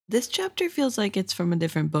This chapter feels like it's from a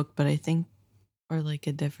different book, but I think, or like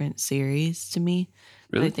a different series to me.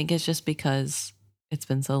 Really? But I think it's just because it's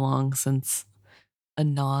been so long since a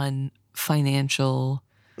non-financial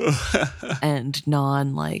and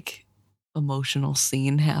non-like emotional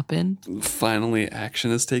scene happened. Finally,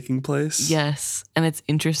 action is taking place. Yes, and it's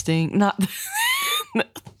interesting. Not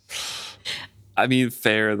I mean,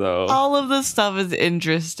 fair though. all of this stuff is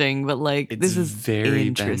interesting, but like this is very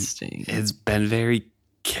interesting. It's been very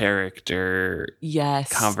character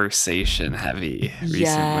conversation heavy recently.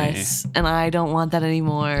 Yes, and I don't want that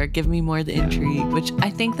anymore. Give me more of the intrigue, which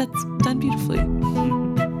I think that's done beautifully.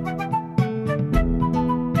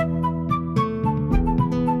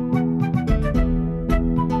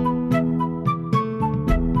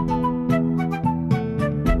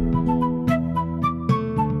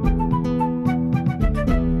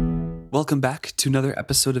 Welcome back to another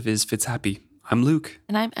episode of Is Fitz Happy. I'm Luke.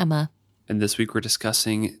 And I'm Emma. And this week we're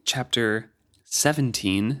discussing chapter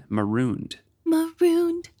 17, Marooned.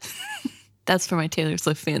 Marooned. That's for my Taylor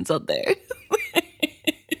Swift fans out there.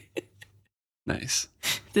 Nice.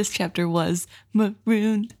 This chapter was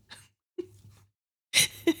marooned.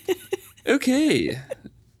 Okay.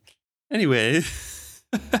 Anyway.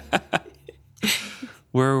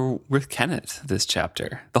 We're with Kennit this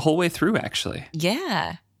chapter. The whole way through, actually.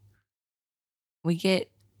 Yeah. We get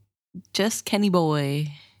just Kenny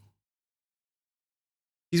boy.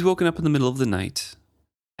 He's woken up in the middle of the night,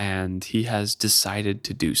 and he has decided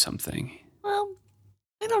to do something. Well,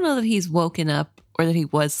 I don't know that he's woken up or that he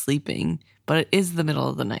was sleeping, but it is the middle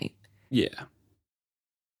of the night. Yeah.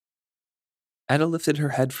 Etta lifted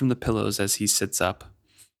her head from the pillows as he sits up,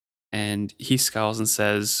 and he scowls and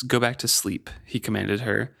says, "Go back to sleep," he commanded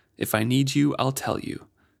her. "If I need you, I'll tell you."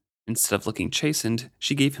 Instead of looking chastened,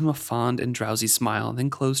 she gave him a fond and drowsy smile, then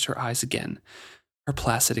closed her eyes again. Her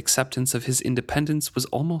placid acceptance of his independence was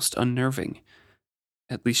almost unnerving.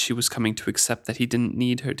 At least she was coming to accept that he didn't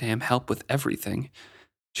need her damn help with everything.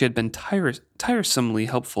 She had been tiresomely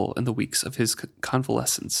helpful in the weeks of his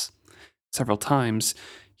convalescence. Several times,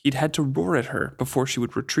 he'd had to roar at her before she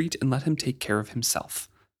would retreat and let him take care of himself.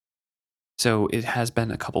 So it has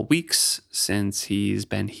been a couple weeks since he's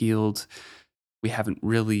been healed. We haven't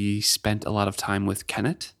really spent a lot of time with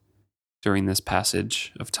Kennit during this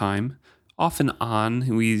passage of time. Off and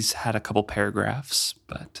on, we've had a couple paragraphs,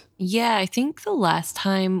 but... Yeah, I think the last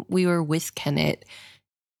time we were with Kennit,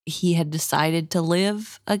 he had decided to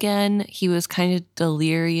live again. He was kind of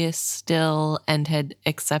delirious still and had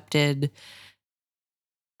accepted...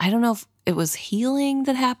 I don't know if it was healing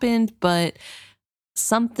that happened, but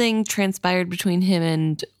something transpired between him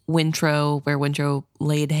and Wintrow, where Wintrow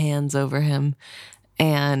laid hands over him.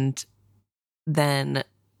 And then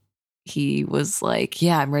he was like,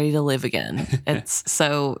 yeah, I'm ready to live again.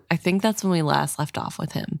 So I think that's when we last left off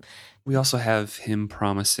with him. We also have him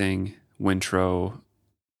promising Wintrow,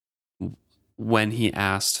 when he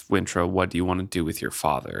asked Wintrow, what do you want to do with your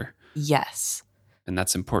father? Yes. And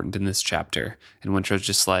that's important in this chapter. And Wintrow's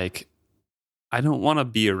just like, I don't want to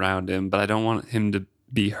be around him, but I don't want him to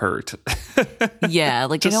be hurt. Yeah,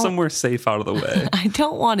 like just somewhere safe out of the way. I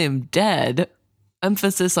don't want him dead.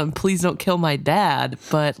 Emphasis on please don't kill my dad,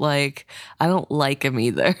 but like I don't like him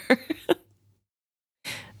either.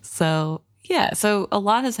 So a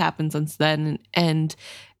lot has happened since then, and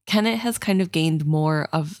Kennit has kind of gained more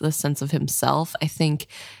of the sense of himself. I think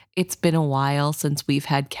it's been a while since we've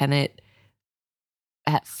had Kennit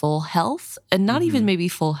at full health, and not even maybe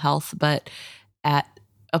full health, but at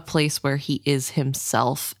a place where he is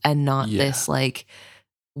himself and not this like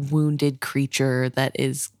wounded creature that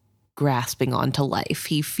is grasping onto life.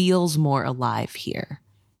 He feels more alive here.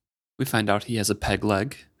 We find out he has a peg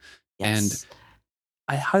leg. Yes. And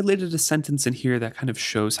I highlighted a sentence in here that kind of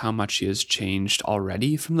shows how much he has changed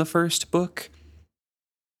already from the first book.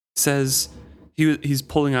 It says he's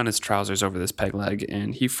pulling on his trousers over this peg leg,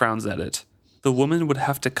 and he frowns at it. The woman would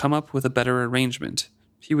have to come up with a better arrangement.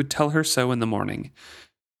 He would tell her so in the morning.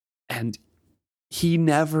 And he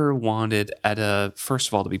never wanted Etta, first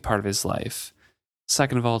of all, to be part of his life.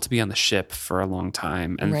 Second of all, to be on the ship for a long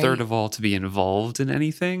time. And third of all, to be involved in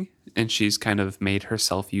anything. And she's kind of made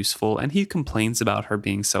herself useful. And he complains about her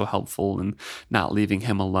being so helpful and not leaving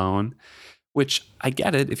him alone. Which, I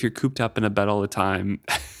get it, if you're cooped up in a bed all the time,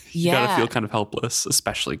 you gotta feel kind of helpless,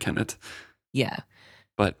 especially Kennit. Yeah.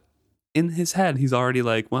 But in his head, he's already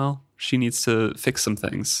like, well, she needs to fix some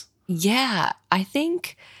things. Yeah, I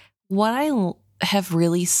think what I have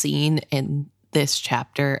really seen in this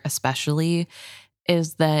chapter especially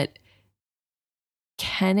is that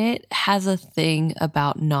Kennit has a thing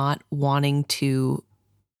about not wanting to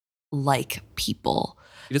like people.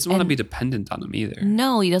 He doesn't want to be dependent on him either.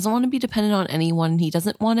 No, he doesn't want to be dependent on anyone. He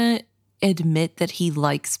doesn't want to admit that he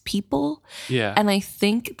likes people. Yeah. And I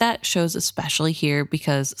think that shows especially here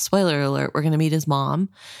because, spoiler alert, we're going to meet his mom.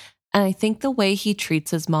 And I think the way he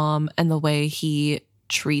treats his mom and the way he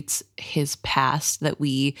treats his past that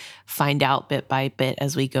we find out bit by bit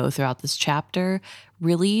as we go throughout this chapter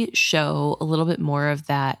really show a little bit more of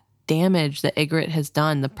that damage that Ygritte has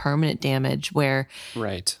done, the permanent damage where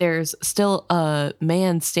there's still a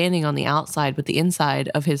man standing on the outside, but the inside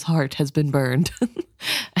of his heart has been burned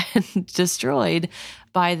and destroyed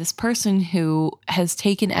by this person who has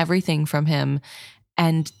taken everything from him.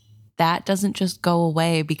 And that doesn't just go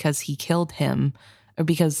away because he killed him or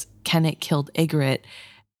because Kennit killed Ygritte.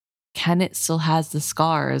 Kennit still has the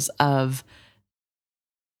scars of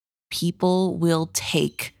people will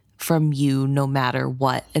take from you no matter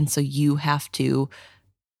what. And so you have to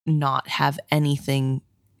not have anything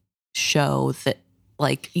show that,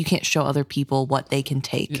 like, you can't show other people what they can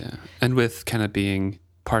take. Yeah. And with Kennit being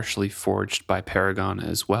partially forged by Paragon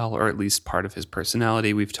as well, or at least part of his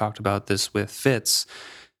personality, we've talked about this with Fitz.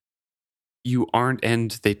 You aren't,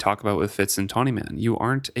 and they talk about with Fitz and Tawny Man, you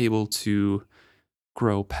aren't able to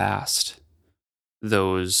grow past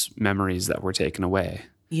those memories that were taken away.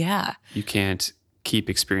 Yeah. You can't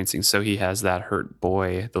keep experiencing. So he has that hurt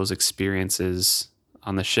boy, those experiences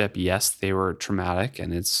on the ship. Yes, they were traumatic,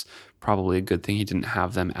 and it's probably a good thing he didn't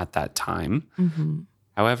have them at that time. Mm-hmm.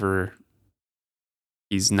 However,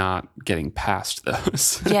 he's not getting past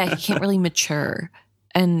those. Yeah, he can't really mature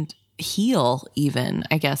and heal even,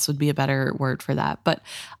 I guess would be a better word for that. But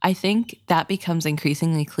I think that becomes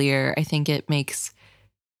increasingly clear. I think it makes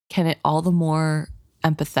Kennit all the more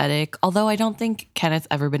empathetic, although I don't think Kenneth's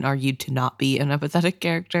ever been argued to not be an empathetic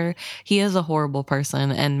character. He is a horrible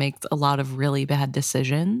person and makes a lot of really bad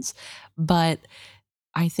decisions. But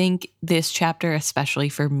I think this chapter, especially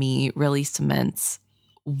for me, really cements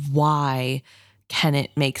why Kennit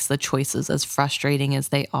makes the choices as frustrating as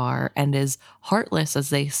they are and as heartless as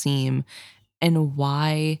they seem, and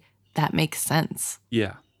why that makes sense.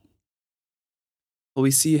 Yeah. Well,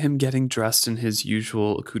 we see him getting dressed in his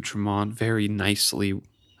usual accoutrement, very nicely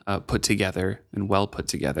put together and well put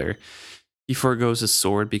together. He forgoes his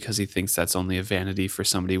sword because he thinks that's only a vanity for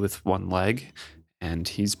somebody with one leg, and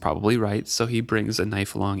he's probably right, so he brings a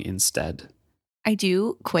knife along instead. I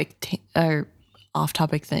do,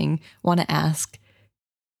 off-topic thing, want to ask,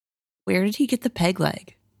 where did he get the peg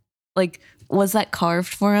leg? Like, was that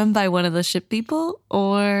carved for him by one of the ship people,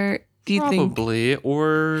 or... Do you Probably,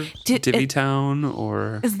 or Divvytown,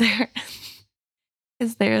 or... Is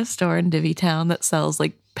there a store in Divvytown that sells,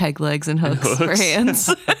 like, peg legs and hooks for hands?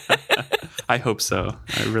 I hope so.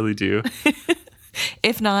 I really do.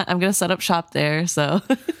 If not, I'm going to set up shop there, so...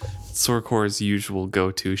 Sorkor's usual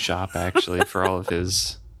go-to shop, actually, for all of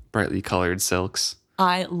his brightly colored silks.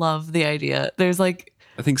 I love the idea. There's, like...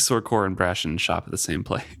 I think Sorkor and Brashen shop at the same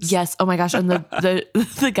place. Yes. Oh my gosh. And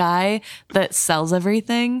the guy that sells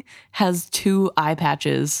everything has 2 eye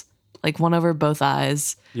patches, like one over both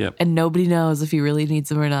eyes. Yep. And nobody knows if he really needs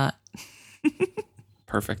them or not.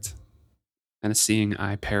 Perfect. And a seeing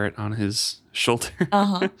eye parrot on his shoulder.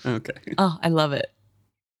 Uh-huh. Okay. Oh, I love it.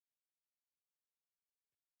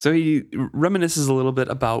 So he reminisces a little bit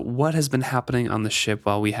about what has been happening on the ship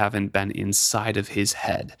while we haven't been inside of his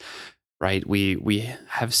head. Right, we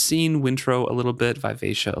have seen Wintro a little bit,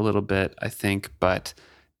 Vivacia a little bit, I think, but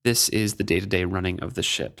this is the day-to-day running of the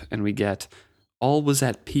ship, and we get all was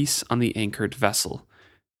at peace on the anchored vessel.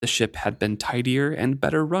 The ship had been tidier and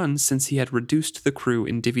better run since he had reduced the crew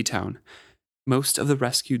in Divvytown. Most of the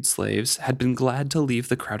rescued slaves had been glad to leave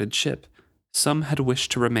the crowded ship. Some had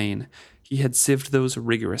wished to remain. He had sieved those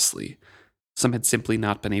rigorously. Some had simply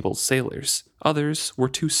not been able sailors. Others were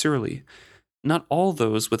too surly. Not all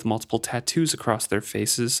those with multiple tattoos across their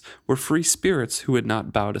faces were free spirits who had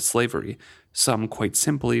not bowed to slavery. Some, quite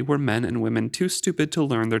simply, were men and women too stupid to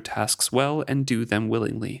learn their tasks well and do them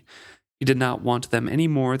willingly. He did not want them any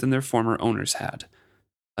more than their former owners had.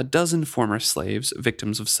 A dozen former slaves,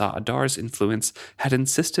 victims of Sa'adar's influence, had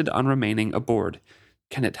insisted on remaining aboard.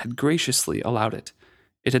 Kennit had graciously allowed it.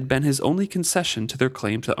 It had been his only concession to their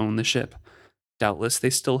claim to own the ship. Doubtless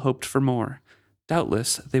they still hoped for more.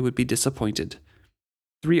 Doubtless they would be disappointed.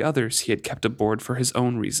 3 others he had kept aboard for his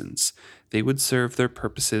own reasons. They would serve their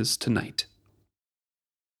purposes tonight.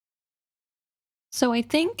 So I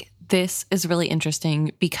think this is really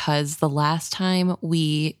interesting because the last time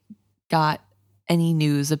we got any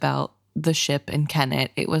news about the ship and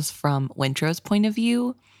Kennit, it was from Wintro's point of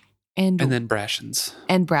view. And then Brashen's.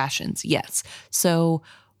 And Brashen's, yes. So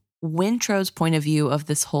Wintro's point of view of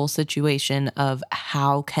this whole situation of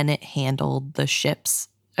how Kennit handled the ship's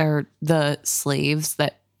or the slaves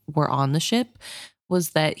that were on the ship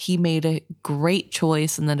was that he made a great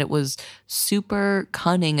choice and that it was super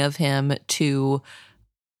cunning of him to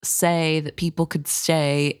say that people could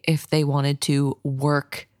stay if they wanted to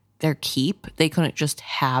work their keep. They couldn't just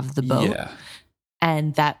have the boat. Yeah.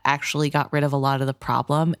 And that actually got rid of a lot of the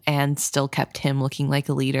problem and still kept him looking like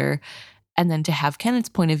a leader. And then to have Kennit's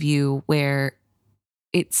point of view where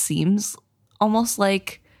it seems almost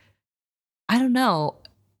like, I don't know,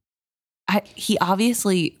 he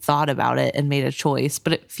obviously thought about it and made a choice,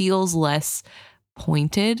 but it feels less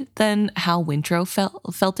pointed than how Wintrow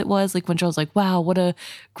felt it was. Like Wintrow's like, wow, what a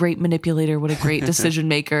great manipulator, what a great decision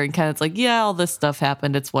maker. And Kennit's like, yeah, all this stuff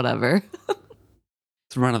happened. It's whatever.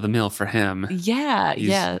 It's run of the mill for him. Yeah,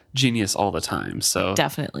 He's genius all the time. So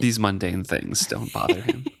definitely these mundane things don't bother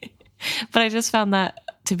him. But I just found that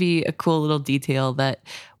to be a cool little detail that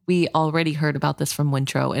we already heard about this from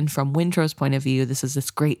Wintrow. And from Wintrow's point of view, this is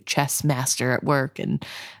this great chess master at work. And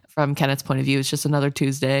from Kennit's point of view, it's just another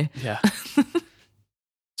Tuesday. Yeah.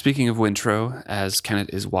 Speaking of Wintrow, as Kennit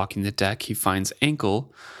is walking the deck, he finds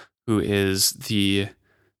Ankle, who is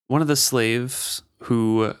one of the slaves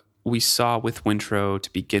who we saw with Wintrow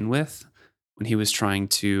to begin with when he was trying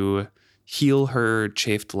to heal her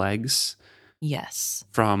chafed legs. Yes.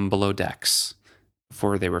 From below decks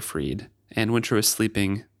before they were freed. And Wintrow is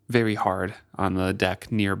sleeping very hard on the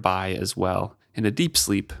deck nearby as well, in a deep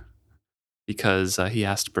sleep, because he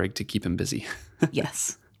asked Brig to keep him busy.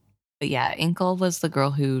 Yes. But yeah, Ankle was the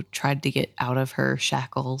girl who tried to get out of her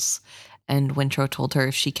shackles, and Wintrow told her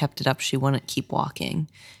if she kept it up, she wouldn't keep walking.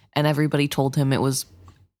 And everybody told him it was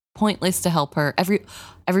pointless to help her.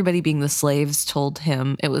 Everybody being the slaves told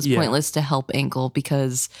him it was pointless to help Ankle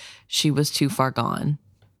because she was too far gone.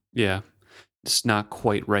 Yeah. It's not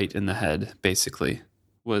quite right in the head, basically,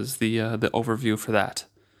 was the overview for that.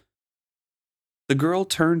 The girl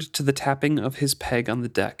turned to the tapping of his peg on the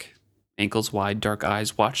deck. Ankle's wide, dark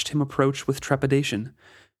eyes watched him approach with trepidation.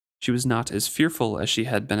 She was not as fearful as she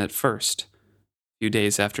had been at first. A few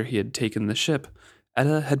days after he had taken the ship,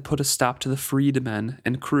 Etta had put a stop to the freedmen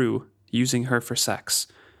and crew, using her for sex.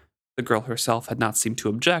 The girl herself had not seemed to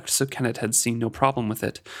object, so Kennit had seen no problem with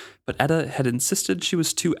it, but Etta had insisted she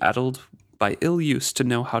was too addled by ill use to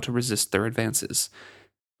know how to resist their advances.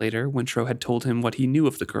 Later, Wintrow had told him what he knew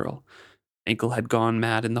of the girl. Ankle had gone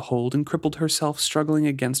mad in the hold and crippled herself struggling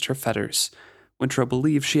against her fetters. Wintrow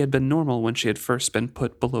believed she had been normal when she had first been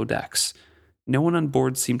put below decks. No one on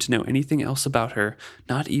board seemed to know anything else about her,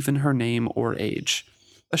 not even her name or age.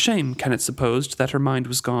 A shame, Kennit supposed, that her mind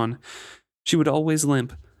was gone. She would always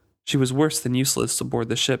limp. She was worse than useless aboard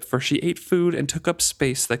the ship, for she ate food and took up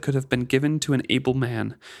space that could have been given to an able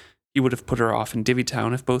man. He would have put her off in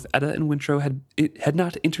Divvytown if both Etta and Wintrow had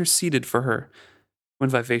not interceded for her. When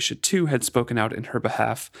Vivacia too had spoken out in her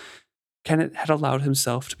behalf, Kennit had allowed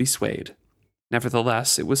himself to be swayed.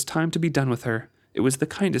 Nevertheless, it was time to be done with her. It was the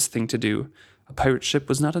kindest thing to do. A pirate ship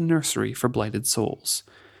was not a nursery for blighted souls.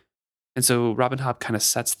 And so Robin Hobb kind of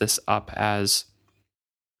sets this up as,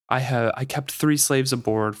 I kept 3 slaves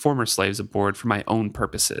aboard, former slaves aboard, for my own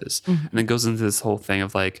purposes. Mm-hmm. And then goes into this whole thing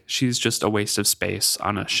of like, she's just a waste of space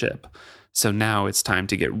on a ship. So now it's time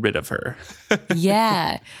to get rid of her.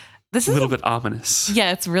 Yeah. This is a little bit ominous.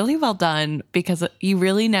 Yeah, it's really well done because you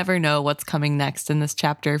really never know what's coming next in this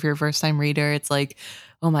chapter. If you're a first-time reader, it's like,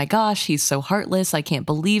 oh my gosh, he's so heartless. I can't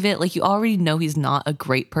believe it. Like, you already know he's not a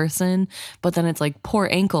great person, but then it's like, poor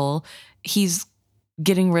Ankle, he's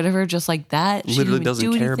getting rid of her just like that. She literally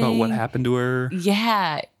doesn't care about what happened to her.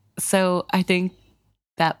 Yeah. So I think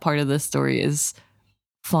that part of the story is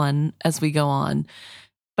fun as we go on.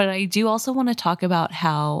 But I do also want to talk about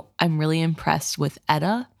how I'm really impressed with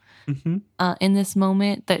Etta. Mm-hmm. In this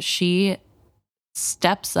moment, that she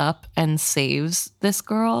steps up and saves this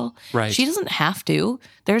girl. Right. She doesn't have to.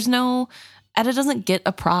 Etta doesn't get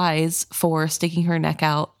a prize for sticking her neck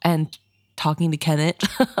out and talking to Kennit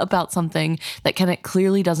about something that Kennit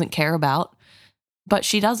clearly doesn't care about. But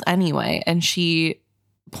she does anyway. And she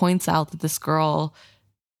points out that this girl,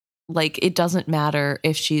 like, it doesn't matter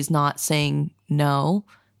if she's not saying no.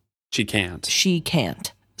 She can't. She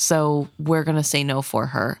can't. So we're going to say no for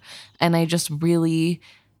her. And I just really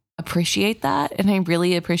appreciate that. And I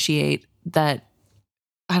really appreciate that.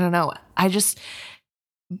 I don't know. I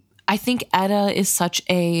think Etta is such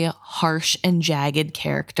a harsh and jagged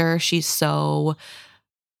character. She's so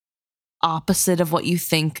opposite of what you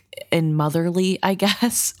think in motherly, I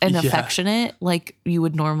guess, and affectionate, like you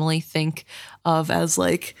would normally think of as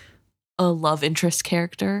like a love interest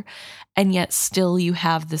character. And yet still you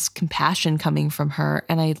have this compassion coming from her.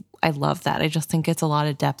 And I love that. I just think it's a lot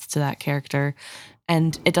of depth to that character.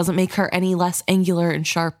 And it doesn't make her any less angular and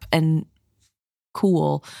sharp and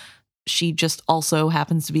cool. She just also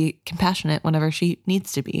happens to be compassionate whenever she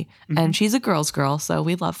needs to be. Mm-hmm. And she's a girl's girl, so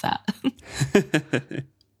we love that.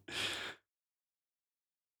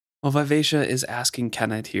 Well, Vivacia is asking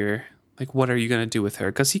Kennit here, like, what are you going to do with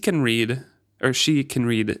her? Because he can read, or she can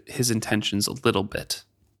read his intentions a little bit.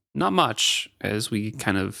 Not much, as we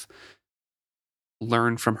kind of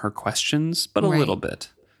learn from her questions, but a little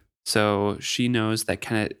bit. So she knows that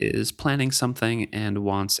Kennit is planning something and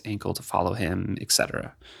wants Ankle to follow him,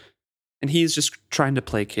 etc. And he's just trying to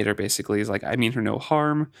placate her, basically. He's like, I mean her no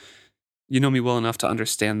harm. You know me well enough to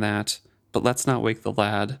understand that, but let's not wake the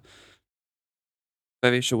lad.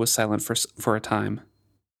 Vivacia was silent for a time.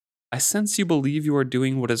 I sense you believe you are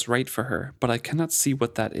doing what is right for her, but I cannot see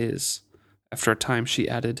what that is. After a time, she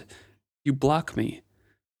added, You block me.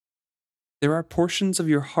 There are portions of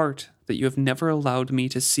your heart that you have never allowed me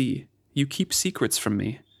to see. You keep secrets from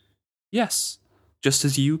me. Yes, just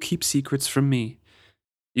as you keep secrets from me.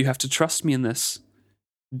 You have to trust me in this.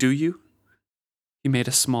 Do you? He made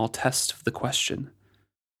a small test of the question.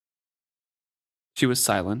 She was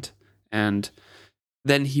silent, and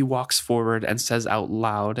then he walks forward and says out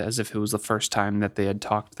loud, as if it was the first time that they had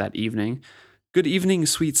talked that evening, Good evening,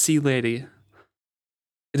 sweet sea lady.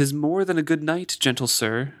 It is more than a good night, gentle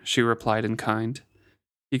sir, she replied in kind.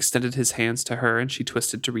 He extended his hands to her, and she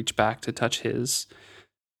twisted to reach back to touch his.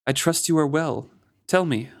 I trust you are well. Tell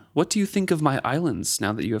me, what do you think of my islands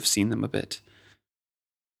now that you have seen them a bit?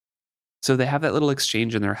 So they have that little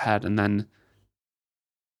exchange in their head, and then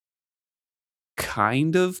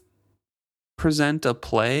kind of present a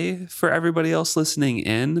play for everybody else listening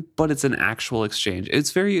in, but it's an actual exchange.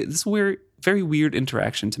 It's very weird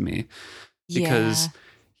interaction to me, because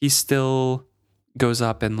he still goes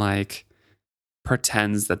up and like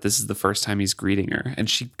pretends that this is the first time he's greeting her, and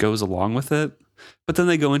she goes along with it. But then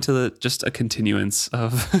they go into just a continuance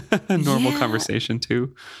of a normal conversation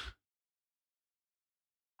too.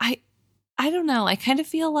 I don't know. I kind of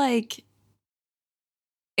feel like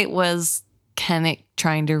it was Kennit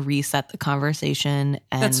trying to reset the conversation,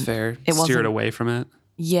 and that's fair. Steer it away from it.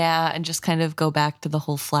 Yeah, and just kind of go back to the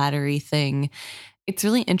whole flattery thing. It's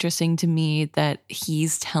really interesting to me that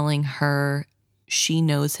he's telling her she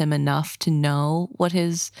knows him enough to know what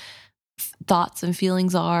his thoughts and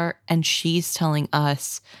feelings are, and she's telling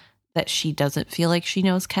us that she doesn't feel like she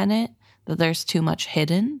knows Kennit, that there's too much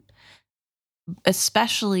hidden,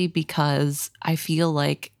 especially because I feel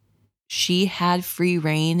like she had free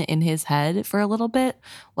reign in his head for a little bit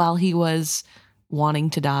while he was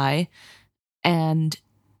wanting to die, and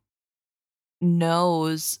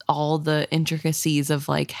knows all the intricacies of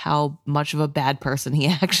like how much of a bad person he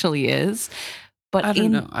actually is. But I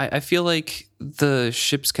don't know. I feel like the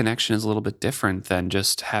ship's connection is a little bit different than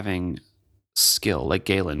just having skill, like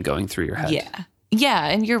Galen going through your head. Yeah,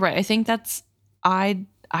 and you're right. I think that's I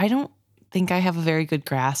don't think I have a very good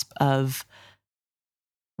grasp of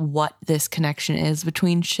what this connection is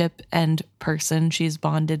between ship and person she's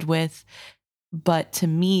bonded with. But to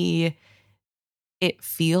me, it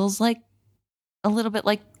feels like a little bit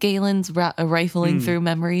like Galen's rifling through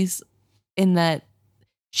memories, in that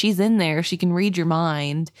she's in there. She can read your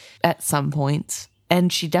mind at some points,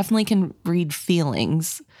 and she definitely can read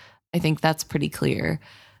feelings. I think that's pretty clear.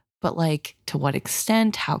 But like, to what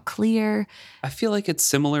extent, how clear? I feel like it's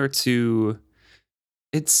similar to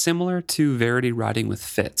Verity riding with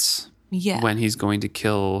Fitz. Yeah. When he's going to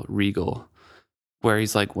kill Regal, where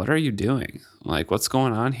he's like, what are you doing? Like, what's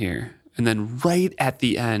going on here? And then right at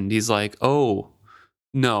the end, he's like, oh,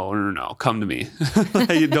 no, come to me.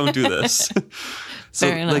 Don't do this. So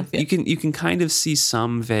Fair enough, like you can kind of see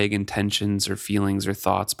some vague intentions or feelings or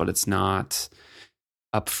thoughts, but it's not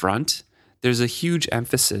upfront. There's a huge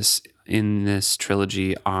emphasis in this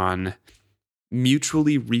trilogy on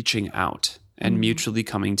mutually reaching out and mutually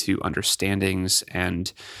coming to understandings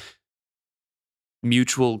and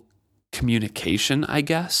mutual communication, I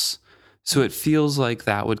guess. So it feels like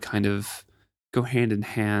that would kind of go hand in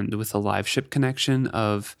hand with a live ship connection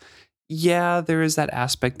of, yeah, there is that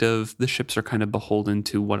aspect of the ships are kind of beholden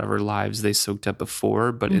to whatever lives they soaked up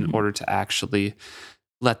before, but in order to actually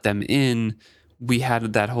let them in, we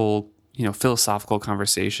had that whole, philosophical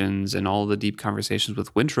conversations and all the deep conversations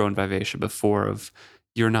with Wintro and Vivacia before of,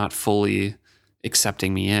 you're not fully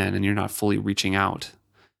accepting me in and you're not fully reaching out.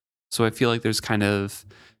 So I feel like there's kind of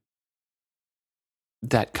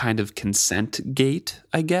that kind of consent gate,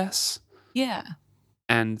 I guess. Yeah.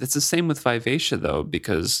 And it's the same with Vivacia, though,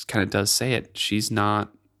 because kind of does say it. She's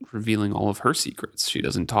not revealing all of her secrets. She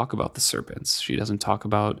doesn't talk about the serpents. She doesn't talk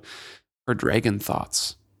about her dragon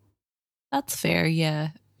thoughts. That's fair. Yeah.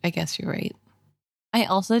 I guess you're right. I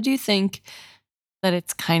also do think that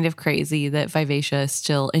it's kind of crazy that Vivacia is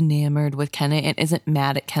still enamored with Kennit and isn't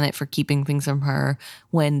mad at Kennit for keeping things from her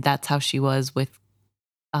when that's how she was with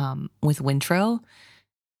Wintro.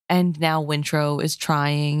 And now Wintro is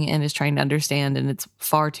trying to understand, and it's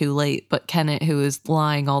far too late. But Kennit, who is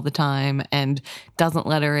lying all the time and doesn't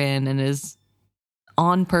let her in and is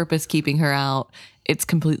on purpose keeping her out, it's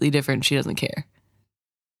completely different. She doesn't care.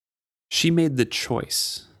 She made the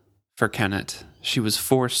choice for Kennit. She was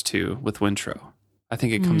forced to with Wintro. I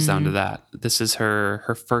think it comes down to that. This is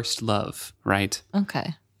her first love, right?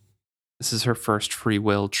 Okay. This is her first free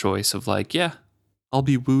will choice of like, yeah, I'll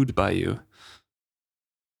be wooed by you.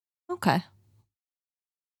 Okay.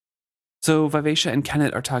 So Vivacia and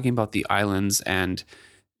Kennit are talking about the islands, and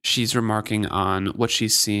she's remarking on what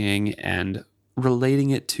she's seeing and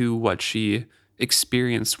relating it to what she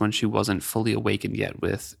experienced when she wasn't fully awakened yet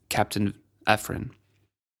with Captain Ephron.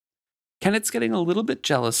 Kennit's getting a little bit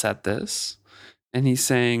jealous at this, and he's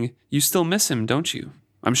saying, "You still miss him, don't you?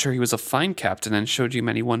 I'm sure he was a fine captain and showed you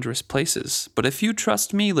many wondrous places. But if you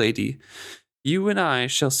trust me, lady, you and I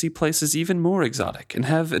shall see places even more exotic and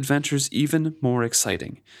have adventures even more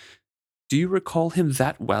exciting. Do you recall him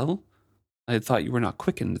that well? I had thought you were not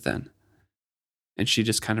quickened then." And she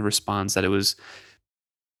just kind of responds that it was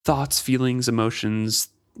thoughts, feelings, emotions,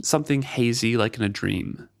 something hazy like in a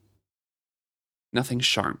dream. Nothing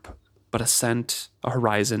sharp, but a scent, a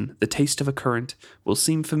horizon, the taste of a current will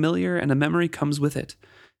seem familiar, and a memory comes with it.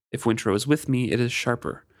 If Wintro is with me, it is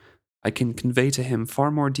sharper. I can convey to him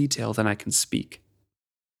far more detail than I can speak.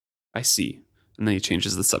 I see. And then he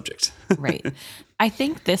changes the subject. Right. I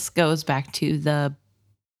think this goes back to the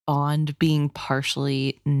bond being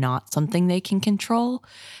partially not something they can control.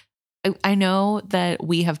 I know that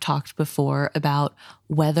we have talked before about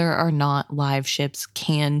whether or not live ships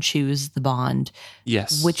can choose the bond.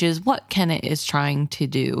 Yes. Which is what Kennit is trying to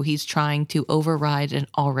do. He's trying to override an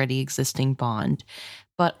already existing bond.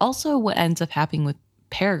 But also what ends up happening with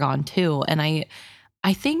Paragon too. And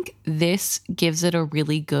I think this gives it a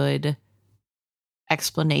really good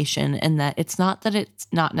explanation, and that it's not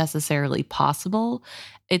necessarily possible.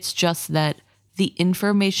 It's just that the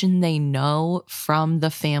information they know from the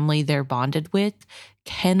family they're bonded with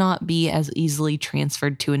cannot be as easily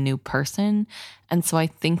transferred to a new person. And so I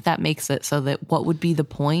think that makes it so that what would be the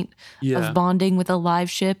point of bonding with a live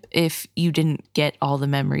ship if you didn't get all the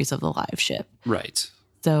memories of the live ship? Right.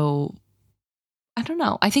 So I don't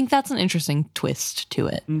know. I think that's an interesting twist to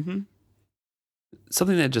it. Mm-hmm.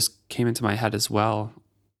 Something that just came into my head as well.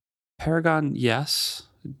 Paragon, yes,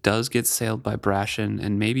 does get sailed by Brashen,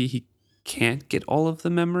 and maybe he can't get all of the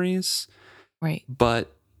memories. Right.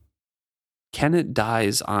 But Kennit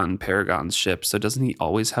dies on Paragon's ship, so doesn't he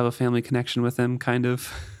always have a family connection with him, kind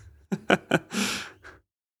of? I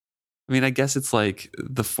mean, I guess it's like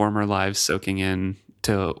the former lives soaking in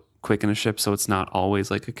to quicken a ship, so it's not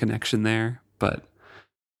always like a connection there, but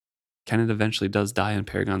Kennit eventually does die on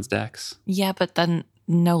Paragon's decks. Yeah, but then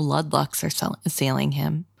no Ludlucks are sailing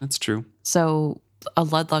him. That's true. So a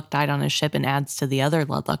Ludluck died on his ship and adds to the other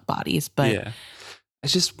Ludluck bodies. But yeah,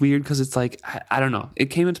 it's just weird because it's like, I don't know. It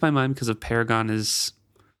came into my mind because of Paragon is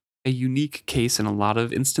a unique case in a lot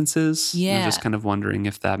of instances. Yeah. I'm just kind of wondering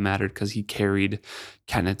if that mattered because he carried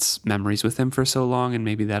Kennit's memories with him for so long, and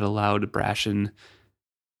maybe that allowed Brashen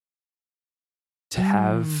to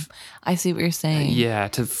have... I see what you're saying.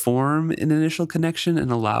 to form an initial connection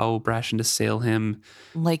and allow Brashen to sail him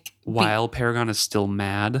while Paragon is still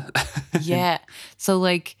mad. Yeah. So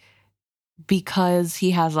because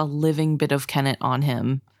he has a living bit of Kennit on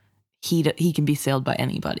him, he can be sailed by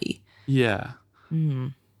anybody. Yeah.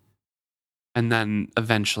 Mm. And then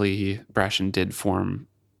eventually Brashen did form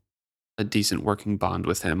a decent working bond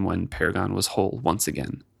with him when Paragon was whole once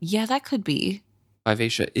again. Yeah, that could be.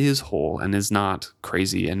 Vivacia is whole and is not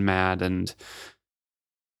crazy and mad and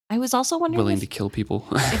I was also wondering willing to kill people.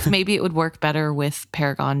 if maybe it would work better with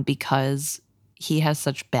Paragon because he has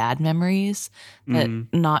such bad memories that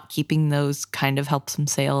not keeping those kind of helps him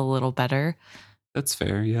sail a little better. That's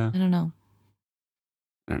fair, yeah. I don't know.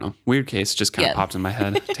 Weird case, just kind of popped in my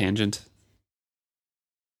head. Tangent.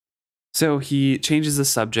 So he changes the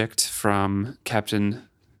subject from Captain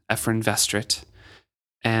Ephron Vestrit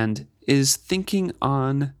and is thinking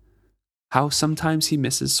on how sometimes he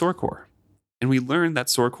misses Sorkor. And we learn that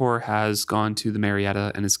Sorkor has gone to the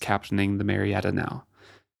Marietta and is captaining the Marietta now.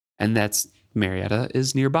 And that's Marietta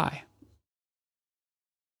is nearby.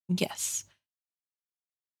 Yes.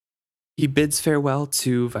 He bids farewell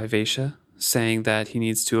to Vivacia, saying that he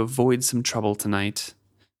needs to avoid some trouble tonight,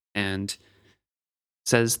 and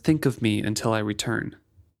says, "Think of me until I return."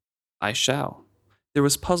 "I shall." There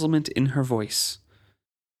was puzzlement in her voice.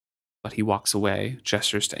 but he walks away,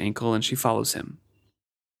 gestures to Ankle, and she follows him.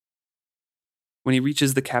 When he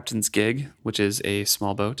reaches the captain's gig, which is a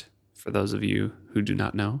small boat, for those of you who do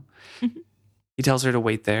not know, he tells her to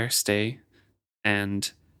wait there, stay,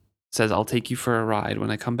 and says, "I'll take you for a ride when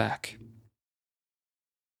I come back."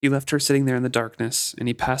 He left her sitting there in the darkness, and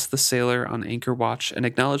he passed the sailor on anchor watch and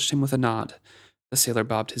acknowledged him with a nod. The sailor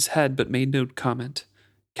bobbed his head but made no comment.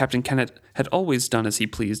 Captain Kennit had always done as he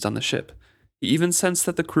pleased on the ship. He even sensed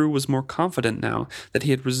that the crew was more confident now that he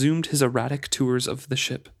had resumed his erratic tours of the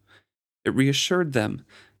ship. It reassured them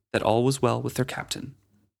that all was well with their captain.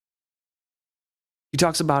 He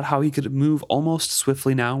talks about how he could move almost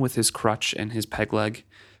swiftly now with his crutch and his peg leg,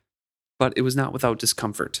 but it was not without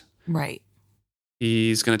discomfort. Right.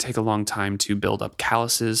 He's going to take a long time to build up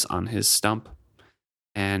calluses on his stump,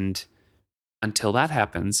 and until that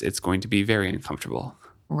happens, it's going to be very uncomfortable.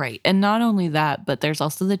 Right. And not only that, but there's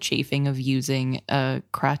also the chafing of using a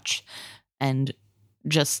crutch and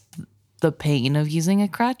just the pain of using a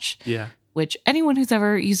crutch. Yeah. Which anyone who's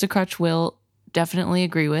ever used a crutch will definitely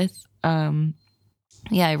agree with.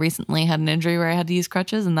 I recently had an injury where I had to use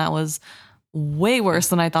crutches, and that was way worse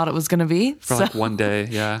than I thought it was going to be. For like one day,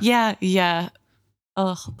 yeah. Yeah.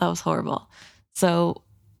 Oh, that was horrible. So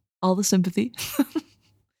all the sympathy.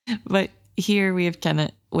 But here we have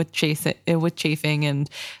Kennit with chafing and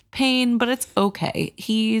pain, but it's okay.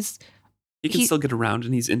 He can still get around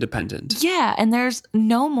and he's independent. Yeah, and there's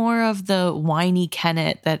no more of the whiny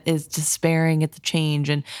Kennit that is despairing at the change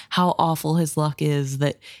and how awful his luck is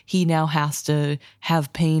that he now has to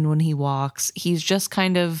have pain when he walks. He's just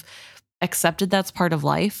kind of accepted that's part of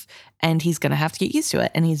life, and he's going to have to get used to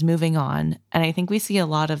it, and he's moving on. And I think we see a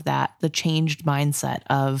lot of that, the changed mindset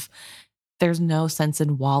of there's no sense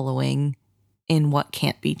in wallowing in what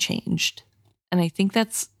can't be changed. And I think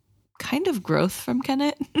that's kind of growth from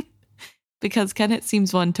Kennit. Because Kennit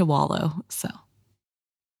seems one to wallow, so.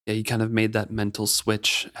 Yeah, he kind of made that mental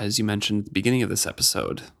switch, as you mentioned at the beginning of this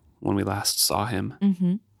episode, when we last saw him,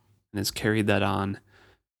 and has carried that on.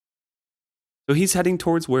 So he's heading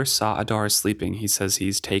towards where Sa'adar is sleeping. He says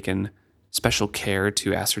he's taken special care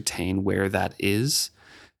to ascertain where that is,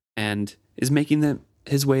 and is making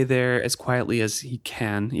his way there as quietly as he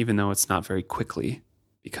can, even though it's not very quickly,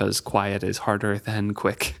 because quiet is harder than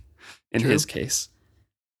quick in his case.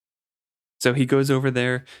 So he goes over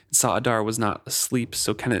there, and Sa'adar was not asleep,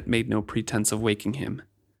 so Kennit made no pretense of waking him.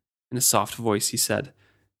 In a soft voice he said,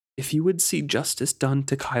 "If you would see justice done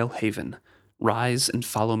to Kyle Haven, rise and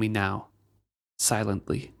follow me now."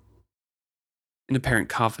 Silently. In apparent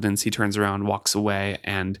confidence, he turns around, walks away,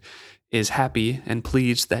 and is happy and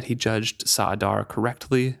pleased that he judged Sa'adar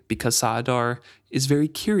correctly, because Sa'adar is very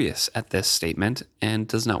curious at this statement and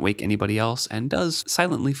does not wake anybody else and does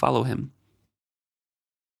silently follow him.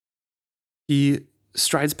 He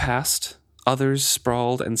strides past others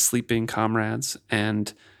sprawled and sleeping comrades,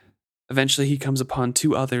 and eventually he comes upon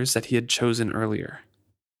two others that he had chosen earlier.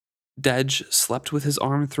 Dej slept with his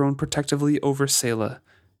arm thrown protectively over Selah.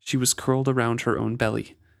 She was curled around her own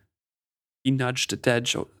belly. He nudged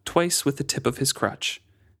Dej twice with the tip of his crutch.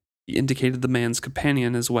 He indicated the man's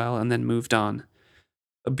companion as well and then moved on.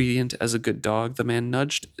 Obedient as a good dog, the man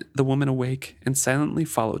nudged the woman awake and silently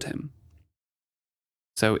followed him.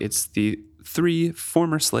 So it's the three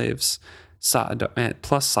former slaves,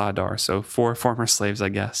 plus Sa'adar, so 4 former slaves, I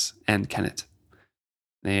guess, and Kennit.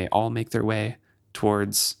 They all make their way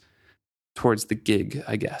towards the gig,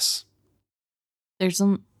 I guess. There's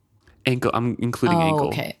some Ankle. I'm including Ankle.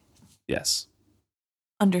 Okay. Yes.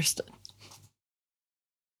 Understood.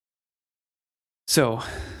 So,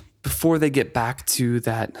 before they get back to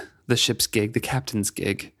the ship's gig, the captain's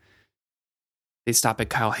gig, they stop at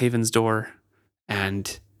Kyle Haven's door,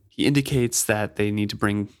 and he indicates that they need to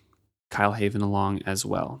bring Kyle Haven along as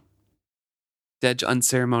well. Dej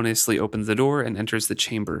unceremoniously opens the door and enters the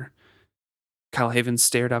chamber. Kyle Haven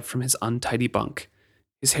stared up from his untidy bunk.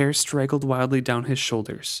 His hair straggled wildly down his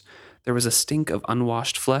shoulders. There was a stink of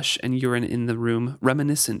unwashed flesh and urine in the room,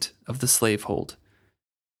 reminiscent of the slave hold.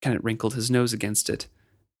 Kennit wrinkled his nose against it.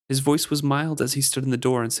 His voice was mild as he stood in the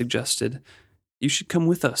door and suggested, "You should come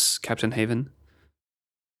with us, Captain Haven."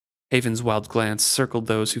 Haven's wild glance circled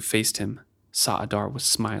those who faced him. Sa'adar was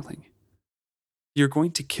smiling. "You're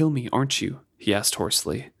going to kill me, aren't you?" he asked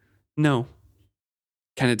hoarsely. "No."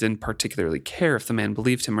 Kennit didn't particularly care if the man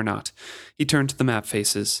believed him or not. He turned to the map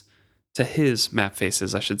faces. To his map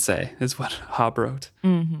faces, I should say, is what Hobb wrote.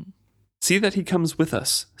 "See that he comes with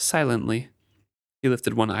us, silently." He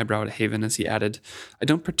lifted one eyebrow at Haven as he added, "I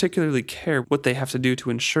don't particularly care what they have to do to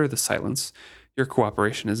ensure the silence. Your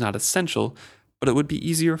cooperation is not essential, but it would be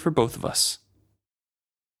easier for both of us."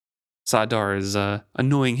 Sadar is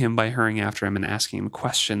annoying him by hurrying after him and asking him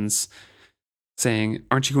questions, saying,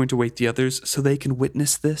 "Aren't you going to wake the others so they can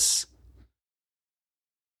witness this?"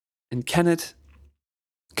 And Kennit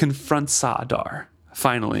confronts Sadar.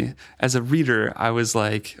 Finally, as a reader, I was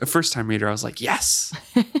like, a first-time reader, I was like, yes,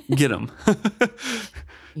 get him.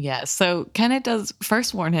 Yeah, so Kennit does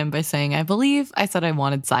first warn him by saying, "I believe I said I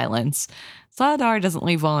wanted silence." Sadar doesn't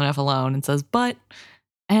leave well enough alone and says, "But,"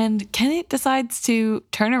 and Kennit decides to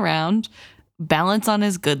turn around, balance on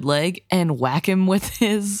his good leg, and whack him with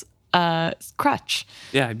his crutch.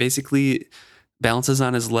 Yeah, he basically balances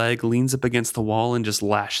on his leg, leans up against the wall, and just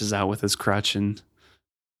lashes out with his crutch and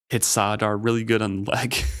hits Sadar really good on the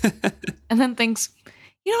leg. And then thinks,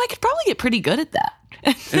 I could probably get pretty good at that.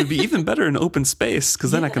 And it'd be even better in open space,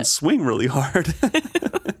 because then I can swing really hard.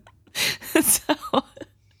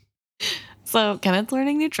 So Kenneth's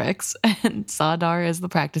learning new tricks, and Sadar is the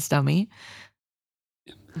practice dummy.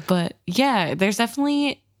 But yeah, there's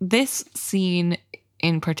definitely this scene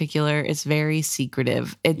in particular is very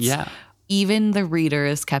secretive. Even the reader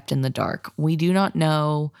is kept in the dark. We do not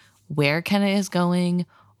know where Kennit is going,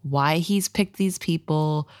 why he's picked these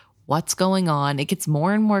people, what's going on. It gets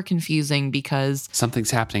more and more confusing because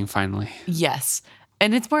something's happening finally. Yes.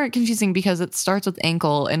 And it's more confusing because it starts with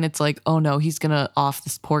Ankle and it's like, oh no, he's going to off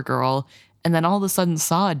this poor girl. And then all of a sudden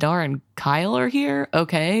Sadar and Kyle are here.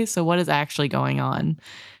 Okay, so what is actually going on?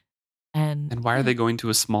 And why are they going to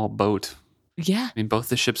a small boat? Yeah. I mean, both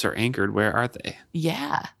the ships are anchored. Where are they?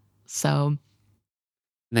 Yeah. So. And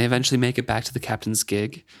they eventually make it back to the captain's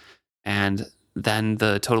gig. And then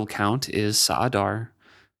the total count is Sadar,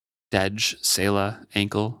 Dej, Sayla,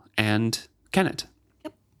 Ankle, and Kennit.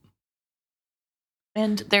 Yep.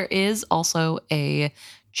 And there is also a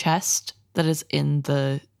chest that is in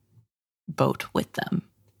the boat with them.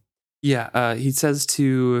 Yeah, he says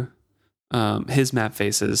to his map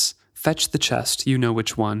faces, "Fetch the chest, you know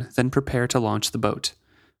which one, then prepare to launch the boat."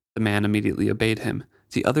 The man immediately obeyed him.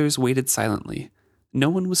 The others waited silently. No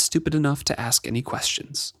one was stupid enough to ask any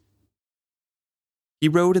questions. He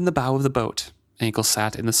rowed in the bow of the boat. Ankle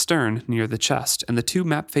sat in the stern near the chest, and the two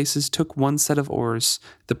map faces took one set of oars,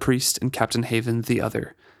 the priest and Captain Haven the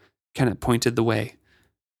other. Kennit pointed the way.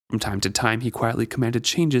 From time to time, he quietly commanded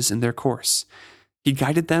changes in their course. He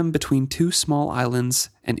guided them between two small islands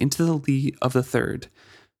and into the lee of the third.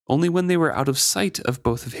 Only when they were out of sight of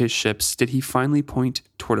both of his ships did he finally point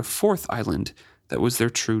toward a fourth island that was their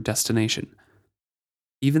true destination.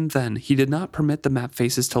 Even then, he did not permit the map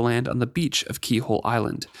faces to land on the beach of Keyhole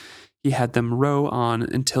Island. He had them row on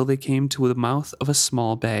until they came to the mouth of a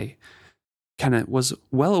small bay. Kennit was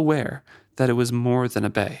well aware that it was more than a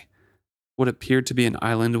bay. What appeared to be an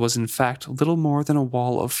island was in fact little more than a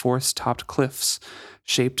wall of forest-topped cliffs,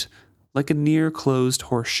 shaped like a near-closed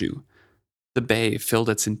horseshoe. The bay filled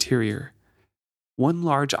its interior. One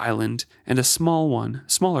large island and a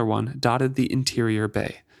smaller one, dotted the interior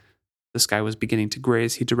bay. The sky was beginning to gray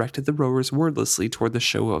as he directed the rowers wordlessly toward the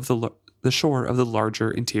shore of the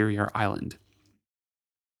larger interior island.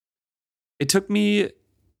 It took me,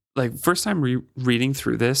 first time reading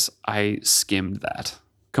through this, I skimmed that.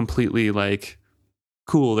 Completely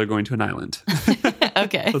cool, they're going to an island.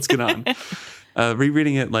 Okay. Let's get on.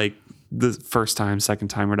 Rereading it the first time, second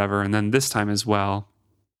time, whatever, and then this time as well.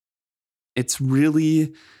 It's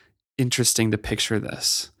really interesting to picture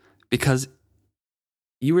this because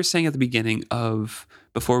you were saying at the beginning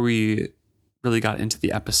before we really got into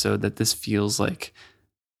the episode, that this feels like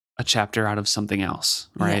a chapter out of something else,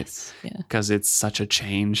 right? Yes. Yeah. Because it's such a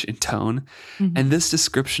change in tone. Mm-hmm. And this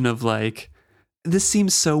description of this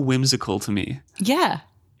seems so whimsical to me. Yeah.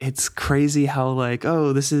 It's crazy how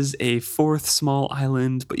this is a fourth small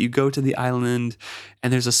island, but you go to the island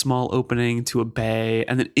and there's a small opening to a bay.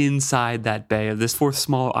 And then inside that bay of this fourth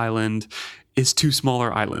small island is two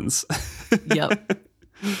smaller islands. Yep.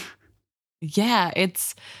 Yeah,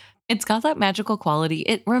 it's got that magical quality.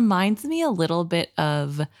 It reminds me a little bit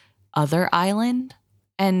of Other Island.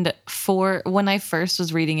 And when I first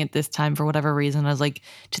was reading it this time, for whatever reason, I was like,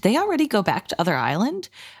 did they already go back to Other Island?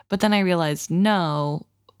 But then I realized, no,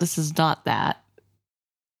 this is not that.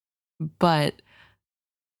 But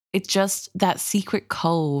it's just that secret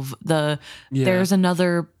cove. There's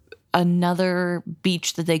another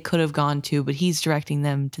beach that they could have gone to, but he's directing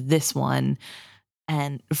them to this one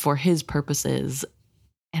and for his purposes.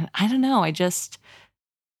 And I don't know,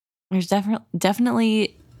 there's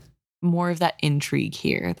definitely more of that intrigue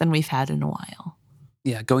here than we've had in a while.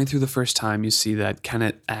 Yeah, going through the first time, you see that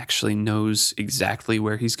Kennit actually knows exactly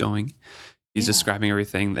where he's going. He's describing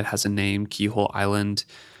everything that has a name, Keyhole Island.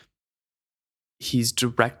 He's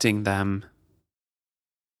directing them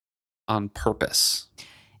on purpose.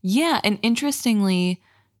 Yeah, and interestingly,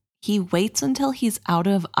 he waits until he's out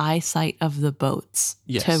of eyesight of the boats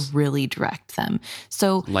to Yes. really direct them.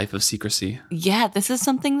 So, Life of secrecy. yeah, this is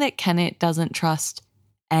something that Kennit doesn't trust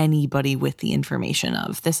anybody with the information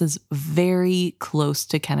of. This is very close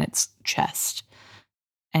to Kennit's chest,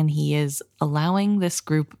 and he is allowing this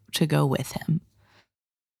group to go with him.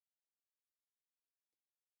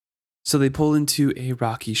 So they pull into a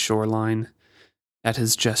rocky shoreline. At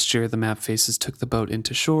his gesture, the map faces took the boat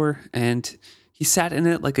into shore, and he sat in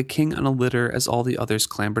it like a king on a litter as all the others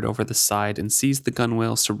clambered over the side and seized the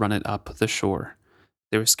gunwales to run it up the shore.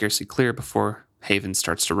 They were scarcely clear before Haven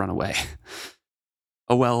starts to run away.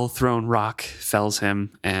 A well-thrown rock fells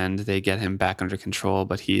him, and they get him back under control,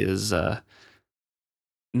 but he is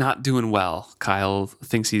not doing well. Kyle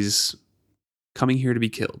thinks he's coming here to be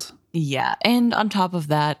killed. Yeah, and on top of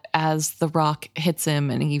that, as the rock hits him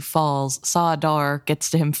and he falls, Sa'adar gets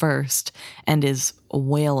to him first and is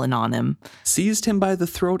wailing on him. Seized him by the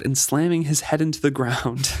throat and slamming his head into the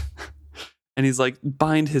ground. And he's like,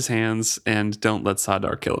 bind his hands and don't let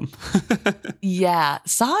Sa'adar kill him. Yeah,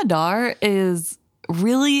 Sa'adar is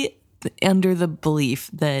really under the belief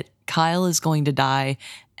that Kyle is going to die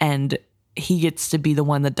and he gets to be the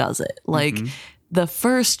one that does it. Like, the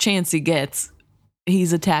first chance he gets,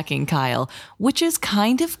 he's attacking Kyle, which is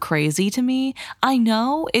kind of crazy to me. I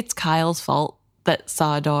know it's Kyle's fault that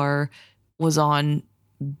Sa'adar was on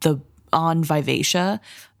Vivacia,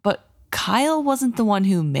 but Kyle wasn't the one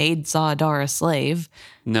who made Sa'adar a slave.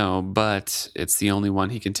 No, but it's the only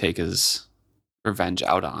one he can take his revenge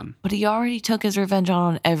out on. But he already took his revenge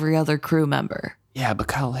on every other crew member. Yeah, but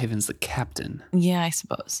Kyle Haven's the captain. Yeah, I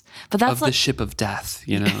suppose. But that's of the ship of death,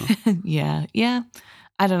 you know? Yeah.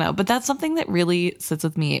 I don't know. But that's something that really sits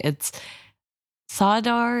with me. It's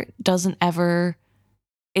Sa'adar doesn't ever,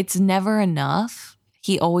 it's never enough.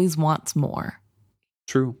 He always wants more.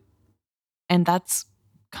 True. And that's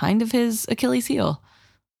kind of his Achilles heel.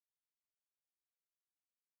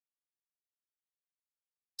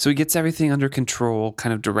 So he gets everything under control,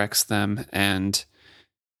 kind of directs them, and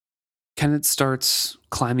Kennit starts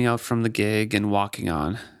climbing out from the gig and walking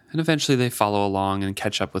on. And eventually they follow along and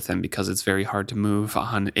catch up with him because it's very hard to move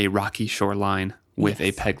on a rocky shoreline with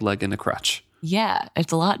a peg leg and a crutch. Yeah,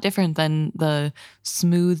 it's a lot different than the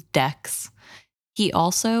smooth decks. He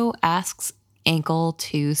also asks Ankle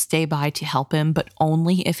to stay by to help him, but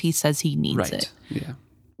only if he says he needs it. Yeah.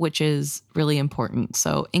 Which is really important.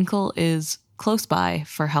 So Ankle is close by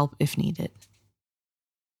for help if needed.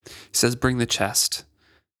 He says, bring the chest.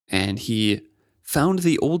 And he found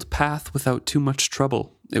the old path without too much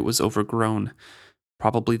trouble. It was overgrown.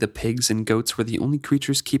 Probably the pigs and goats were the only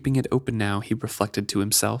creatures keeping it open now, he reflected to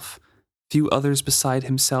himself. Few others beside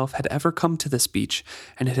himself had ever come to this beach,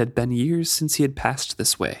 and it had been years since he had passed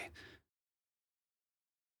this way.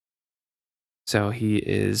 So he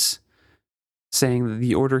is saying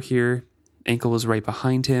the order here. Ankle was right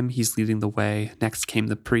behind him. He's leading the way. Next came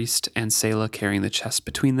the priest and Selah carrying the chest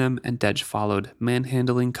between them, and Dej followed,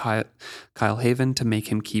 manhandling Kyle Haven to make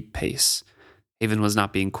him keep pace. Haven was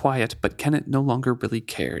not being quiet, but Kennit no longer really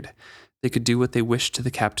cared. They could do what they wished to the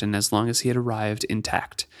captain as long as he had arrived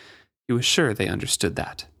intact. He was sure they understood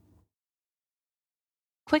that.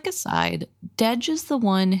 Quick aside, Dej is the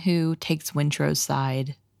one who takes Wintrow's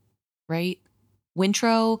side, right?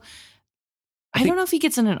 Wintrow, I don't know if he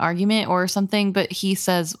gets in an argument or something, but he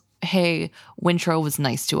says, hey, Wintrow was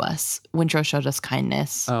nice to us. Wintrow showed us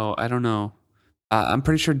kindness. Oh, I don't know. I'm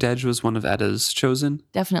pretty sure Dej was one of Edda's chosen.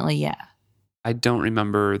 Definitely, yeah. I don't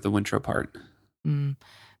remember the Wintrow part.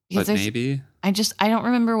 But maybe. I don't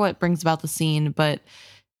remember what brings about the scene, but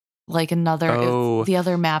like the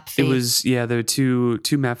other map face. It was, there were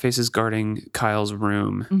two map faces guarding Kyle's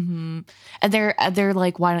room. Mm-hmm. And they're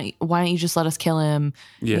like, why don't you just let us kill him?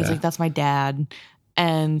 Yeah. And he's like, that's my dad.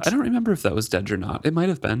 And I don't remember if that was Dej or not. It might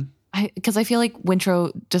have been. Because I feel like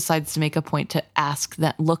Wintrow decides to make a point to ask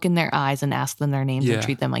that, look in their eyes and ask them their names and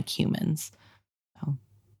treat them like humans. So.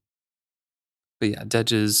 But yeah,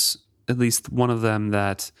 Dej is at least one of them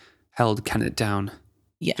that held Kennit down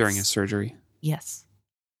during his surgery. Yes.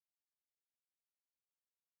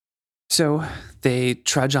 So they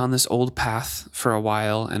trudge on this old path for a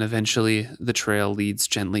while, and eventually the trail leads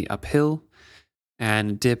gently uphill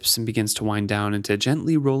and dips and begins to wind down into a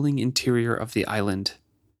gently rolling interior of the island.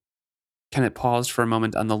 Kennit paused for a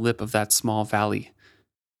moment on the lip of that small valley.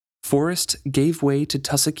 Forest gave way to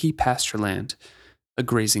tussocky pastureland. A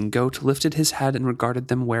grazing goat lifted his head and regarded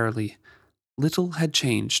them warily. Little had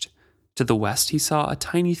changed. To the west he saw a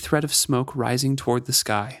tiny thread of smoke rising toward the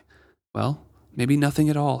sky. Well, maybe nothing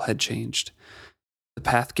at all had changed. The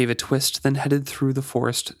path gave a twist, then headed through the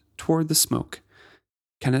forest toward the smoke.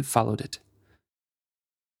 Kennit followed it.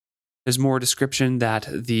 There's more description that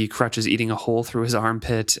the crutch is eating a hole through his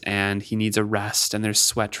armpit and he needs a rest and there's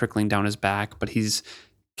sweat trickling down his back, but he's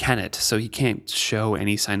Kennit, so he can't show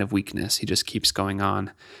any sign of weakness. He just keeps going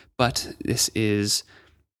on. But this is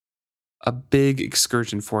a big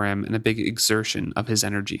excursion for him and a big exertion of his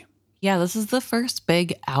energy. Yeah, this is the first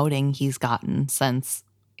big outing he's gotten since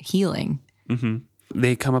healing. Mm-hmm.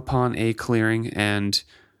 They come upon a clearing and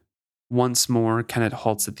once more Kennit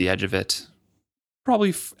halts at the edge of it.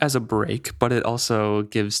 Probably as a break, but it also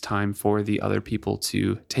gives time for the other people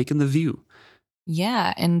to take in the view.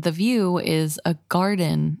 Yeah, and the view is a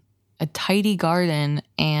garden, a tidy garden,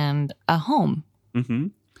 and a home. Mm-hmm.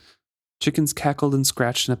 Chickens cackled and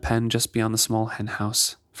scratched in a pen just beyond the small hen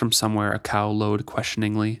house. From somewhere, a cow lowed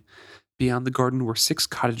questioningly. Beyond the garden were 6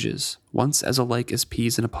 cottages, once as alike as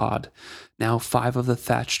peas in a pod. Now 5 of the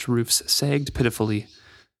thatched roofs sagged pitifully.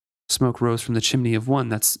 Smoke rose from the chimney of one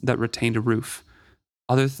that retained a roof.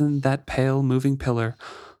 Other than that pale, moving pillar,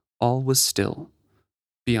 all was still.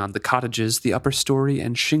 Beyond the cottages, the upper story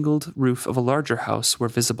and shingled roof of a larger house were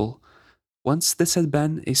visible. Once this had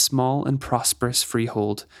been a small and prosperous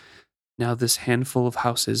freehold. Now this handful of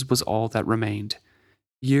houses was all that remained.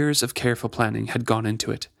 Years of careful planning had gone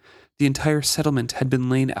into it. The entire settlement had been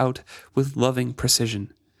laid out with loving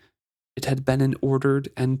precision. It had been an ordered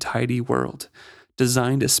and tidy world,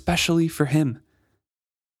 designed especially for him.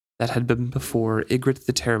 That had been before Ygritte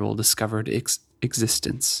the Terrible discovered its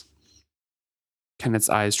existence. Kennit's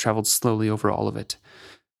eyes traveled slowly over all of it.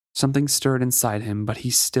 Something stirred inside him, but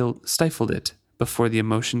he still stifled it before the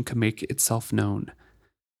emotion could make itself known.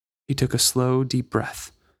 He took a slow, deep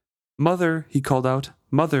breath. "Mother," he called out.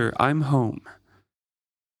 "Mother, I'm home."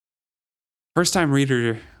 First time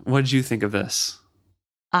reader, what did you think of this?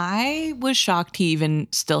 I was shocked he even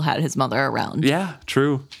still had his mother around. Yeah,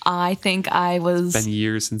 true. I think I was... It's been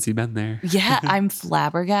years since he'd been there. Yeah, I'm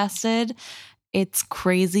flabbergasted. It's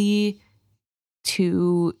crazy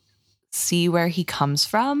to see where he comes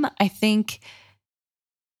from.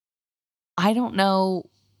 I don't know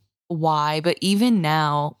why, but even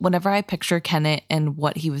now, whenever I picture Kennit and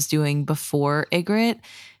what he was doing before Ygritte,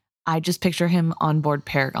 I just picture him on board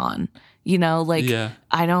Paragon. You know, like, yeah.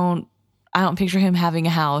 I don't picture him having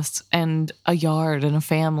a house and a yard and a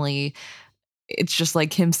family. It's just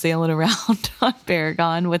like him sailing around on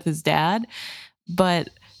Paragon with his dad. But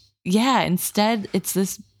yeah, instead it's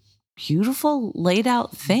this beautiful laid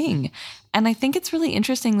out thing. And I think it's really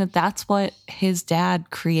interesting that that's what his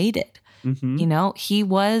dad created. Mm-hmm. You know, he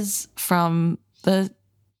was from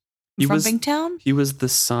Bingtown? He was the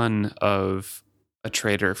son of a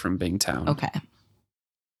trader from Bingtown. Okay.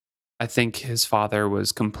 I think his father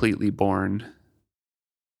was completely born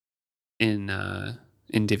in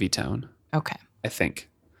Divvytown. Okay. I think.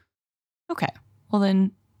 Okay. Well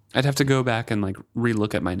then, I'd have to go back and like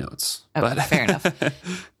relook at my notes. Okay, but fair enough.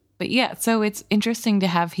 But yeah, so it's interesting to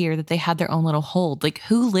have here that they had their own little hold. Like,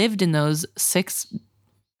 who lived in those 6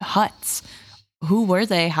 huts? Who were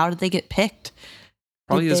they? How did they get picked?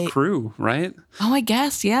 Probably his crew, right? Oh, I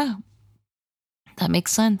guess, yeah. That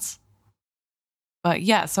makes sense. But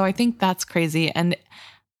yeah, so I think that's crazy. And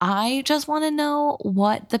I just want to know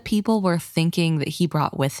what the people were thinking that he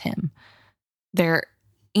brought with him. They're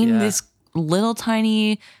in this little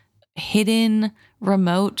tiny hidden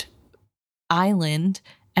remote island.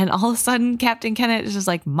 And all of a sudden, Captain Kennit is just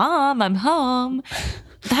like, "Mom, I'm home."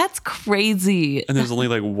 That's crazy. And there's only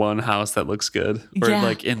like one house that looks good. Or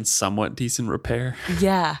like in somewhat decent repair.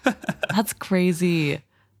 Yeah, that's crazy.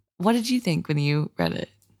 What did you think when you read it?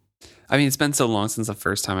 I mean, it's been so long since the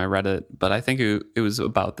first time I read it, but I think it was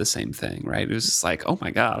about the same thing, right? It was just like, oh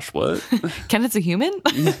my gosh, what? Kennit's a human?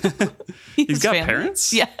 He's got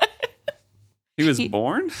parents? Yeah. He was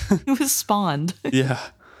born? He was spawned. Yeah.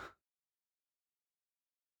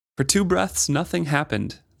 For 2 breaths, nothing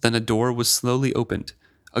happened. Then a door was slowly opened.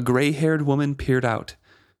 A gray-haired woman peered out.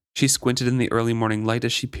 She squinted in the early morning light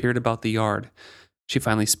as she peered about the yard. She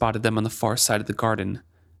finally spotted them on the far side of the garden.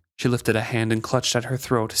 She lifted a hand and clutched at her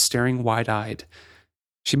throat, staring wide-eyed.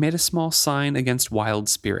 She made a small sign against wild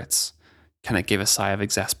spirits. Kennit gave a sigh of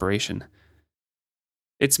exasperation.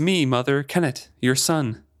 "It's me, Mother, Kennit, your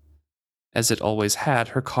son." As it always had,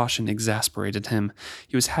 her caution exasperated him.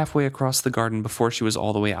 He was halfway across the garden before she was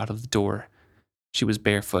all the way out of the door. She was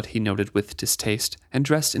barefoot, he noted with distaste, and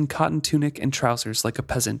dressed in cotton tunic and trousers like a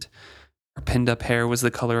peasant. Her pinned-up hair was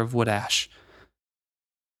the color of wood ash.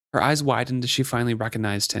 Her eyes widened as she finally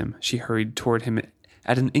recognized him. She hurried toward him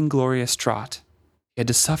at an inglorious trot. He had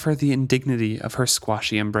to suffer the indignity of her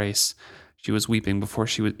squashy embrace. She was weeping before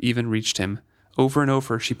she even reached him. Over and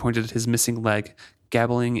over she pointed at his missing leg,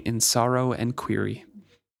 gabbling in sorrow and query.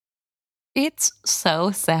 It's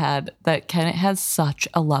so sad that Kennit has such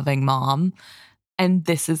a loving mom, and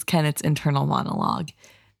this is Kennit's internal monologue.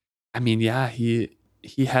 I mean, yeah, he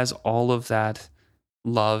has all of that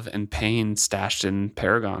love and pain stashed in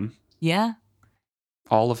Paragon. Yeah.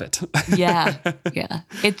 All of it. Yeah. Yeah.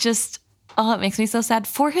 It just, it makes me so sad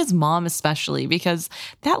for his mom, especially because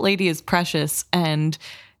that lady is precious and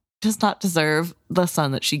does not deserve the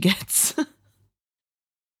son that she gets.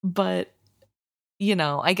 But,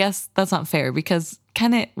 I guess that's not fair because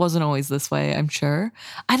Kennit wasn't always this way, I'm sure.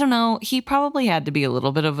 I don't know. He probably had to be a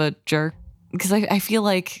little bit of a jerk because I feel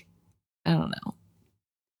like, I don't know.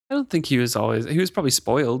 I don't think he was probably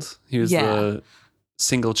spoiled. He was the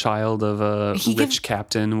single child of a rich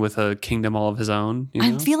captain with a kingdom all of his own.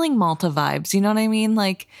 I'm feeling Malta vibes. You know what I mean?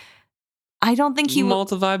 Like, I don't think he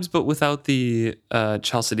Malta vibes, but without the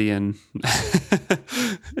Chalcidian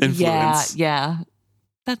influence. Yeah,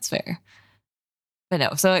 that's fair. But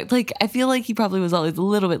no, so like I feel like he probably was always a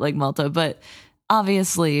little bit like Malta, but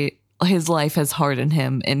obviously his life has hardened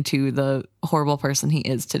him into the horrible person he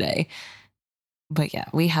is today. But yeah,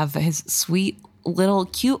 we have his sweet little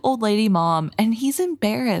cute old lady mom, and he's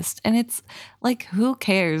embarrassed. And it's like, who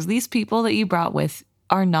cares? These people that you brought with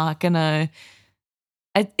are not gonna.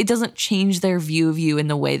 It doesn't change their view of you in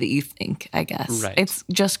the way that you think, I guess. Right. It's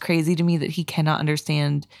just crazy to me that he cannot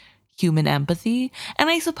understand human empathy. And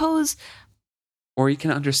I suppose... Or he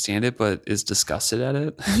can understand it, but is disgusted at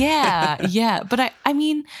it. Yeah. But I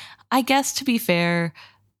mean, I guess to be fair,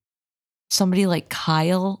 somebody like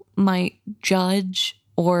Kyle might judge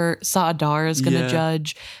or Saadar is going to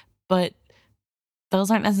judge, but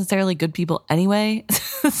those aren't necessarily good people anyway.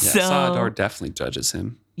 Saadar definitely judges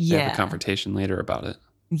him. Yeah. They have a confrontation later about it.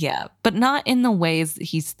 Yeah, but not in the ways that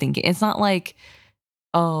he's thinking. It's not like,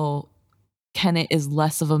 oh, Kennit is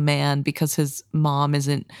less of a man because his mom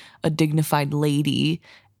isn't a dignified lady.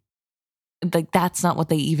 Like, that's not what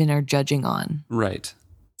they even are judging on. Right.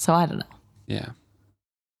 So I don't know. Yeah.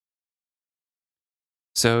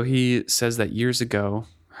 So he says that years ago,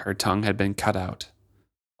 her tongue had been cut out.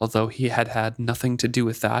 Although he had had nothing to do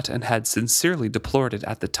with that and had sincerely deplored it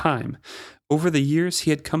at the time, over the years he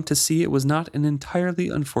had come to see it was not an entirely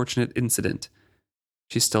unfortunate incident.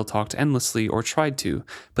 She still talked endlessly, or tried to,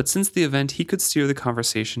 but since the event he could steer the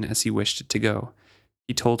conversation as he wished it to go.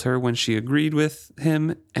 He told her when she agreed with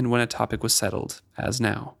him and when a topic was settled, as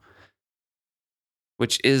now.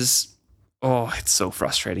 Which is, it's so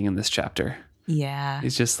frustrating in this chapter. Yeah.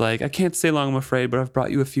 He's just like, I can't stay long, I'm afraid, but I've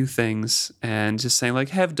brought you a few things. And just saying like,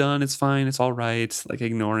 have done, it's fine, it's all right. Like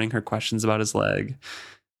ignoring her questions about his leg.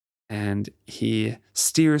 And he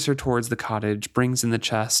steers her towards the cottage, brings in the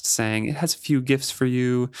chest, saying, it has a few gifts for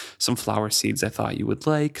you, some flower seeds I thought you would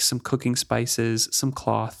like, some cooking spices, some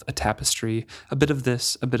cloth, a tapestry, a bit of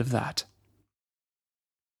this, a bit of that.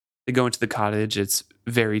 They go into the cottage. It's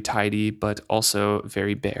very tidy, but also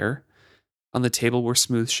very bare. On the table were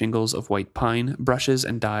smooth shingles of white pine, brushes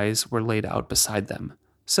and dyes were laid out beside them.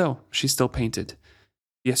 So, she still painted.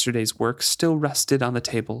 Yesterday's work still rested on the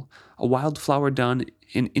table, a wildflower done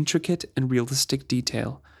in intricate and realistic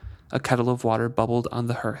detail. A kettle of water bubbled on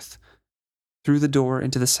the hearth. Through the door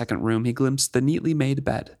into the second room he glimpsed the neatly made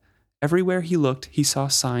bed. Everywhere he looked he saw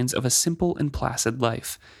signs of a simple and placid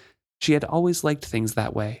life. She had always liked things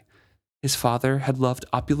that way. His father had loved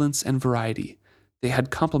opulence and variety. They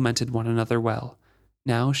had complemented one another well.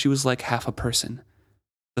 Now she was like half a person.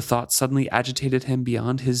 The thought suddenly agitated him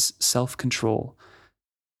beyond his self-control.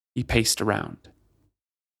 He paced around.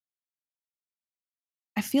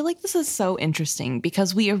 I feel like this is so interesting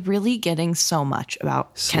because we are really getting so much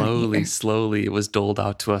about Slowly, it was doled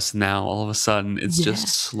out to us now. All of a sudden, it's just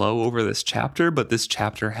slow over this chapter, but this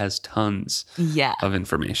chapter has tons of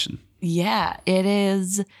information. Yeah, it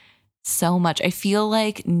is so much. I feel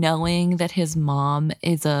like knowing that his mom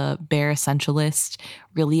is a bear essentialist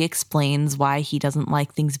really explains why he doesn't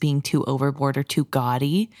like things being too overboard or too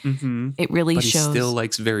gaudy. Mm-hmm. It really but shows. He still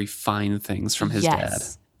likes very fine things from his dad.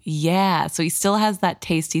 Yeah. So he still has that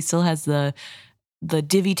taste. He still has the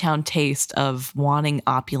Divvy Town taste of wanting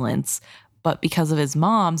opulence. But because of his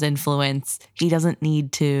mom's influence, he doesn't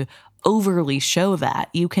need to overly show that.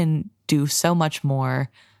 You can do so much more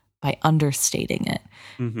by understating it.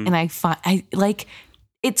 Mm-hmm. And I find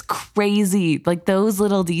it's crazy. Like those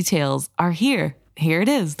little details are here. Here it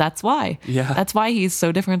is. That's why. Yeah. That's why he's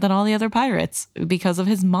so different than all the other pirates, because of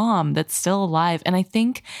his mom that's still alive. And I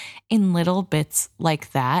think in little bits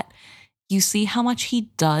like that, you see how much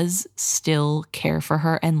he does still care for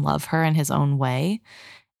her and love her in his own way.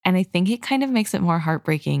 And I think it kind of makes it more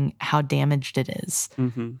heartbreaking how damaged it is.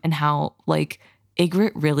 Mm-hmm. And how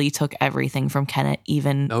Ygritte really took everything from Kennit,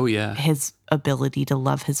 even his ability to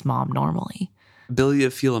love his mom normally. Ability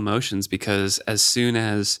to feel emotions, because as soon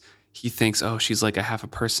as he thinks, oh, she's like a half a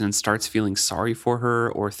person, and starts feeling sorry for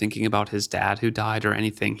her or thinking about his dad who died or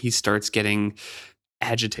anything, he starts getting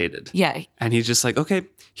agitated. Yeah. And he's just like, okay,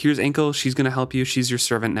 here's Ankle. She's going to help you. She's your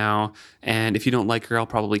servant now. And if you don't like her, I'll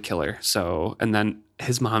probably kill her. So, and then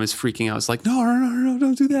his mom is freaking out. It's like, no,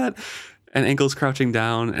 don't do that. And Ankle's crouching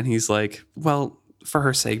down and he's like, well, for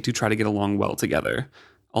her sake, do try to get along well together.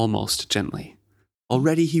 Almost gently.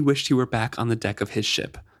 Already he wished he were back on the deck of his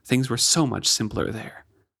ship. Things were so much simpler there.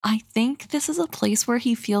 I think this is a place where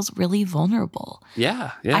he feels really vulnerable.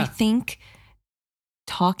 Yeah. I think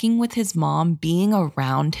talking with his mom, being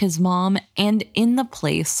around his mom, and in the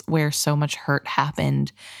place where so much hurt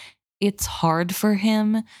happened, it's hard for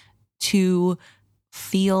him to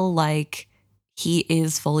feel like he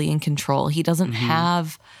is fully in control. He doesn't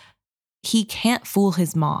he can't fool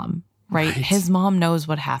his mom, right? His mom knows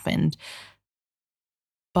what happened.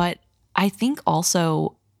 But I think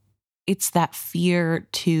also it's that fear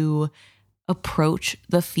to approach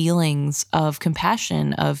the feelings of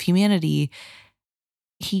compassion, of humanity.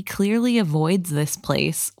 He clearly avoids this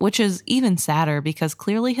place, which is even sadder because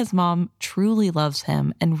clearly his mom truly loves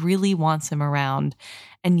him and really wants him around.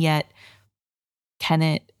 And yet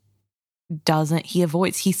Kennit doesn't, he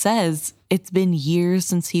avoids, he says it's been years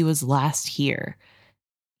since he was last here.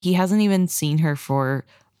 He hasn't even seen her for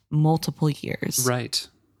multiple years. Right.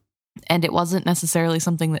 And it wasn't necessarily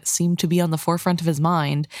something that seemed to be on the forefront of his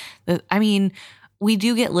mind. I mean, we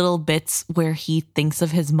do get little bits where he thinks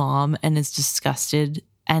of his mom and is disgusted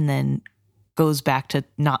and then goes back to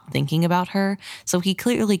not thinking about her. So he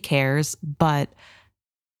clearly cares, but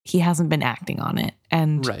he hasn't been acting on it.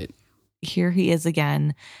 And here he is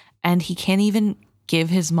again, and he can't even give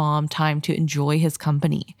his mom time to enjoy his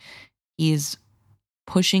company. He's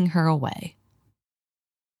pushing her away.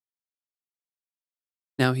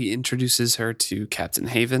 Now he introduces her to Captain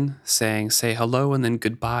Haven, saying, say hello and then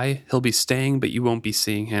goodbye. He'll be staying, but you won't be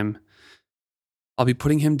seeing him. I'll be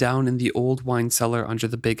putting him down in the old wine cellar under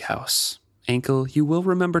the big house. Ankle, you will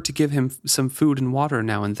remember to give him some food and water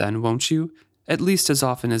now and then, won't you? At least as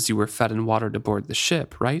often as you were fed and watered aboard the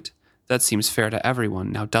ship, right? That seems fair to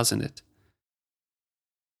everyone, now doesn't it?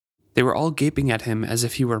 They were all gaping at him as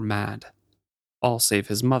if he were mad. All save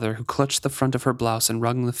his mother, who clutched the front of her blouse and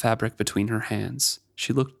wrung the fabric between her hands.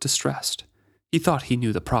 She looked distressed. He thought he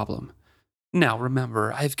knew the problem. Now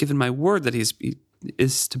remember, I have given my word that he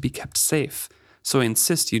is to be kept safe, so I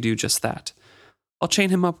insist you do just that. I'll chain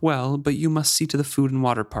him up well, but you must see to the food and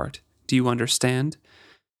water part. Do you understand?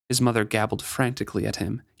 His mother gabbled frantically at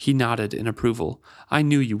him. He nodded in approval. I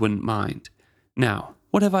knew you wouldn't mind. Now,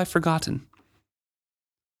 what have I forgotten?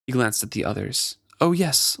 He glanced at the others. Oh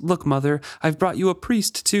yes, look, Mother, I've brought you a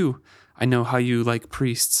priest, too. I know how you like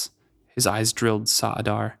priests. His eyes drilled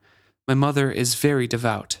Sa'adar. My mother is very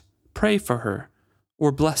devout. Pray for her.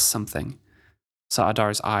 Or bless something.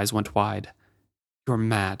 Sa'adar's eyes went wide. You're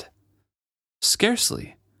mad.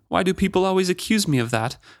 Scarcely. Why do people always accuse me of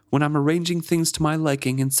that when I'm arranging things to my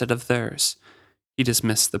liking instead of theirs? He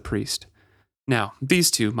dismissed the priest. Now,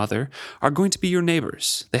 these two, Mother, are going to be your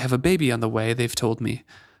neighbors. They have a baby on the way, they've told me.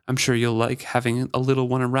 I'm sure you'll like having a little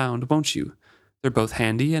one around, won't you? They're both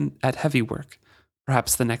handy and at heavy work.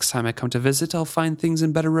 Perhaps the next time I come to visit, I'll find things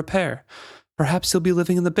in better repair. Perhaps you'll be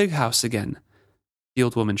living in the big house again. The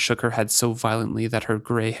old woman shook her head so violently that her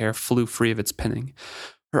gray hair flew free of its pinning.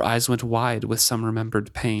 Her eyes went wide with some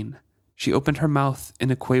remembered pain. She opened her mouth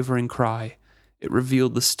in a quavering cry. It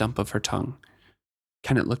revealed the stump of her tongue.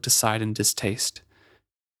 Kennit looked aside in distaste.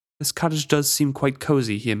 This cottage does seem quite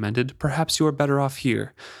cozy, he amended. Perhaps you are better off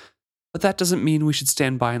here. But that doesn't mean we should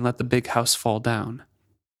stand by and let the big house fall down.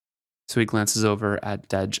 So he glances over at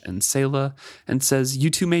Dej and Selah and says, you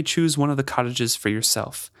two may choose one of the cottages for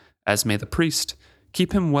yourself, as may the priest.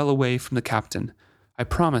 Keep him well away from the captain. I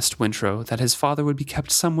promised Wintro that his father would be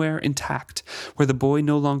kept somewhere intact, where the boy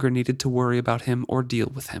no longer needed to worry about him or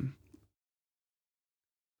deal with him.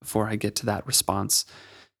 Before I get to that response,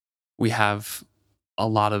 we have a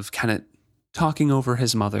lot of Kennit talking over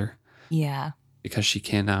his mother. Yeah. Because she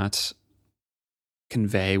cannot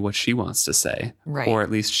convey what she wants to say. Right. Or at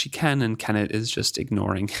least she can, and Kennit is just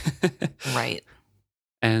ignoring. Right.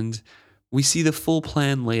 And we see the full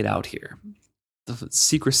plan laid out here. The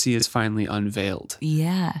secrecy is finally unveiled.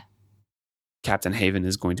 Yeah. Captain Haven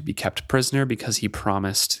is going to be kept prisoner because he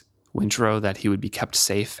promised Wintro that he would be kept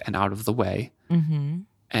safe and out of the way. Mm-hmm.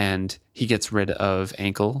 And he gets rid of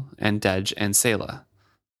Ankle and Dej and Selah.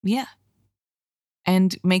 Yeah.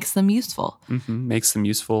 and makes them useful. Makes them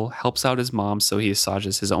useful, helps out his mom so he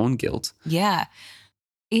assuages his own guilt. Yeah.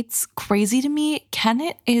 It's crazy to me.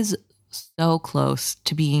 Kennit is so close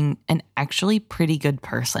to being an actually pretty good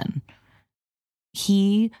person.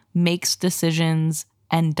 He makes decisions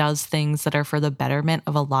and does things that are for the betterment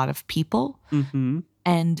of a lot of people.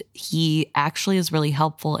 And he actually is really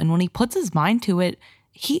helpful. And when he puts his mind to it,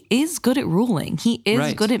 he is good at ruling. He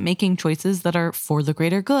is good at making choices that are for the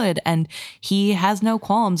greater good. And he has no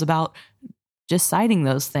qualms about deciding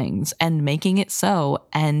those things and making it so.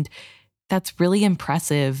 And that's really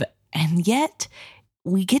impressive. And yet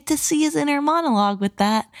we get to see his inner monologue with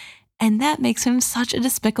that. And that makes him such a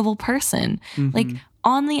despicable person. Like,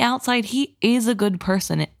 on the outside, he is a good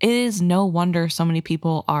person. It is no wonder so many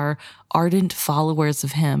people are ardent followers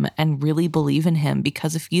of him and really believe in him,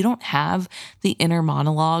 because if you don't have the inner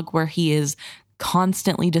monologue where he is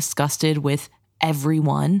constantly disgusted with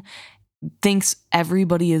everyone, thinks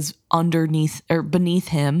everybody is underneath or beneath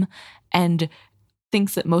him, and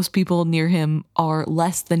thinks that most people near him are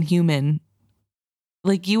less than human,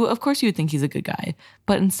 like, of course you would think he's a good guy,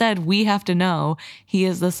 but instead we have to know he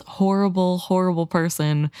is this horrible, horrible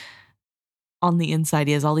person on the inside.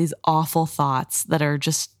 He has all these awful thoughts that are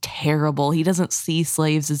just terrible. He doesn't see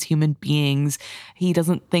slaves as human beings. He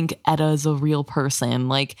doesn't think Etta is a real person.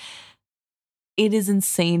 Like, it is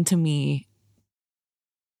insane to me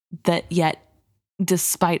that yet,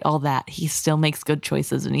 despite all that, he still makes good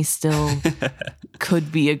choices and he still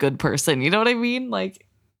could be a good person. You know what I mean? Like,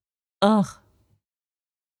 ugh.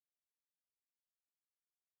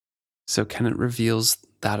 So Kennit reveals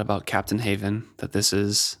that about Captain Haven, that this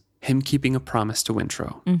is him keeping a promise to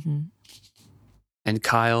Wintro. And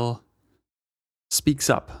Kyle speaks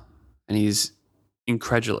up, and he's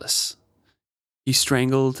incredulous. He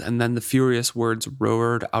strangled, and then the furious words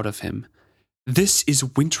roared out of him. "This is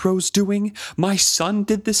Wintro's doing? My son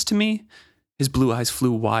did this to me?" His blue eyes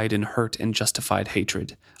flew wide in hurt and justified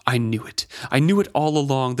hatred. "I knew it. I knew it all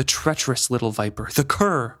along, the treacherous little viper, the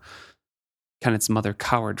cur." Kennit's mother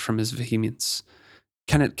cowered from his vehemence.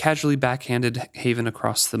 Kennit casually backhanded Haven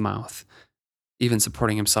across the mouth. Even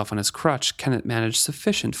supporting himself on his crutch, Kennit managed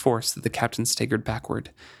sufficient force that the captain staggered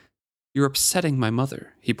backward. "You're upsetting my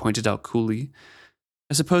mother," he pointed out coolly.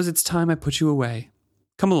 "I suppose it's time I put you away.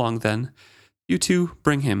 Come along, then. You two,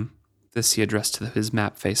 bring him." This he addressed to his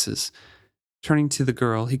map faces. Turning to the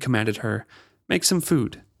girl, he commanded her, "Make some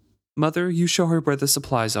food. Mother, you show her where the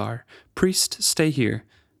supplies are. Priest, stay here.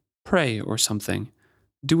 Pray or something.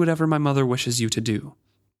 Do whatever my mother wishes you to do."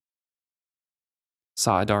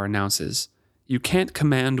 Saadar announces, "You can't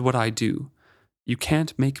command what I do. You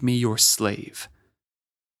can't make me your slave."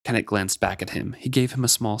 Kennit glanced back at him. He gave him a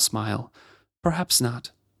small smile. "Perhaps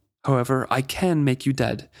not. However, I can make you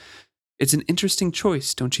dead. It's an interesting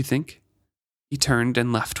choice, don't you think?" He turned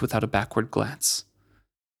and left without a backward glance.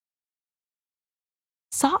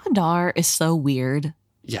 Saadar is so weird.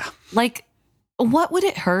 Yeah. Like, what would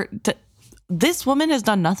it hurt to... This woman has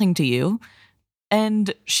done nothing to you,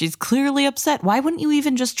 and she's clearly upset. Why wouldn't you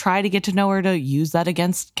even just try to get to know her to use that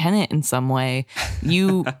against Kennit in some way?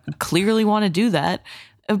 You clearly want to do that.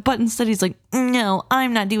 But instead he's like, "No,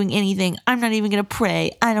 I'm not doing anything. I'm not even going to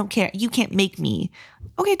pray. I don't care. You can't make me."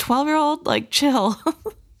 Okay, 12-year-old, like, chill.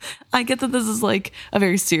 I get that this is like a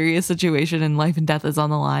very serious situation and life and death is on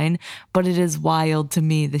the line, but it is wild to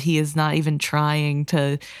me that he is not even trying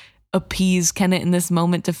to appease Kennit in this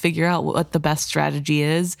moment to figure out what the best strategy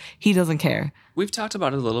is. He doesn't care. We've talked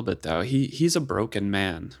about it a little bit, though. He's a broken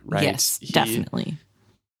man, right? Yes, definitely.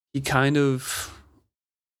 He kind of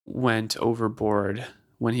went overboard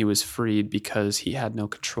when he was freed because he had no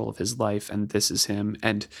control of his life, and this is him.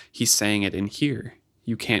 And he's saying it in here.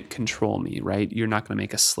 You can't control me, right? You're not going to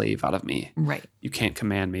make a slave out of me. Right. You can't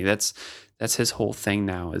command me. That's his whole thing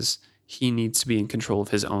now, is he needs to be in control of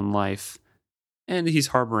his own life. And he's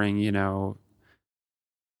harboring,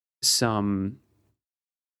 some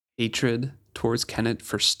hatred towards Kennit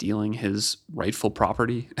for stealing his rightful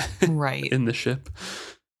property right in the ship.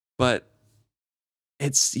 But I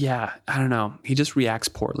don't know. He just reacts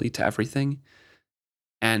poorly to everything.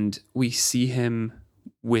 And we see him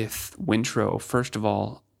with Wintro, first of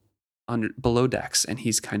all, below decks, and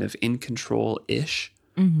he's kind of in control-ish.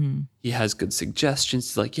 Mm-hmm. He has good suggestions.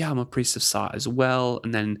 He's like, "Yeah, I'm a priest of Sa as well."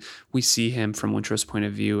 And then we see him from Wintro's point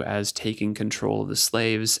of view as taking control of the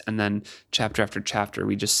slaves. And then chapter after chapter,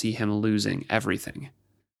 we just see him losing everything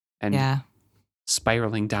and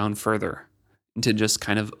spiraling down further into just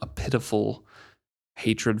kind of a pitiful,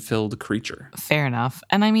 hatred-filled creature. Fair enough.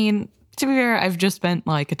 And I mean, to be fair, I've just spent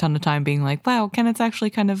like a ton of time being like, wow, Kennit's actually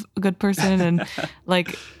kind of a good person and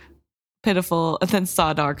like pitiful. And then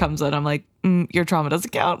Saadar comes in. I'm like, your trauma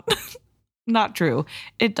doesn't count. Not true.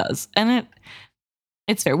 It does. And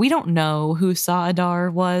it's fair. We don't know who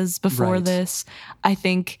Saadar was before Right. this. I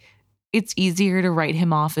think it's easier to write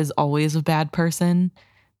him off as always a bad person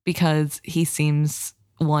because he seems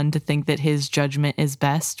one to think that his judgment is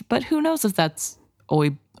best. But who knows if that's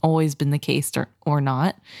always been the case or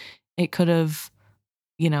not. It could have,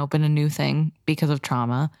 been a new thing because of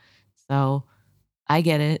trauma. So I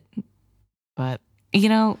get it. But,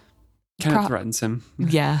 Kind of threatens him.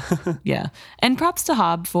 Yeah. Yeah. And props to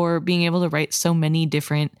Hobb for being able to write so many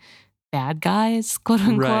different bad guys, quote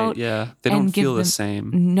unquote. Right, yeah. They don't feel the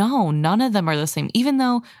same. No, none of them are the same. Even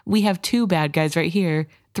though we have 2 bad guys right here,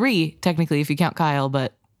 3 technically if you count Kyle,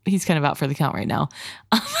 but he's kind of out for the count right now.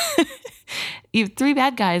 You have 3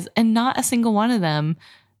 bad guys and not a single one of them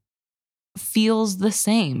feels the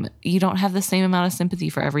same. You don't have the same amount of sympathy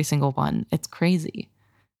for every single one. It's crazy.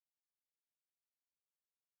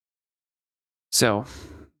 So,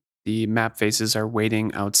 the map faces are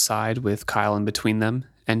waiting outside with Kyle in between them,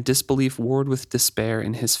 and disbelief warred with despair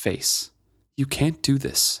in his face. You can't do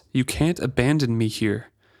this. You can't abandon me here.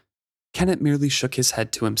 Kennit merely shook his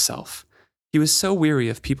head to himself. He was so weary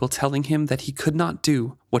of people telling him that he could not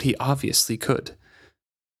do what he obviously could.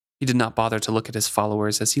 He did not bother to look at his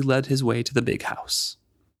followers as he led his way to the big house.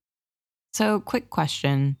 So, quick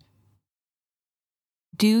question.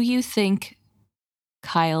 Do you think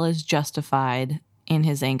Kyle is justified in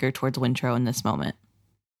his anger towards Wintrow in this moment?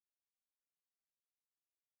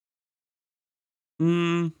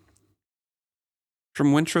 From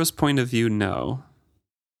Wintrow's point of view, no.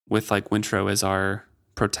 With Wintrow as our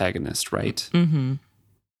protagonist, right? Mm-hmm.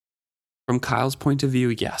 From Kyle's point of view,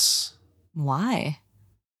 yes. Why?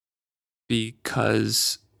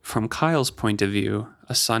 Because from Kyle's point of view,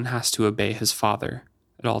 a son has to obey his father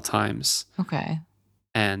at all times. Okay.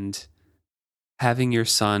 And having your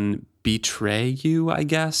son betray you, I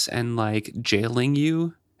guess, and jailing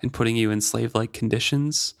you and putting you in slave-like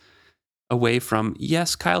conditions away from,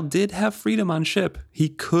 yes, Kyle did have freedom on ship. He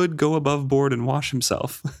could go above board and wash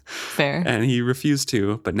himself. Fair. And he refused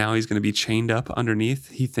to, but now he's going to be chained up underneath.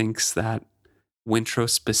 He thinks that Wintrow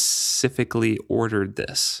specifically ordered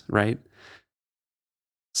this, right?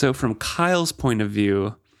 So from Kyle's point of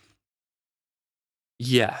view,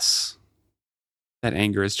 yes, that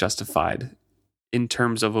anger is justified. In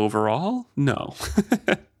terms of overall, no.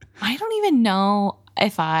 I don't even know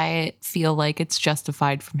if I feel like it's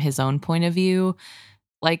justified from his own point of view.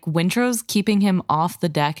 Wintrow's keeping him off the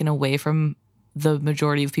deck and away from the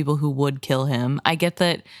majority of people who would kill him. I get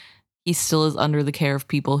that he still is under the care of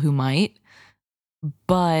people who might.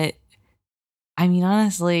 But, I mean,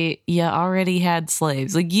 honestly, you already had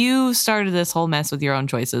slaves. You started this whole mess with your own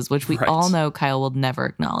choices, which we all know Kyle will never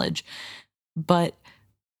acknowledge. But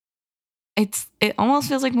it almost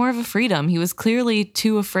feels like more of a freedom. He was clearly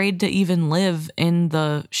too afraid to even live in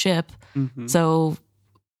the ship. Mm-hmm. So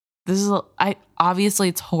obviously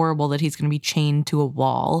it's horrible that he's going to be chained to a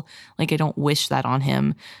wall. I don't wish that on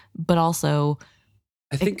him, but also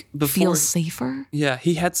I think it feels safer. Yeah,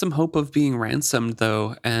 he had some hope of being ransomed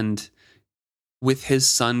though, and with his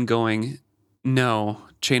son going, no,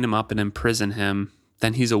 chain him up and imprison him,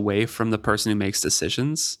 then he's away from the person who makes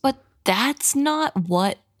decisions. But that's not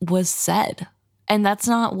what was said. And that's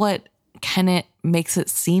not what Kennit makes it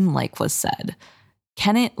seem like was said.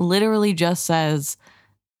 Kennit literally just says,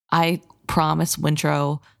 I promised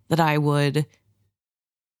Wintrow that I would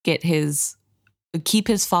keep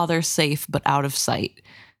his father safe but out of sight.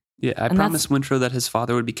 Yeah, I promised Wintrow that his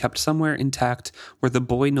father would be kept somewhere intact where the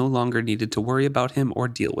boy no longer needed to worry about him or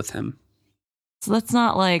deal with him. So that's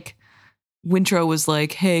not Wintrow was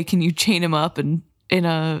like, hey, can you chain him up and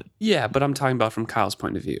Yeah, but I'm talking about from Kyle's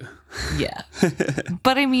point of view. Yeah.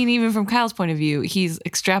 But I mean, even from Kyle's point of view, he's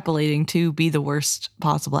extrapolating to be the worst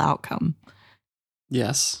possible outcome.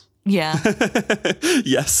 Yes. Yeah.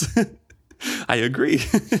 Yes. I agree.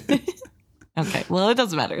 Okay. Well, it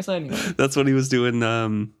doesn't matter. So anyway. That's what he was doing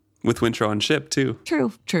with Wintrow on ship, too.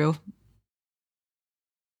 True.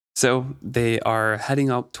 So they are heading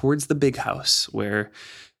out towards the big house where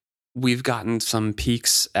we've gotten some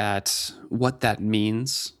peeks at what that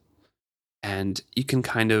means, and you can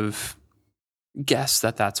kind of guess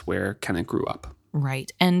that that's where Kennit grew up.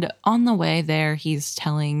 Right. And on the way there, he's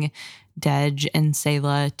telling Dej and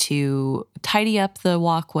Selah to tidy up the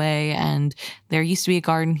walkway, and there used to be a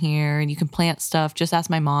garden here, and you can plant stuff. Just ask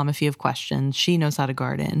my mom if you have questions. She knows how to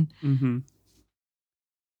garden. Mm-hmm.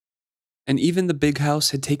 And even the big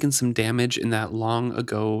house had taken some damage in that long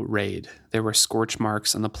ago raid. There were scorch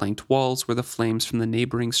marks on the planked walls where the flames from the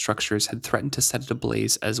neighboring structures had threatened to set it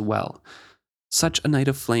ablaze as well. Such a night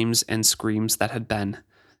of flames and screams that had been.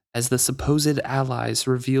 as the supposed allies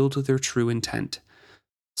revealed their true intent.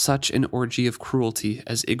 Such an orgy of cruelty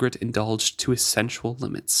as Ygritte indulged to his sensual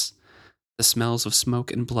limits. The smells of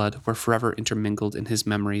smoke and blood were forever intermingled in his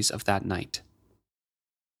memories of that night.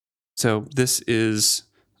 So this is,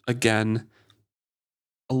 again,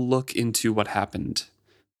 a look into what happened.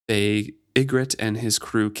 Ygritte and his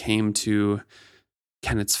crew came to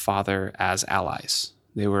Kennit's father as allies.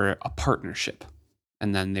 They were a partnership,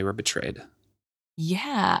 and then they were betrayed.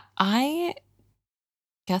 Yeah, I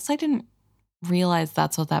guess I didn't realize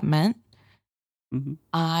that's what that meant. Mm-hmm.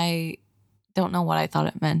 I don't know what I thought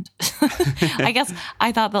it meant. I guess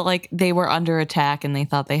I thought that like they were under attack and they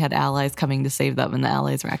thought they had allies coming to save them, and the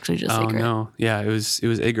allies were actually just Ygritte. No. Yeah, it was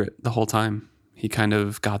Ygritte the whole time. He kind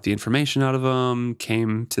of got the information out of them,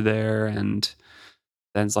 came to there, and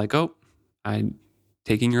then it's like, oh, I'm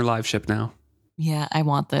taking your live ship now. Yeah, I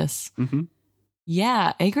want this. Mm-hmm.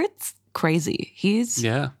 Yeah, Ygritte's crazy. He's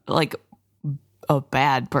like a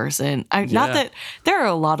bad person. Not that there are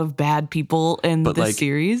a lot of bad people in this like,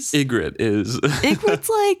 series. Ygritte is. Ygritte's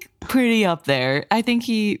like pretty up there. I think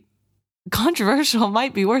controversial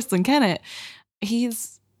might be worse than Kennit.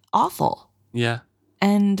 He's awful. Yeah.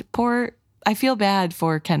 And I feel bad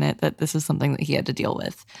for Kennit that this is something that he had to deal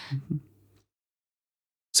with. Mm-hmm.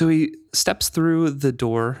 So he steps through the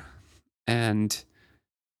door, and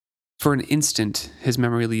for an instant, his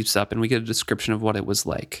memory leaps up, and we get a description of what it was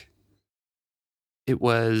like. It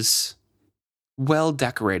was well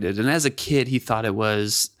decorated, and as a kid, he thought it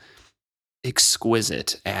was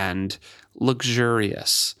exquisite and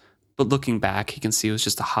luxurious. But looking back, he can see it was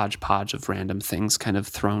just a hodgepodge of random things kind of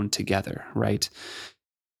thrown together, right?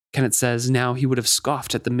 Kennit says now he would have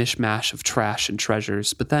scoffed at the mishmash of trash and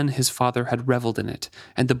treasures, but then his father had reveled in it,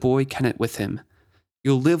 and the boy Kennit with him.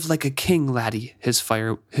 You'll live like a king, laddie, his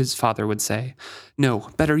father would say. No,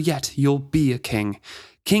 better yet, you'll be a king.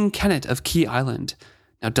 King Kennit of Key Island.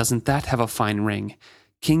 Now doesn't that have a fine ring?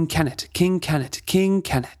 King Kennit, King Kennit, King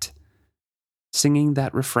Kennit. Singing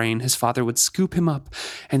that refrain, his father would scoop him up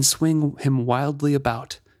and swing him wildly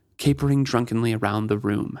about, capering drunkenly around the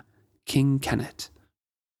room. King Kennit.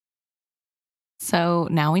 So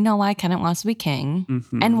now we know why Kennit wants to be king,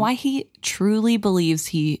 and why he truly believes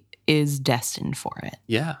he is destined for it.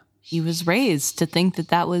 Yeah. He was raised to think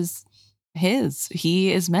that was his.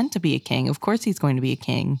 He is meant to be a king. Of course he's going to be a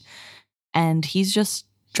king. And he's just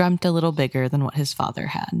dreamt a little bigger than what his father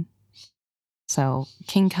had. So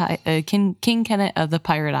King Kennit of the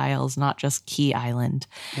Pirate Isles, not just Key Island.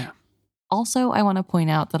 Yeah. Also, I want to point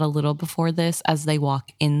out that a little before this, as they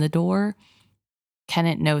walk in the door,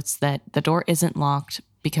 Kennit notes that the door isn't locked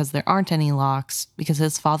because there aren't any locks, because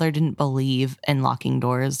his father didn't believe in locking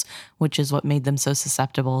doors, which is what made them so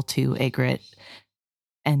susceptible to Ygritte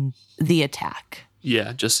and the attack.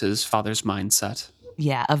 Yeah, just his father's mindset.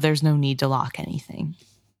 Yeah, there's no need to lock anything.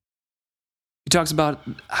 He talks about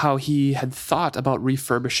how he had thought about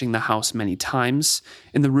refurbishing the house many times.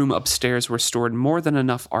 In the room upstairs were stored more than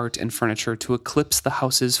enough art and furniture to eclipse the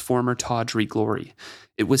house's former tawdry glory.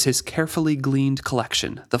 It was his carefully gleaned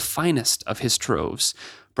collection, the finest of his troves,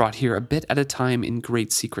 brought here a bit at a time in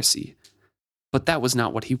great secrecy. But that was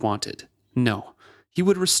not what he wanted. No. He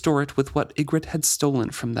would restore it with what Ygritte had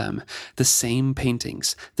stolen from them, the same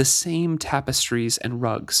paintings, the same tapestries and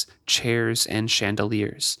rugs, chairs and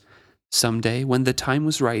chandeliers. Someday, when the time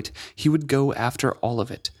was right, he would go after all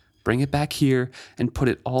of it, bring it back here, and put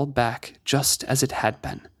it all back just as it had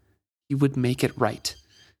been. He would make it right.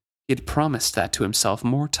 He had promised that to himself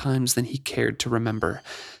more times than he cared to remember,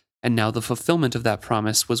 and now the fulfillment of that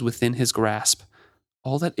promise was within his grasp.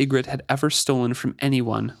 All that Ygritte had ever stolen from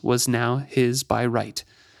anyone was now his by right.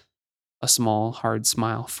 A small, hard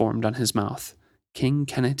smile formed on his mouth. King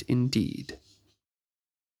Kennit indeed.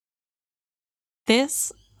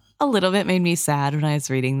 This a little bit made me sad when I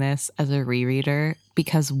was reading this as a rereader,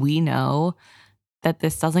 because we know that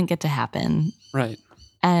this doesn't get to happen. Right.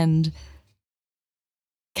 And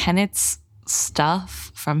Kennit's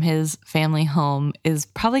stuff from his family home is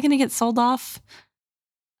probably going to get sold off.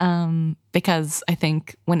 Because I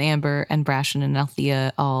think when Amber and Brashen and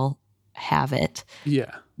Althea all have it,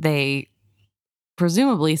 they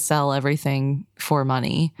presumably sell everything for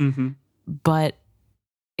money. Mm-hmm. But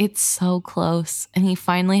it's so close, and he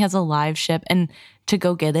finally has a live ship and to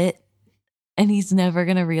go get it, and he's never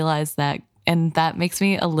going to realize that. And that makes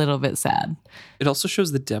me a little bit sad. It also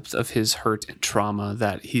shows the depth of his hurt and trauma,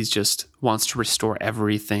 that he's just wants to restore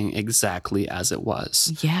everything exactly as it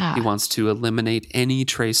was. Yeah. He wants to eliminate any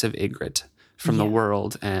trace of Ygritte from the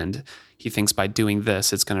world, and he thinks by doing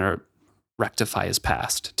this, it's going to rectify his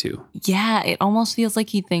past too. Yeah, it almost feels like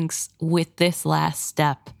he thinks with this last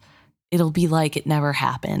step, it'll be like it never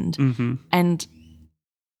happened. Mm-hmm. And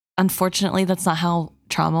unfortunately, that's not how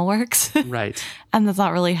trauma works. Right. And that's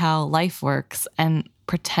not really how life works. And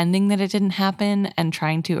pretending that it didn't happen and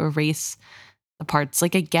trying to erase the parts,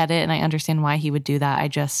 like I get it and I understand why he would do that.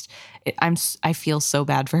 I feel so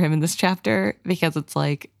bad for him in this chapter because it's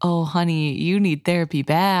like, oh, honey, you need therapy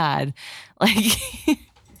bad. Like,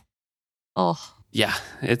 oh. Yeah,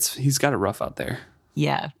 he's got it rough out there.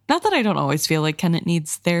 Yeah. Not that I don't always feel like Kennit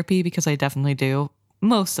needs therapy, because I definitely do.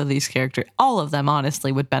 Most of these characters, all of them,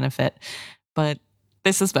 honestly, would benefit. But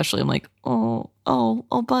this especially, I'm like, oh,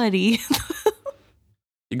 buddy.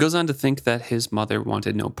 He goes on to think that his mother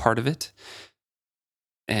wanted no part of it.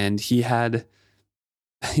 And he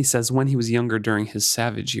says when he was younger during his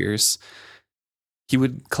savage years, he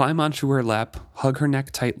would climb onto her lap, hug her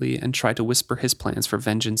neck tightly, and try to whisper his plans for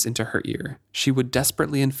vengeance into her ear. She would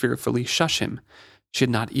desperately and fearfully shush him. She had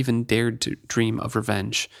not even dared to dream of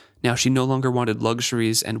revenge. Now she no longer wanted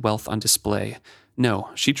luxuries and wealth on display.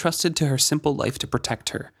 No, she trusted to her simple life to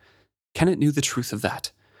protect her. Kennit knew the truth of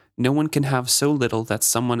that. No one can have so little that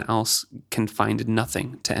someone else can find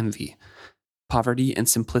nothing to envy. Poverty and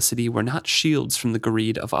simplicity were not shields from the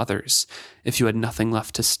greed of others. If you had nothing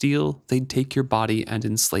left to steal, they'd take your body and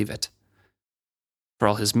enslave it. For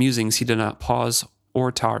all his musings, he did not pause or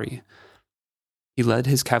tarry. He led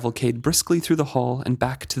his cavalcade briskly through the hall and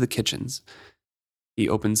back to the kitchens. He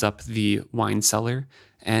opens up the wine cellar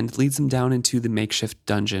and leads them down into the makeshift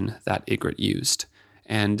dungeon that Ygritte used,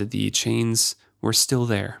 and the chains were still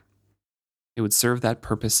there. It would serve that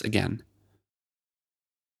purpose again.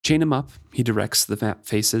 Chain him up, he directs the map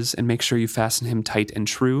faces, and make sure you fasten him tight and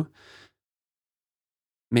true.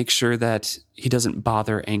 Make sure that he doesn't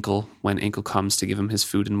bother Ankle when Ankle comes to give him his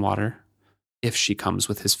food and water, if she comes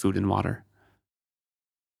with his food and water.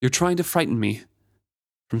 You're trying to frighten me.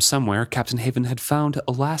 From somewhere, Captain Haven had found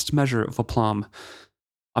a last measure of aplomb.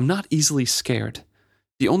 I'm not easily scared.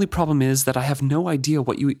 The only problem is that I have no idea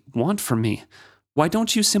what you want from me. Why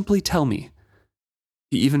don't you simply tell me?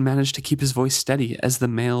 He even managed to keep his voice steady as the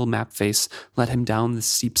male mapface led him down the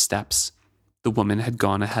steep steps. The woman had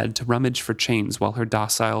gone ahead to rummage for chains while her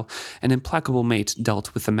docile and implacable mate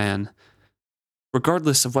dealt with the man.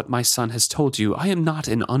 Regardless of what my son has told you, I am not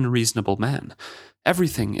an unreasonable man.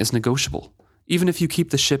 Everything is negotiable. Even if you keep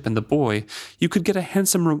the ship and the boy, you could get a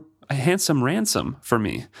handsome ransom for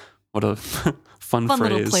me. What a fun phrase.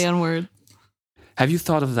 Little play on word. Have you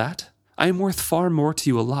thought of that? I am worth far more to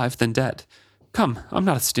you alive than dead. Come, I'm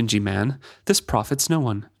not a stingy man. This profits no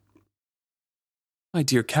one. My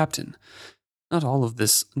dear Captain, not all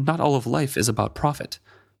of life is about profit.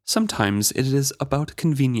 Sometimes it is about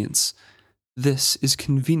convenience. This is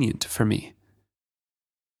convenient for me.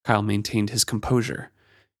 Kyle maintained his composure.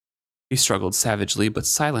 He struggled savagely but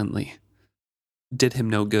silently. It did him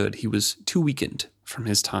no good. He was too weakened from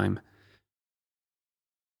his time.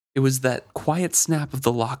 It was that quiet snap of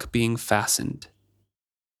the lock being fastened,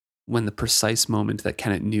 when the precise moment that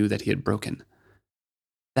Kennit knew that he had broken.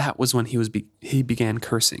 That was when he began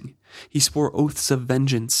cursing. He swore oaths of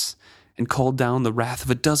vengeance and called down the wrath of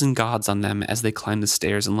a dozen gods on them as they climbed the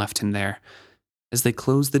stairs and left him there. As they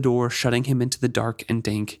closed the door, shutting him into the dark and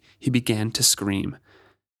dank, he began to scream.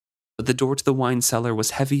 But the door to the wine cellar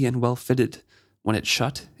was heavy and well fitted. When it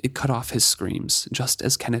shut, it cut off his screams, just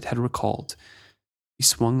as Kennit had recalled. He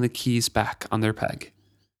swung the keys back on their peg.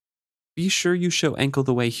 Be sure you show Ankle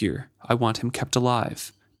the way here. I want him kept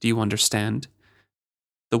alive. Do you understand?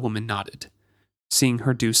 The woman nodded. Seeing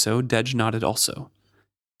her do so, Dej nodded also.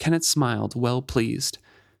 Kennit smiled, well pleased.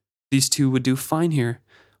 These two would do fine here.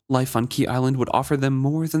 Life on Key Island would offer them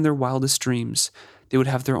more than their wildest dreams. They would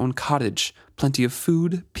have their own cottage, plenty of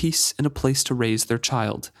food, peace, and a place to raise their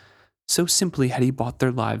child. So simply had he bought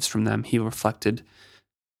their lives from them, he reflected.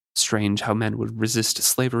 Strange how men would resist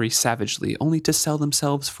slavery savagely, only to sell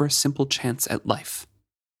themselves for a simple chance at life.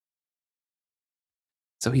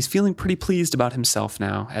 So he's feeling pretty pleased about himself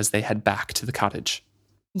now as they head back to the cottage.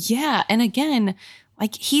 Yeah, and again,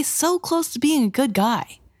 like, he's so close to being a good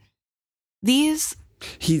guy. He's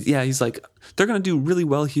like, they're going to do really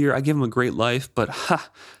well here. I give them a great life, but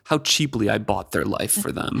how cheaply I bought their life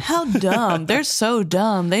for them. How dumb. They're so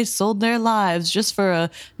dumb. They sold their lives just for a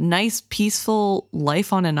nice, peaceful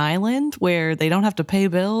life on an island where they don't have to pay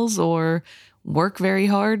bills or work very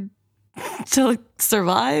hard to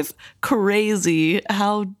survive. Crazy.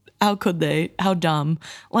 How could they? How dumb.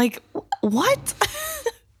 Like, what?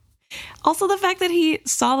 Also, the fact that he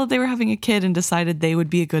saw that they were having a kid and decided they would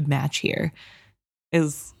be a good match here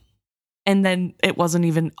and then it wasn't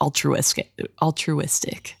even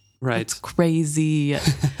altruistic. Right. It's crazy.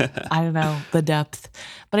 I don't know the depth.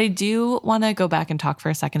 But I do want to go back and talk for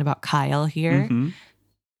a second about Kyle here. Mm-hmm.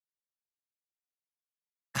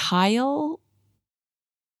 Kyle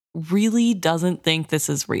really doesn't think this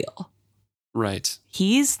is real. Right.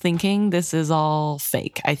 He's thinking this is all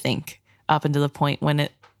fake, I think, up until the point when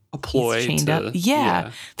it A ploy he's chained to up.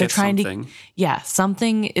 Yeah. They're trying something.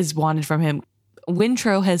 something is wanted from him.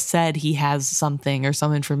 Wintro has said he has something or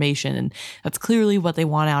some information, and that's clearly what they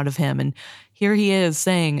want out of him. And here he is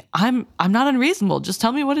saying, I'm not unreasonable. Just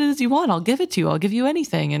tell me what it is you want. I'll give it to you. I'll give you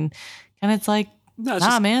anything. And it's like, No, it's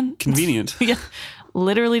nah, just man. convenient. Yeah.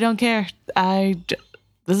 Literally don't care.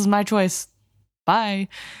 This is my choice. Bye.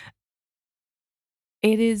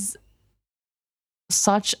 It is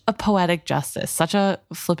such a poetic justice, such a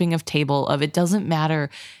flipping of table of it doesn't matter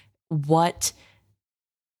what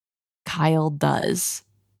Kyle does.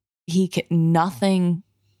 Nothing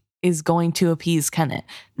is going to appease Kennit.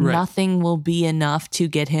 Right. Nothing will be enough to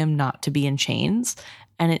get him not to be in chains.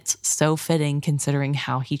 And it's so fitting considering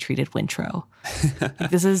how he treated Wintro.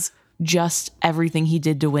 This is just everything he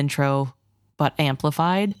did to Wintro, but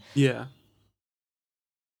amplified. Yeah.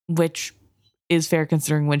 Which is fair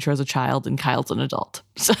considering Wintro's a child and Kyle's an adult.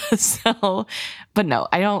 So, but no,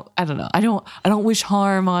 I don't know. I don't wish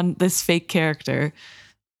harm on this fake character.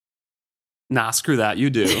 Nah, screw that.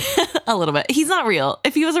 You do. A little bit. He's not real.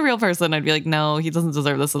 If he was a real person, I'd be like, no, he doesn't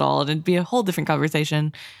deserve this at all. And it'd be a whole different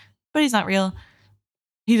conversation. But he's not real.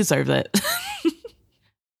 He deserves it.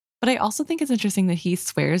 But I also think it's interesting that he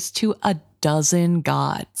swears to 12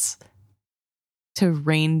 gods to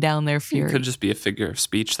rain down their fury. It could just be a figure of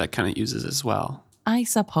speech that kind of uses as well. I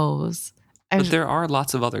suppose. But there are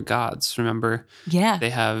lots of other gods, remember? Yeah.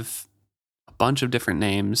 They have a bunch of different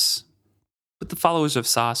names, but the followers of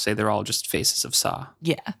Sa say they're all just faces of Sa.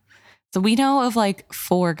 Yeah. So we know of like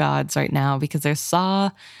 4 gods right now because there's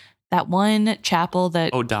Sa, that one chapel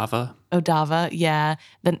that... Odava, yeah.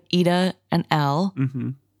 Then Ida and El. Mm-hmm.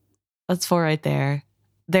 That's 4 right there.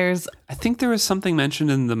 I think there was something mentioned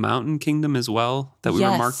in the Mountain Kingdom as well that we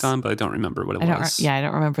were marked on, but I don't remember what it was. I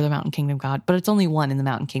don't remember the Mountain Kingdom god, but it's only one in the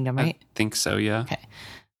Mountain Kingdom, right? I think so, yeah. Okay.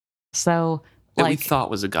 So, that we thought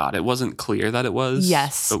was a god. It wasn't clear that it was.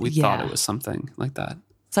 Yes. But we thought it was something like that.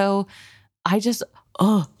 So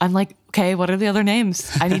I'm like, okay, what are the other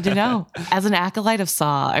names? I need to know. As an acolyte of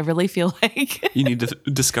Sa, I really feel like... You need to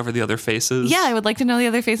discover the other faces. Yeah, I would like to know the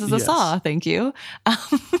other faces of Sa. Thank you.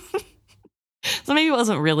 So maybe it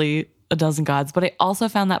wasn't really 12 gods, but I also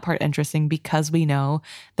found that part interesting because we know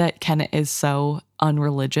that Kennit is so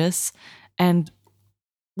unreligious and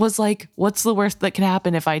was like, what's the worst that can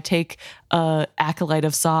happen if I take a acolyte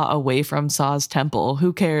of Sa away from Sa's temple?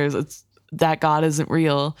 Who cares? That god isn't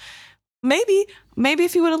real. Maybe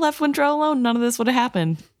if he would have left Wintro alone, none of this would have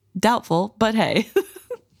happened. Doubtful, but hey.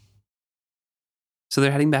 So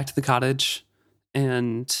they're heading back to the cottage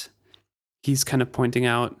and he's kind of pointing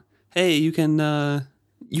out, hey, you can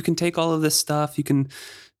take all of this stuff. You can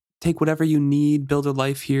take whatever you need, build a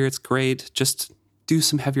life here. It's great. Just do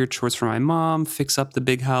some heavier chores for my mom, fix up the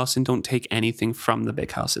big house, and don't take anything from the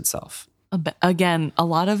big house itself. Again, a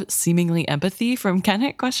lot of seemingly empathy from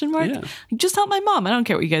Kennit, ? Yeah. Just help my mom. I don't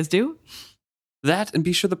care what you guys do. That, and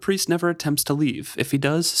be sure the priest never attempts to leave. If he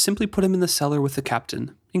does, simply put him in the cellar with the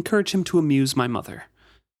captain. Encourage him to amuse my mother.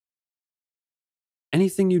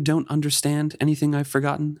 Anything you don't understand? Anything I've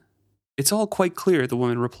forgotten? It's all quite clear, the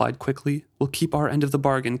woman replied quickly. We'll keep our end of the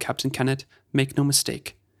bargain, Captain Kennit. Make no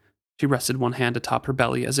mistake. She rested one hand atop her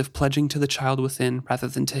belly as if pledging to the child within rather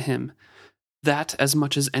than to him. That, as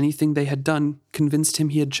much as anything they had done, convinced him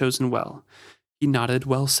he had chosen well. He nodded,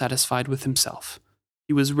 well satisfied with himself.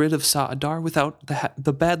 He was rid of Sa'adar without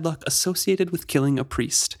the bad luck associated with killing a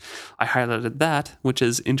priest. I highlighted that, which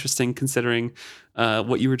is interesting considering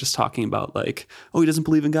what you were just talking about. Like, oh, he doesn't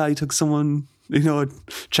believe in God. He took someone, a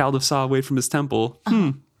child of Sa away from his temple.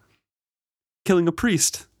 Killing a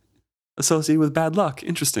priest associated with bad luck.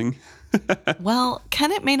 Interesting. Well,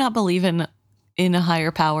 Kennit may not believe in a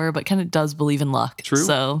higher power, but Kennit does believe in luck.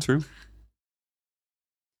 True.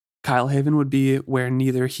 Kylehaven would be where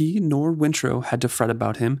neither he nor Wintro had to fret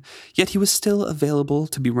about him, yet he was still available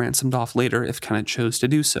to be ransomed off later if Kennit chose to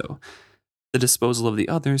do so. The disposal of the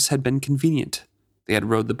others had been convenient. They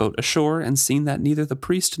had rowed the boat ashore and seen that neither the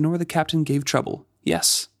priest nor the captain gave trouble.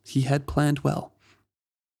 Yes, he had planned well.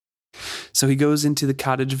 So he goes into the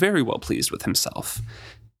cottage very well pleased with himself.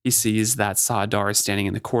 He sees that Sa'adar is standing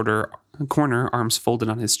in the corner, arms folded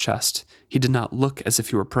on his chest. He did not look as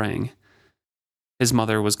if he were praying. His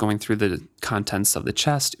mother was going through the contents of the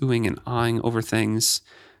chest, oohing and ahhing over things.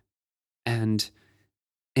 And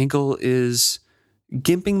Ankle is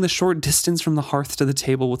gimping the short distance from the hearth to the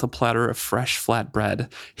table with a platter of fresh flat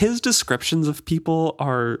bread. His descriptions of people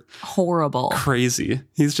are horrible. Crazy.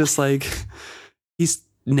 He's just like, he's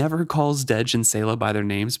never calls Dej and Sayla by their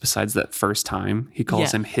names besides that first time. He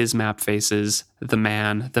calls him his map faces, the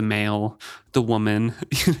man, the male, the woman.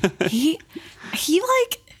 he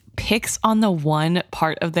like picks on the one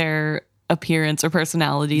part of their appearance or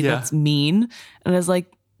personality that's mean and is like,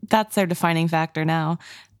 that's their defining factor now.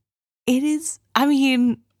 It is, I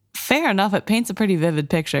mean, fair enough. It paints a pretty vivid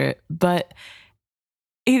picture, but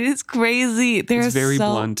it is crazy. It's very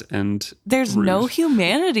blunt and there's rude. No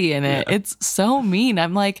humanity in it. Yeah. It's so mean.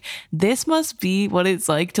 I'm like, this must be what it's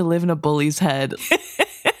like to live in a bully's head.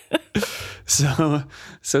 So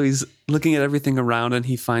he's looking at everything around and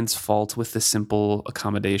he finds fault with the simple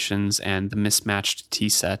accommodations and the mismatched tea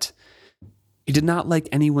set. He did not like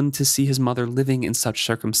anyone to see his mother living in such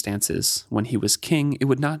circumstances. When he was king, it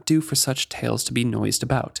would not do for such tales to be noised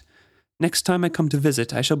about. Next time I come to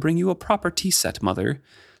visit, I shall bring you a proper tea set, mother.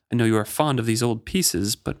 I know you are fond of these old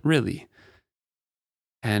pieces, but really.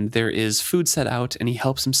 And there is food set out, and he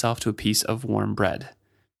helps himself to a piece of warm bread.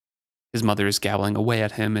 His mother is gobbling away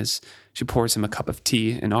at him as she pours him a cup of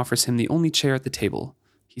tea and offers him the only chair at the table.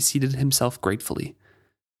 He seated himself gratefully.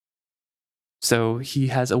 So he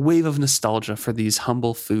has a wave of nostalgia for these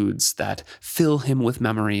humble foods that fill him with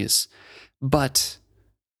memories. But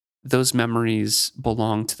those memories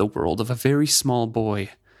belong to the world of a very small boy,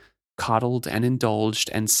 coddled and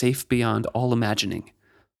indulged and safe beyond all imagining.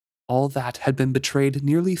 All that had been betrayed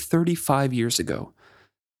nearly 35 years ago.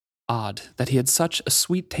 Odd that he had such a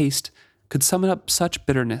sweet taste, could summon up such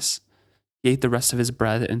bitterness. He ate the rest of his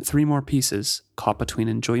bread and 3 more pieces, caught between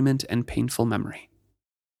enjoyment and painful memory.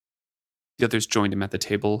 The others joined him at the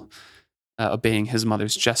table, obeying his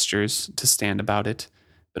mother's gestures to stand about it,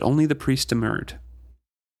 but only the priest demurred.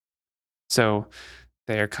 So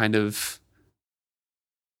they're kind of...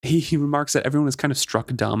 He remarks that everyone is kind of struck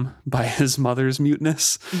dumb by his mother's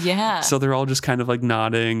muteness. Yeah. So they're all just kind of like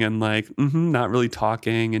nodding and like, not really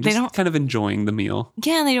talking and just kind of enjoying the meal.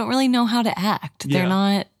 Yeah, they don't really know how to act. They're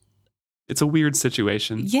not... It's a weird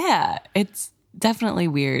situation. Yeah, it's definitely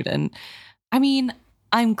weird. And I mean,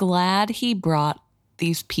 I'm glad he brought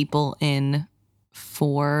these people in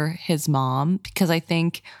for his mom because I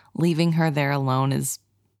think leaving her there alone is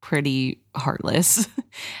pretty heartless.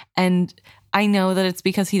 And I know that it's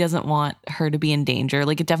because he doesn't want her to be in danger.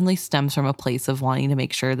 Like, it definitely stems from a place of wanting to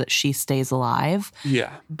make sure that she stays alive.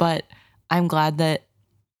 Yeah. But I'm glad that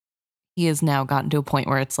he has now gotten to a point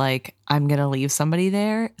where it's like, I'm going to leave somebody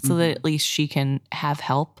there so that at least she can have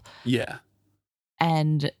help. Yeah.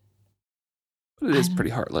 And it is pretty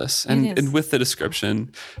heartless. And with the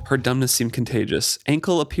description, her dumbness seemed contagious.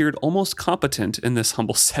 Ankle appeared almost competent in this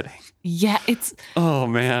humble setting. Yeah, it's... Oh,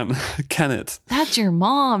 man. Kennit. That's your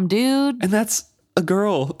mom, dude. And that's a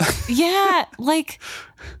girl. Yeah, like...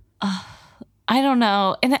 I don't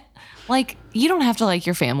know. And, like, you don't have to like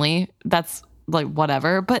your family. That's, like,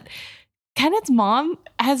 whatever. But Kennit's mom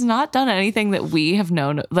has not done anything that we have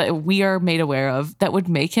known, that we are made aware of, that would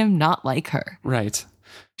make him not like her. Right.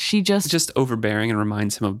 She just overbearing and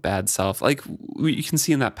reminds him of bad self. Like you can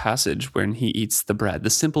see in that passage when he eats the bread, the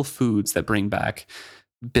simple foods that bring back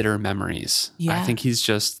bitter memories. Yeah. I think he's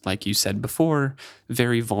just, like you said before,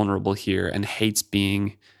 very vulnerable here and hates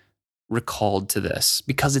being recalled to this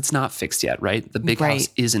because it's not fixed yet, right? The big house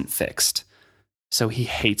isn't fixed. So he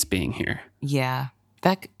hates being here. Yeah.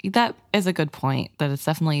 That is a good point, that it's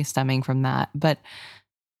definitely stemming from that. But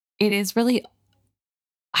it is really...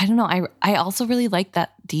 I don't know. I also really like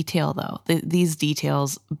that detail, though, these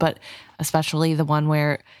details, but especially the one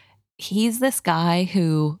where he's this guy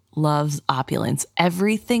who loves opulence.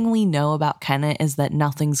 Everything we know about Kennit is that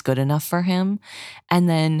nothing's good enough for him. And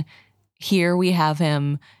then here we have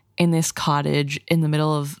him in this cottage in the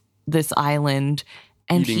middle of this island,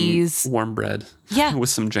 and eating he's... warm bread. Yeah. With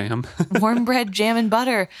some jam. Warm bread, jam, and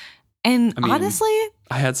butter. And I mean, honestly...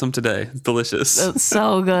 I had some today. It's delicious. It's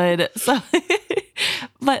so good.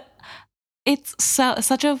 But it's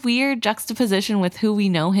such a weird juxtaposition with who we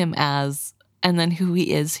know him as and then who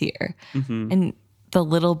he is here. Mm-hmm. And the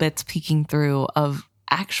little bits peeking through of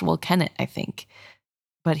actual Kennit, I think.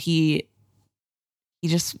 But he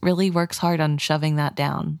just really works hard on shoving that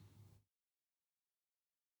down.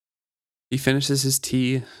 He finishes his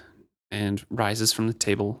tea and rises from the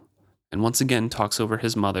table and once again talks over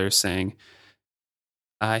his mother, saying,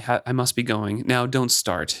 I must be going. Now don't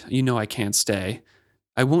start. You know I can't stay.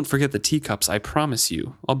 I won't forget the teacups, I promise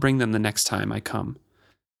you. I'll bring them the next time I come.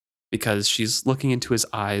 Because she's looking into his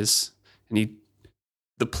eyes, and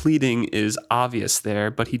the pleading is obvious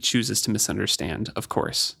there, but he chooses to misunderstand, of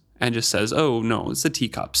course. and just says, oh, no, it's the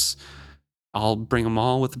teacups. I'll bring them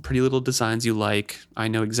all with the pretty little designs you like. I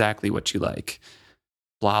know exactly what you like.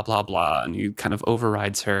 Blah, blah, blah. And he kind of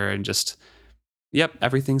overrides her and just, yep,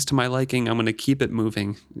 everything's to my liking. I'm going to keep it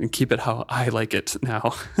moving and keep it how I like it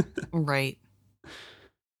now. Right.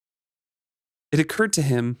 It occurred to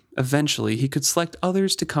him, eventually, he could select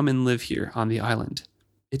others to come and live here on the island.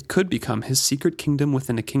 It could become his secret kingdom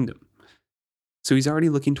within a kingdom. So he's already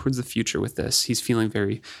looking towards the future with this. He's feeling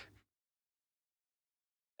very,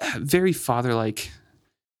 very father-like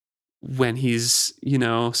when he's,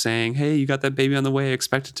 saying, hey, you got that baby on the way,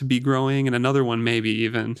 expect it to be growing, and another one maybe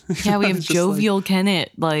even. Yeah, we have jovial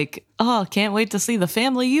Kennit, oh, can't wait to see the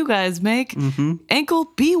family you guys make. Ankle,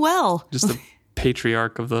 be well. Just the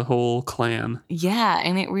patriarch of the whole clan. Yeah,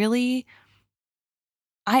 and it really,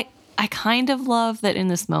 I kind of love that in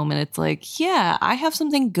this moment, it's like, yeah, I have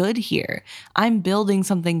something good here. I'm building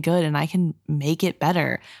something good and I can make it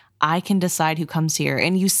better. I can decide who comes here.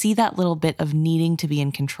 And you see that little bit of needing to be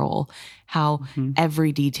in control, how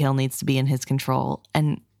every detail needs to be in his control.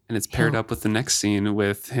 And it's paired up with the next scene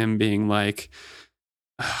with him being like,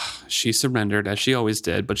 she surrendered as she always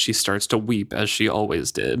did, but she starts to weep as she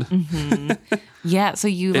always did. Yeah, so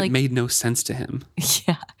it made no sense to him.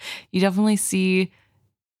 Yeah, you definitely see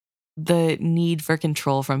the need for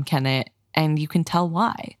control from Kennit, and you can tell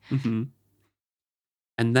why.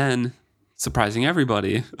 And then, surprising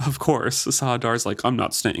everybody, of course, Saadar's like, I'm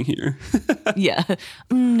not staying here. Yeah,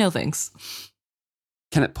 no thanks.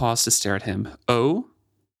 Kennit paused to stare at him. Oh?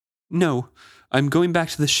 No, I'm going back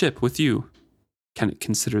to the ship with you. Kennit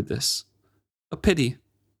considered this. A pity.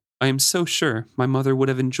 I am so sure my mother would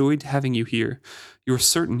have enjoyed having you here. You're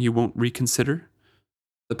certain you won't reconsider?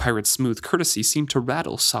 The pirate's smooth courtesy seemed to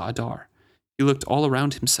rattle Saadar. He looked all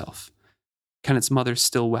around himself. Kennit's mother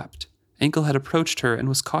still wept. Ankle had approached her and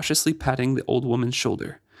was cautiously patting the old woman's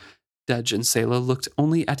shoulder. Dej and Selah looked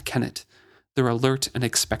only at Kennit. Their alert and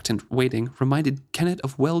expectant waiting reminded Kennit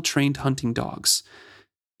of well-trained hunting dogs.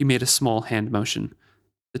 He made a small hand motion.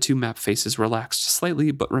 The two map faces relaxed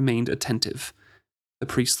slightly but remained attentive. The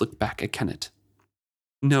priest looked back at Kennit.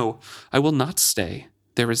 No, I will not stay.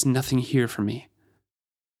 There is nothing here for me.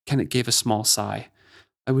 Kennit gave a small sigh.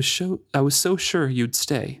 I was so sure you'd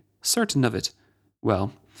stay, certain of it.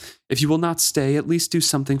 Well, if you will not stay, at least do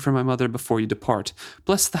something for my mother before you depart.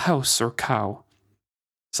 Bless the house or cow.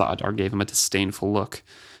 Saadar gave him a disdainful look.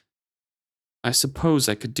 I suppose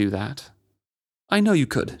I could do that. I know you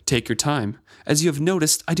could. Take your time. As you have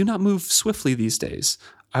noticed, I do not move swiftly these days.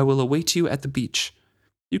 I will await you at the beach.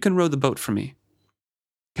 You can row the boat for me.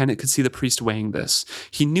 Kennit could see the priest weighing this.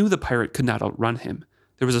 He knew the pirate could not outrun him.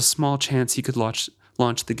 There was a small chance he could launch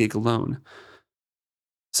the gig alone.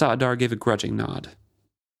 Saadar gave a grudging nod.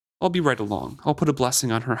 I'll be right along. I'll put a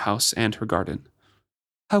blessing on her house and her garden.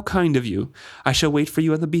 How kind of you. I shall wait for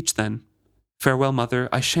you on the beach then. Farewell, mother.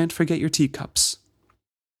 I shan't forget your teacups.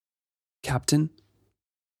 Captain?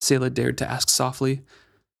 Selah dared to ask softly.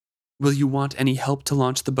 Will you want any help to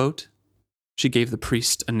launch the boat? She gave the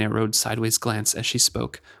priest a narrowed sideways glance as she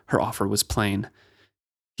spoke. Her offer was plain.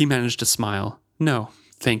 He managed to smile. No,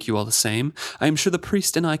 thank you all the same. I am sure the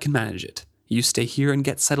priest and I can manage it. You stay here and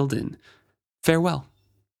get settled in. Farewell.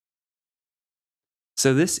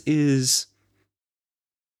 So this is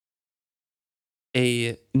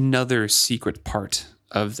another secret part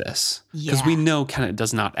of this. Because we know Kennit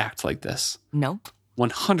does not act like this. Nope.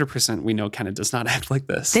 100% we know Kennit does not act like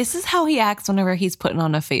this. This is how he acts whenever he's putting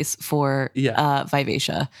on a face for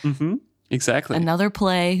Vivacia. Exactly. Another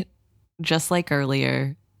play, just like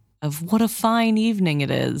earlier, of what a fine evening it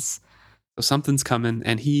is. So something's coming,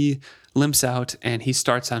 and he limps out, and he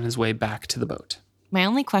starts on his way back to the boat. My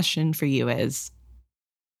only question for you is,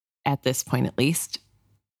 at this point at least,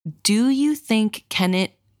 do you think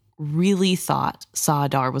Kennit really thought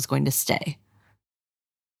Saadar was going to stay?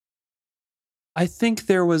 I think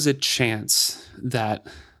there was a chance that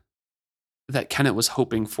Kennit was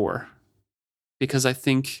hoping for, because I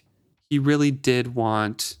think he really did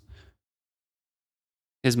want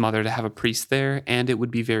his mother to have a priest there, and it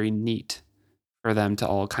would be very neat for them to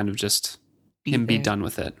all kind of just be done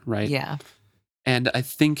with it, right? Yeah. And I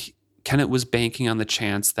think Kennit was banking on the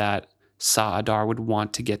chance that Saadar would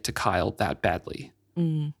want to get to Kyle that badly.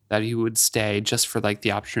 That he would stay just for like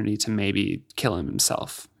the opportunity to maybe kill him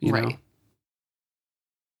himself, you know?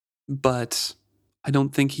 But I don't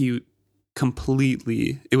think it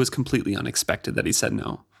was completely unexpected that he said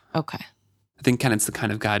no. Okay. I think Kennit's the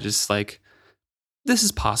kind of guy just like, this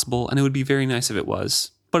is possible and it would be very nice if it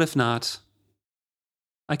was, but if not,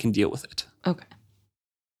 I can deal with it. Okay.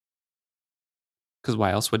 Because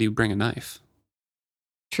why else would he bring a knife?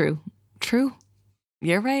 True.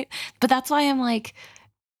 You're right. But that's why I'm like,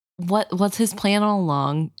 what's his plan all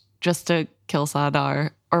along? Just to kill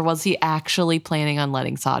Sadar? Or was he actually planning on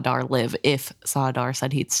letting Sadar live if Sadar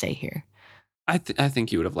said he'd stay here? I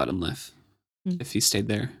think you would have let him live Hmm. if he stayed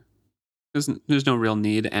there. There's no real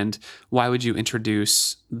need. And why would you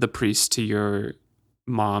introduce the priest to your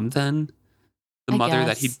mom then? The I mother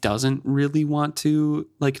that he guess. doesn't really want to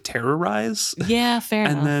like terrorize? Yeah, fair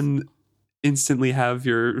And enough. then instantly have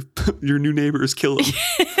your new neighbors kill him.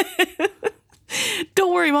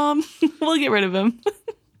 Don't worry, Mom. We'll get rid of him.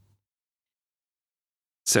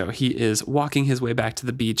 So he is walking his way back to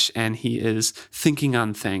the beach and he is thinking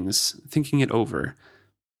on things, thinking it over.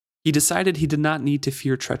 He decided he did not need to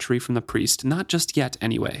fear treachery from the priest, not just yet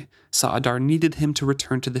anyway. Sa'adar needed him to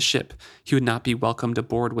return to the ship. He would not be welcomed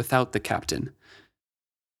aboard without the captain.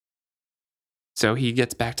 So he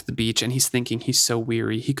gets back to the beach and he's thinking he's so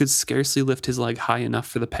weary, he could scarcely lift his leg high enough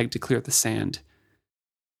for the peg to clear the sand.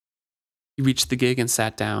 He reached the gig and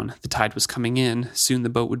sat down. The tide was coming in. Soon the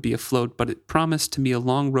boat would be afloat, but it promised to be a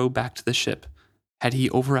long row back to the ship. Had he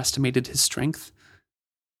overestimated his strength?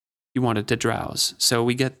 He wanted to drowse. So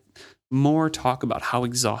we get more talk about how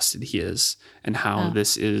exhausted he is and how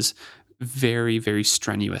this is very, very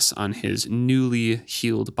strenuous on his newly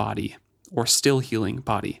healed body, or still healing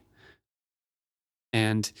body.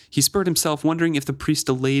 And he spurred himself, wondering if the priest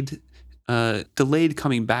delayed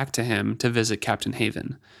coming back to him to visit Captain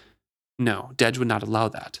Haven. No, Dej would not allow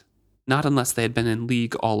that. Not unless they had been in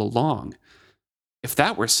league all along. If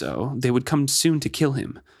that were so, they would come soon to kill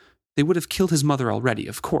him. They would have killed his mother already,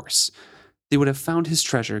 of course. They would have found his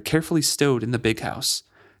treasure carefully stowed in the big house.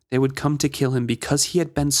 They would come to kill him because he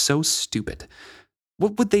had been so stupid.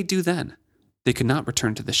 What would they do then? They could not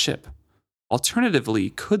return to the ship.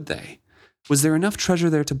 Alternatively, could they? Was there enough treasure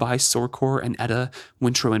there to buy Sorkor and Edda,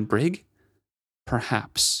 Wintro and Brig?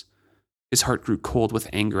 Perhaps. His heart grew cold with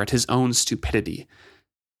anger at his own stupidity.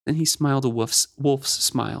 Then he smiled a wolf's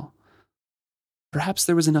smile. Perhaps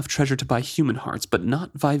there was enough treasure to buy human hearts, but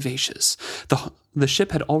not Vivacious. The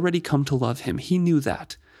ship had already come to love him. He knew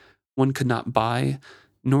that. One could not buy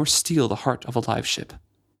nor steal the heart of a live ship.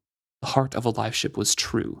 The heart of a live ship was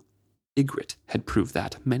true. Ygritte had proved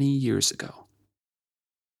that many years ago.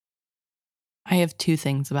 I have two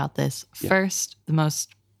things about this. Yeah. First, the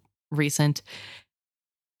most recent.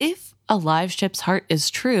 If a live ship's heart is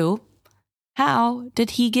true, how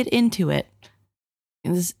did he get into it?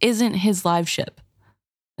 This isn't his live ship.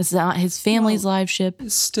 It's not his family's live ship.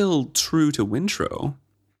 It's still true to Wintro,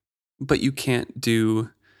 but you can't do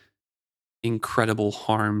incredible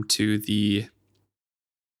harm to the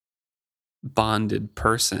bonded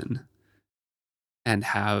person and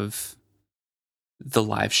have the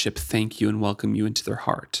live ship thank you and welcome you into their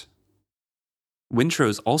heart. Wintro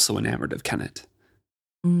is also enamored of Kennit.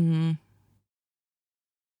 Mm.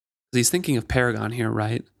 He's thinking of Paragon here,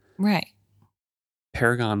 right? Right.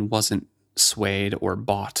 Paragon wasn't swayed or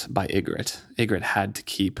bought by Ygritte. Ygritte had to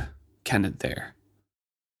keep Kennit there.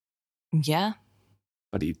 Yeah.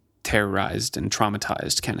 But he terrorized and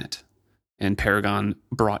traumatized Kennit. And Paragon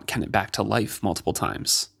brought Kennit back to life multiple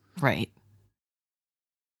times. Right.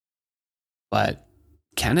 But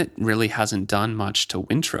Kennit really hasn't done much to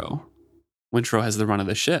Wintro. Wintro has the run of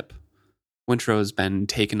the ship. Wintro has been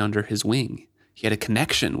taken under his wing. He had a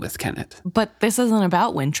connection with Kennit. But this isn't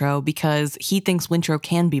about Wintro because he thinks Wintro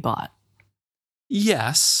can be bought.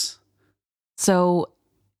 Yes. So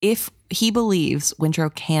if he believes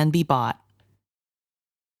Wintro can be bought,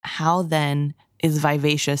 how then is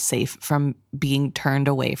Vivacious safe from being turned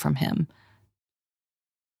away from him?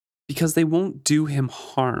 Because they won't do him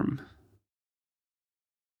harm.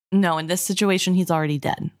 No, in this situation, he's already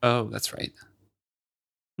dead. Oh, that's right.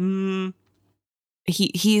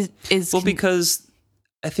 He is... Well, because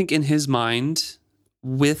I think in his mind,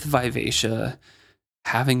 with Vivacia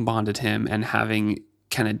having bonded him and having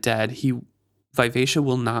Kennit dead, Vivacia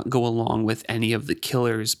will not go along with any of the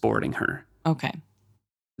killers boarding her. Okay.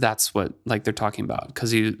 That's what they're talking about.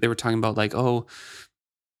 Because they were talking about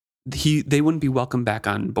they wouldn't be welcome back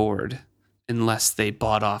on board unless they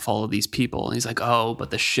bought off all of these people. And he's like, oh, but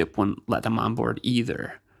the ship wouldn't let them on board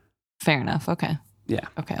either. Fair enough. Okay. Yeah.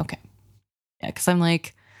 Okay. Yeah, because I'm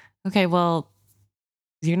like, okay, well,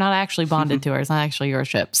 you're not actually bonded to her. It's not actually your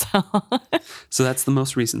ship. So that's the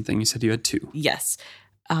most recent thing. You said you had two. Yes.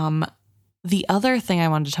 The other thing I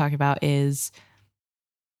wanted to talk about is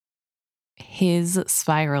his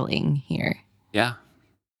spiraling here. Yeah.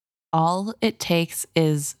 All it takes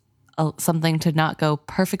is something to not go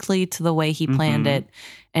perfectly to the way he planned it.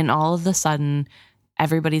 And all of a sudden,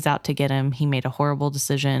 Everybody's out to get him. He made a horrible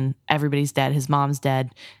decision. Everybody's dead. His mom's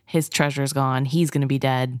dead. His treasure's gone. He's going to be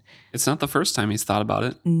dead. It's not the first time he's thought about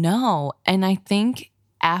it. No. And I think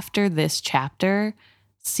after this chapter,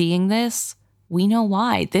 seeing this, we know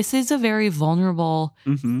why. This is a very vulnerable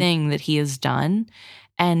thing that he has done.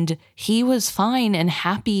 And he was fine and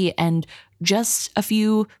happy. And just a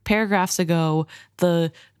few paragraphs ago,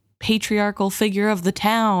 the patriarchal figure of the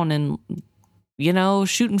town and, you know,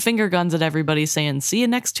 shooting finger guns at everybody saying, see you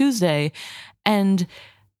next Tuesday. And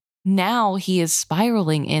now he is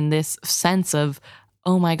spiraling in this sense of,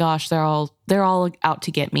 oh my gosh, they're all out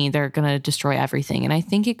to get me. They're going to destroy everything. And I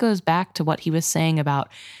think it goes back to what he was saying about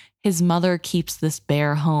his mother keeps this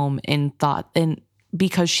bear home in thought and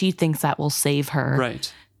because she thinks that will save her.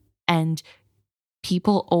 Right. And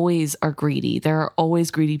people always are greedy. There are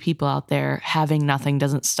always greedy people out there. Having nothing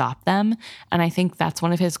doesn't stop them. And I think that's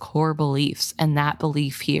one of his core beliefs. And that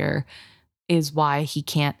belief here is why he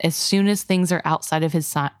can't, as soon as things are outside of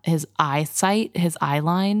his eyesight, his eye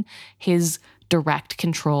line, his direct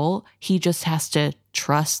control, he just has to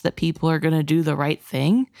trust that people are going to do the right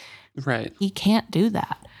thing. Right. He can't do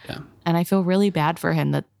that. Yeah. And I feel really bad for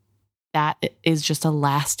him that is just a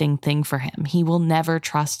lasting thing for him. He will never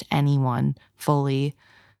trust anyone fully.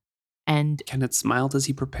 And Kennit smiled as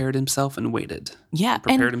he prepared himself and waited. Yeah. He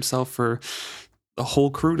prepared himself for the whole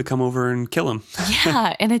crew to come over and kill him.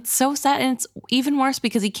 Yeah. And it's so sad. And it's even worse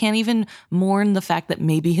because he can't even mourn the fact that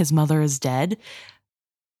maybe his mother is dead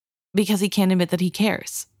because he can't admit that he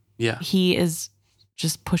cares. Yeah. He is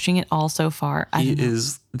just pushing it all so far. He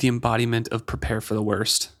is the embodiment of prepare for the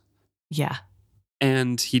worst. Yeah.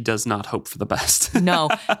 And he does not hope for the best. No,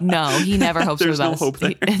 he never hopes for the best. There's no hope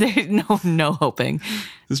there. There's no hoping.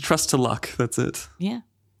 There's trust to luck. That's it. Yeah.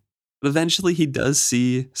 But eventually he does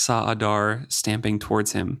see Sa'adar stamping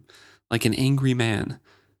towards him like an angry man.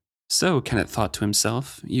 So, Kennit thought to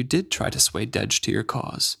himself, you did try to sway Dedge to your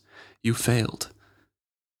cause. You failed.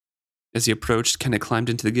 As he approached, Kennit climbed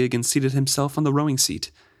into the gig and seated himself on the rowing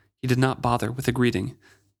seat. He did not bother with a greeting.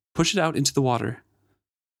 Push it out into the water.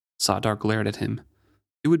 Sa'adar glared at him.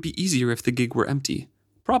 It would be easier if the gig were empty.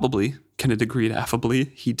 Probably, Kennit agreed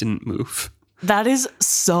affably. He didn't move. That is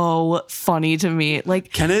so funny to me.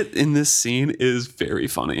 Like, Kennit in this scene is very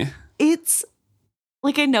funny. It's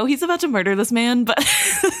like, I know he's about to murder this man, but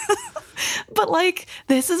but like,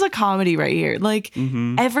 this is a comedy right here. Like,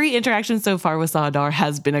 every interaction so far with Sa'adar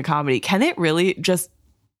has been a comedy. Kennit really just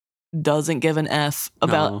doesn't give an F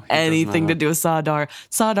about anything to do with Sa'adar.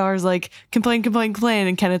 Sa'adar's like, complain,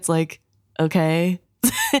 and Kennit's like, okay.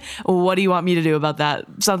 What do you want me to do about that?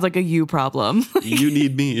 Sounds like a you problem. You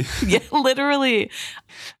need me. Yeah, literally.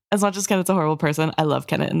 As much as Kennit's a horrible person, I love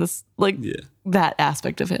Kennit in this, that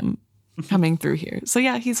aspect of him coming through here. So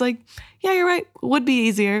yeah, he's like, yeah, you're right. Would be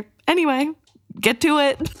easier. Anyway, get to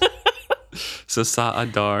it. So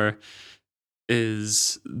Sa'adar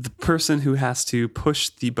is the person who has to push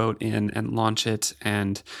the boat in and launch it,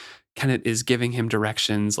 and Kennit is giving him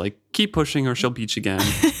directions like, keep pushing or she'll beach again.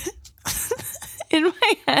 In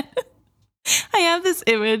my head, I have this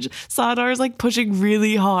image. Sa'adar is like pushing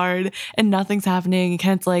really hard and nothing's happening. And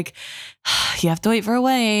Kennit's like, you have to wait for a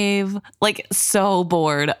wave. Like, so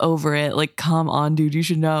bored over it. Like, come on, dude, you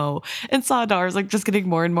should know. And Sa'adar is like just getting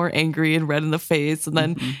more and more angry and red in the face. And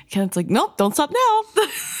then Kennit's like, nope, don't stop now.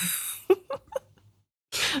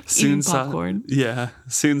 Soon popcorn.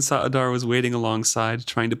 Soon Sa'adar was waiting alongside,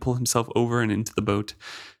 trying to pull himself over and into the boat.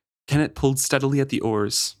 Kennit pulled steadily at the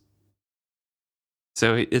oars.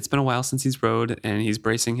 So it's been a while since he's rowed, and he's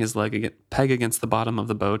bracing his peg against the bottom of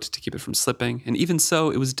the boat to keep it from slipping. And even so,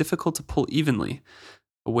 it was difficult to pull evenly.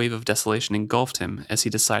 A wave of desolation engulfed him as he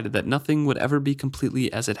decided that nothing would ever be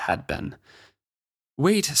completely as it had been.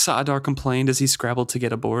 Wait, Sa'adar complained as he scrabbled to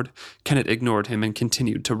get aboard. Kennit ignored him and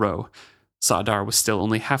continued to row. Sa'adar was still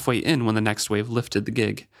only halfway in when the next wave lifted the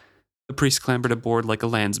gig. The priest clambered aboard like a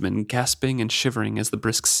landsman, gasping and shivering as the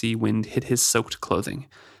brisk sea wind hit his soaked clothing.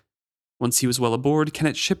 Once he was well aboard,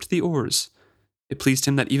 Kennit shipped the oars. It pleased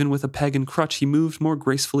him that even with a peg and crutch, he moved more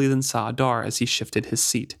gracefully than Sa'adar as he shifted his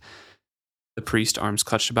seat. The priest, arms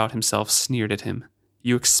clutched about himself, sneered at him.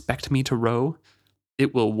 You expect me to row?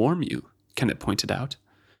 It will warm you, Kennit pointed out.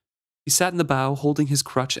 He sat in the bow, holding his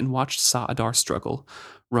crutch, and watched Sa'adar struggle.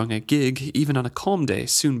 Rowing a gig, even on a calm day,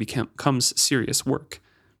 soon becomes serious work.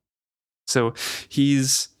 So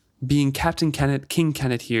he's being Captain Kennit, King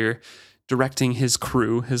Kennit here, directing his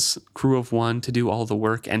crew of one, to do all the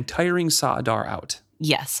work and tiring Sa'adar out.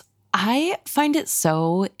 Yes. I find it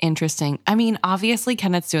so interesting. I mean, obviously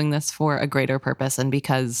Kennit's doing this for a greater purpose and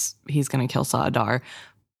because he's going to kill Sa'adar.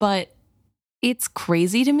 But it's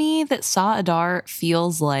crazy to me that Sa'adar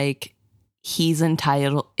feels like he's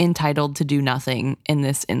entitled to do nothing in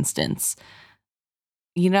this instance.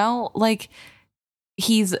 You know, like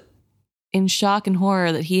he's in shock and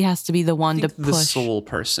horror that he has to be the one to push. The sole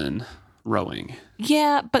person rowing.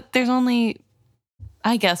 Yeah, but there's only,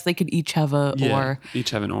 I guess they could each have a oar. Each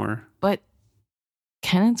have an oar. But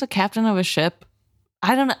Kennit's a captain of a ship.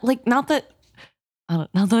 I don't know, like not that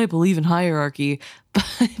I believe in hierarchy,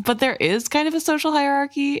 but there is kind of a social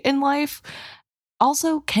hierarchy in life.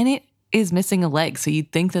 Also, Kennit is missing a leg, so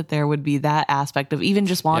you'd think that there would be that aspect of even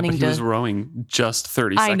just wanting but he was rowing just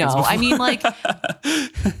 30 I seconds know. before. I mean, like,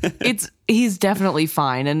 he's definitely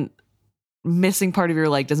fine, and missing part of your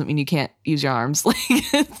leg doesn't mean you can't use your arms. Like,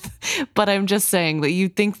 but I'm just saying that you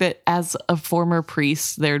think that as a former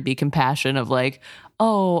priest, there'd be compassion of like,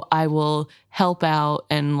 oh, I will help out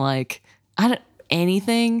and like,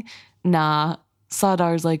 anything. Nah,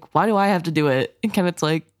 Sadar's like, why do I have to do it? And Kennit's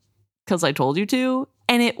like, because I told you to.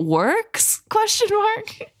 And it works? ?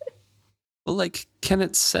 Well, like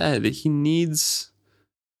Kennit said,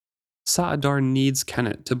 Saadar needs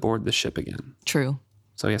Kennit to board the ship again. True.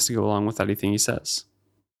 So he has to go along with anything he says.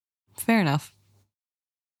 Fair enough.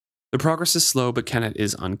 The progress is slow, but Kennit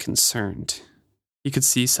is unconcerned. He could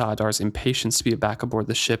see Saadar's impatience to be back aboard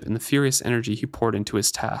the ship and the furious energy he poured into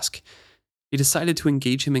his task. He decided to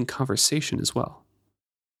engage him in conversation as well.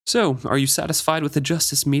 So, are you satisfied with the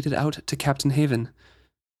justice meted out to Captain Haven?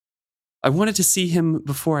 I wanted to see him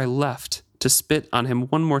before I left, to spit on him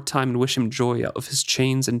one more time and wish him joy of his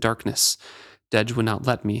chains and darkness. Dej would not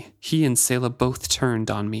let me. He and Sayla both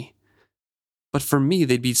turned on me. But for me,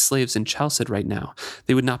 they'd be slaves in Chalced right now.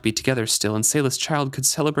 They would not be together still, and Sayla's child could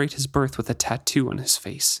celebrate his birth with a tattoo on his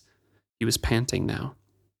face. He was panting now.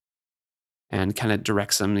 And Kennit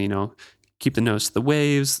directs him, keep the nose to the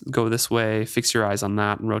waves, go this way, fix your eyes on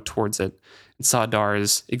that, and row towards it. And Saadar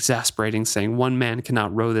is exasperating, saying, one man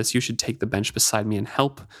cannot row this, you should take the bench beside me and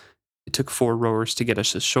help. It took 4 rowers to get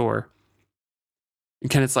us ashore. And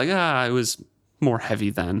Kennit's like, it was more heavy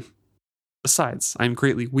then. Besides, I am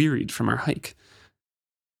greatly wearied from our hike.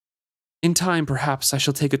 In time, perhaps I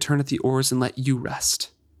shall take a turn at the oars and let you rest,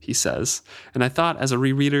 he says. And I thought, as a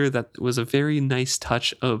rereader, that was a very nice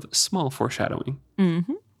touch of small foreshadowing.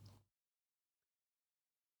 Mm-hmm.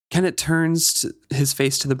 Kennit turns his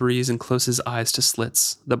face to the breeze and closes his eyes to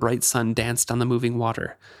slits. The bright sun danced on the moving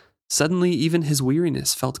water. Suddenly, even his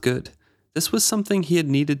weariness felt good. This was something he had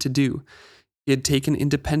needed to do. He had taken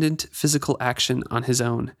independent physical action on his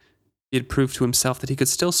own. He had proved to himself that he could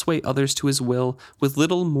still sway others to his will with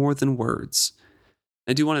little more than words.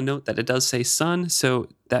 I do want to note that it does say sun, so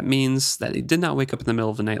that means that he did not wake up in the middle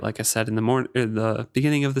of the night, like I said in the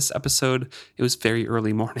beginning of this episode. It was very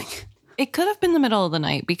early morning. It could have been the middle of the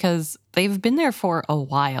night because they've been there for a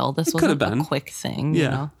while. This wasn't a quick thing.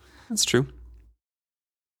 Yeah, that's true.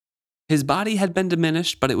 His body had been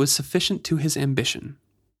diminished, but it was sufficient to his ambition.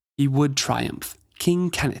 He would triumph.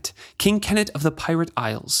 King Kennit of the Pirate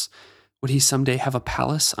Isles. Would he someday have a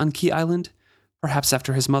palace on Key Island? Perhaps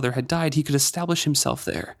after his mother had died, he could establish himself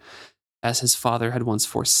there. As his father had once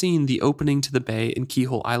foreseen, the opening to the bay in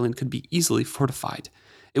Keyhole Island could be easily fortified.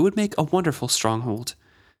 It would make a wonderful stronghold.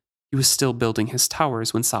 He was still building his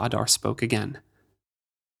towers when Saadar spoke again.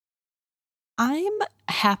 I'm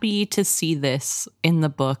happy to see this in the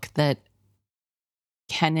book, that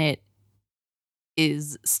Kennit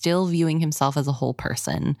is still viewing himself as a whole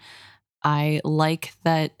person. I like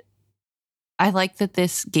that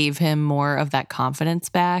this gave him more of that confidence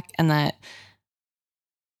back, and that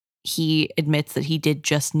he admits that he did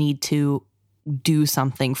just need to do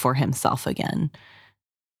something for himself again.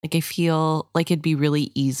 Like, I feel like it'd be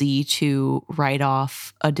really easy to write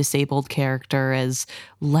off a disabled character as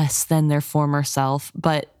less than their former self,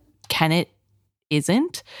 but Kennit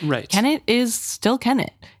isn't. Right. Kennit is still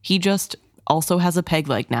Kennit. He just also has a peg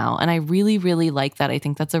leg now. And I really, really like that. I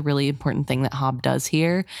think that's a really important thing that Hobb does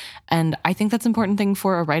here. And I think that's an important thing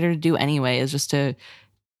for a writer to do anyway, is just to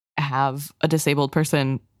have a disabled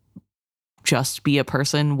person just be a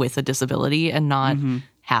person with a disability and not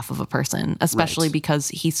half of a person, especially because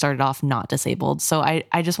he started off not disabled. So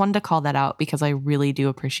I just wanted to call that out because I really do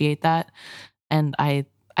appreciate that. And I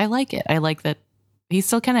like it. I like that he's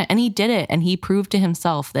still Kennit, and he did it, and he proved to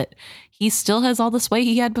himself that he still has all the sway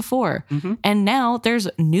he had before. And now there's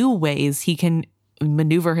new ways he can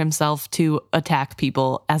maneuver himself to attack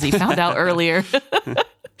people, as he found out earlier.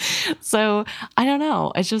 So I don't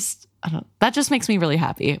know. That just makes me really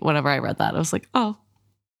happy whenever I read that. I was like, oh,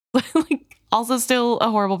 like, also still a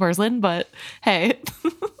horrible person, but hey.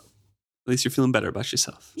 At least you're feeling better about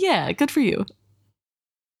yourself. Yeah, good for you.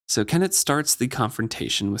 So Kennit starts the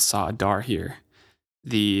confrontation with Saadar here.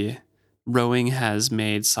 The rowing has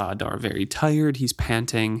made Saadar very tired. He's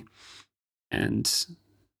panting, and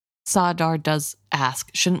Saadar does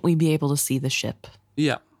ask, shouldn't we be able to see the ship?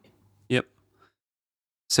 Yep.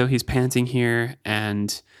 So he's panting here,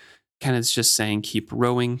 and Kennit's just saying, keep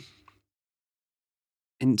rowing.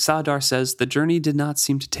 And Saadar says, the journey did not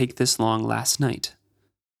seem to take this long last night.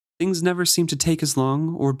 Things never seem to take as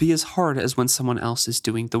long or be as hard as when someone else is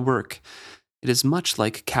doing the work. It is much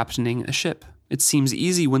like captaining a ship. It seems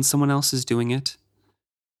easy when someone else is doing it.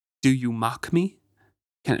 Do you mock me?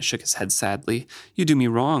 Kennit shook his head sadly. You do me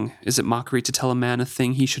wrong. Is it mockery to tell a man a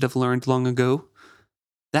thing he should have learned long ago?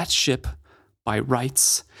 That ship, by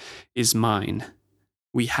rights, is mine.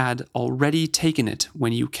 We had already taken it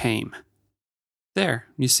when you came. There,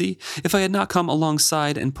 you see, if I had not come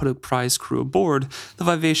alongside and put a prize crew aboard, the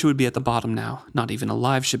Vivacia would be at the bottom now. Not even a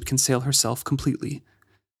live ship can sail herself completely.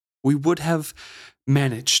 We would have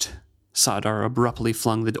managed. Saadar abruptly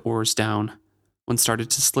flung the oars down. One started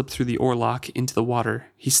to slip through the oarlock into the water.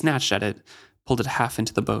 He snatched at it, pulled it half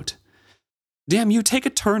into the boat. Damn you, take a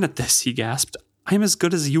turn at this, he gasped. I am as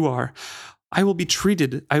good as you are. I will be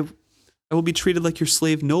treated like your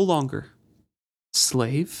slave no longer.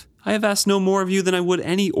 Slave? I have asked no more of you than I would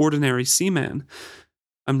any ordinary seaman.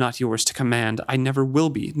 I'm not yours to command. I never will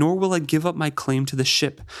be, nor will I give up my claim to the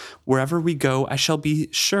ship. Wherever we go, I shall be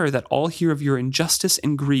sure that all hear of your injustice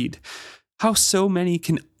and greed. How so many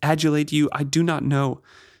can adulate you, I do not know.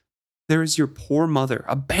 There is your poor mother,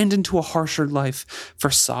 abandoned to a harsher life,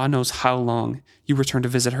 for Sa knows how long. You return to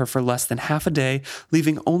visit her for less than half a day,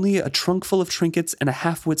 leaving only a trunk full of trinkets and a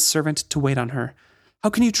half-wit servant to wait on her. How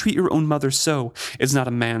can you treat your own mother so? Is not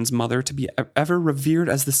a man's mother to be ever revered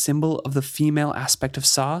as the symbol of the female aspect of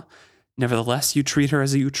Sa? Nevertheless, you treat her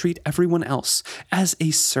as you treat everyone else, as a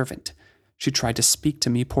servant. She tried to speak to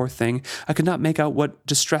me, poor thing. I could not make out what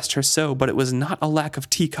distressed her so, but it was not a lack of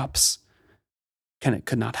teacups. Kennit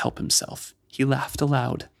could not help himself. He laughed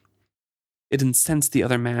aloud. It incensed the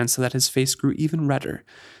other man so that his face grew even redder.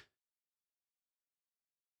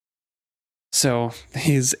 So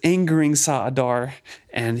he's angering Saadar,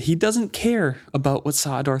 and he doesn't care about what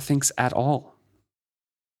Saadar thinks at all.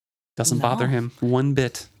 Doesn't bother him one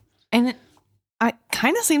bit. And it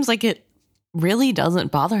kind of seems like it really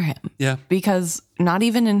doesn't bother him. Yeah. Because not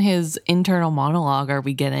even in his internal monologue are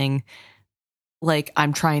we getting, like,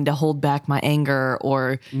 I'm trying to hold back my anger,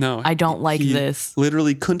 or no, I don't like this.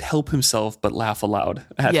 Literally couldn't help himself but laugh aloud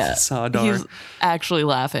at Saadar. He's actually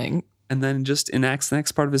laughing. And then just enacts the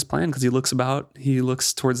next part of his plan, because he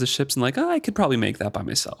looks towards the ships and like, I could probably make that by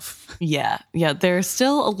myself. Yeah. They're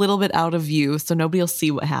still a little bit out of view, so nobody will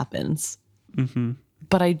see what happens. Mm-hmm.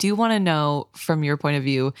 But I do want to know, from your point of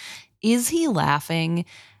view, is he laughing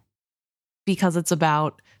because it's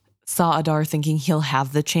about Saadar thinking he'll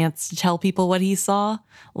have the chance to tell people what he saw?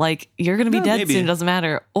 Like, you're going to be dead soon, it doesn't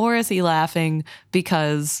matter. Or is he laughing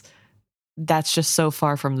because that's just so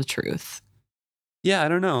far from the truth? Yeah, I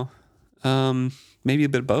don't know. Maybe a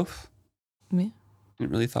bit of both. Yeah.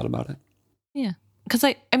 Didn't really thought about it. Yeah. Because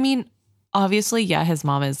I mean, obviously, yeah, his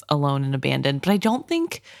mom is alone and abandoned, but I don't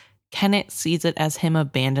think Kennit sees it as him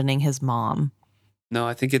abandoning his mom. No,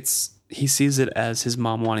 I think he sees it as his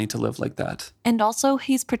mom wanting to live like that. And also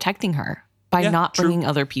he's protecting her by not bringing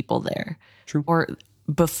other people there. True. Or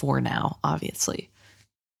before now, obviously.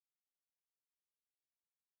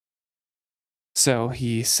 So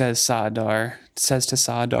he says to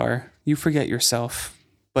Saadar, you forget yourself,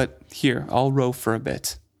 but here, I'll row for a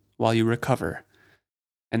bit while you recover.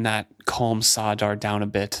 And that calms Saadar down a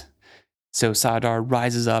bit. So Saadar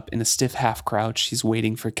rises up in a stiff half crouch. He's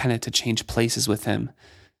waiting for Kennit to change places with him.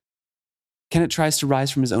 Kennit tries to rise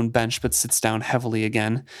from his own bench, but sits down heavily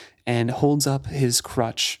again and holds up his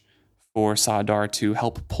crutch for Saadar to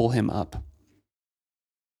help pull him up.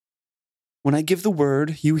 When I give the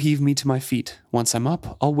word, you heave me to my feet. Once I'm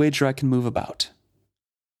up, I'll wager I can move about.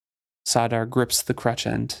 Saadar grips the crutch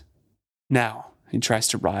end. Now, he tries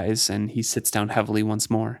to rise, and he sits down heavily once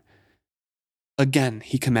more. Again,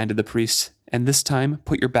 he commanded the priest, and this time,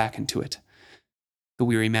 put your back into it. The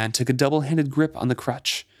weary man took a double-handed grip on the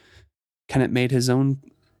crutch. Kennit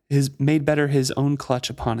made better his own clutch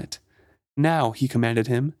upon it. Now, he commanded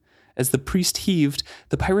him. As the priest heaved,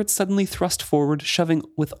 the pirate suddenly thrust forward, shoving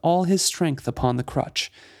with all his strength upon the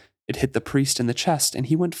crutch. It hit the priest in the chest, and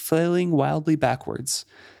he went flailing wildly backwards.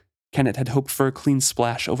 Kennit had hoped for a clean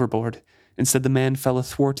splash overboard. Instead, the man fell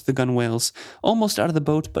athwart the gunwales, almost out of the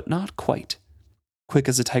boat, but not quite. Quick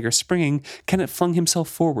as a tiger springing, Kennit flung himself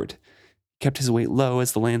forward. He kept his weight low,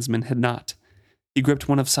 as the landsman had not. He gripped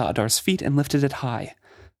one of Saadar's feet and lifted it high.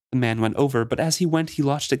 The man went over, but as he went, he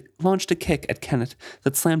launched a kick at Kennit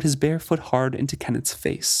that slammed his bare foot hard into Kennit's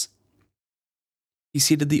face. He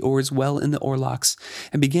seated the oars well in the oarlocks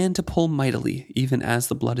and began to pull mightily, even as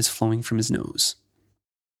the blood is flowing from his nose.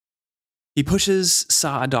 He pushes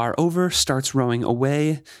Sa'adar over, starts rowing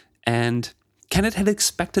away, and Kennit had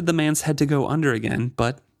expected the man's head to go under again,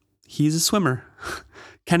 but he's a swimmer.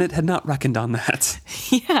 Kennit had not reckoned on that.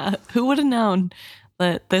 Yeah, who would have known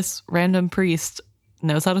that this random priest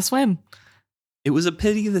knows how to swim? It was a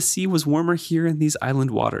pity the sea was warmer here in these island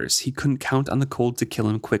waters. He couldn't count on the cold to kill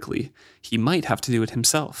him quickly. He might have to do it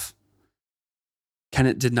himself.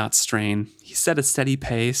 Kennit did not strain. He set a steady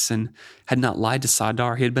pace and had not lied to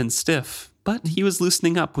Sa'adar. He had been stiff, but he was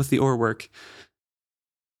loosening up with the oar work.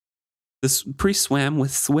 The priest swam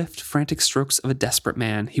with swift, frantic strokes of a desperate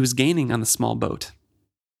man. He was gaining on the small boat.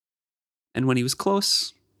 And when he was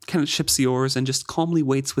close, Kennit ships the oars and just calmly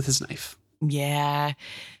waits with his knife. Yeah.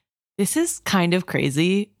 This is kind of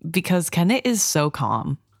crazy because Kennit is so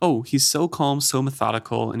calm. Oh, he's so calm, so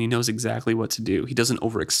methodical, and he knows exactly what to do. He doesn't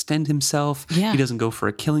overextend himself. Yeah. He doesn't go for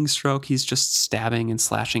a killing stroke. He's just stabbing and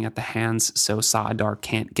slashing at the hands so Sa'adar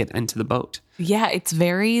can't get into the boat. Yeah, it's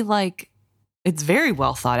very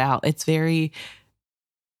well thought out.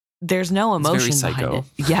 There's no emotion behind it.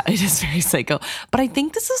 Yeah, it is very psycho. But I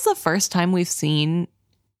think this is the first time we've seen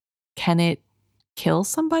Kennit kill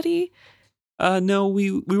somebody. No,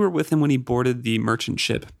 we were with him when he boarded the merchant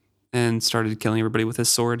ship and started killing everybody with his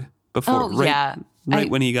sword before.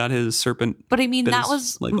 When he got his serpent. But I mean, that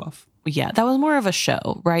was leg off. Yeah, that was more of a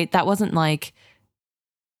show, right? That wasn't like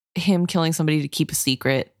him killing somebody to keep a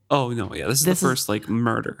secret. Oh no, yeah, this is the first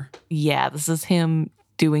murder. Yeah, this is him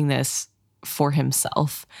doing this for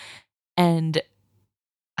himself. And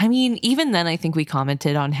I mean, even then, I think we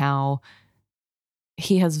commented on how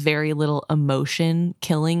he has very little emotion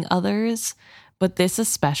killing others, but this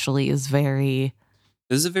especially is very...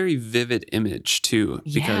 This is a very vivid image, too,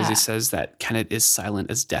 because he says that Kennit is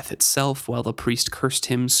silent as death itself while the priest cursed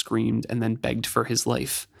him, screamed, and then begged for his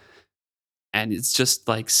life. And it's just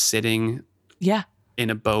like sitting in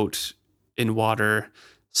a boat, in water,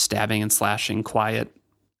 stabbing and slashing, quiet.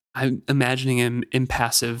 I'm imagining him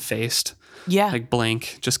impassive-faced, like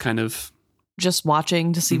blank, just kind of... Just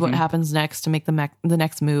watching to see what happens next to make the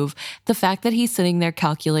next move. The fact that he's sitting there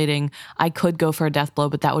calculating, I could go for a death blow,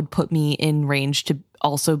 but that would put me in range to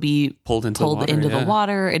also be pulled into the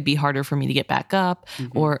water. It'd be harder for me to get back up,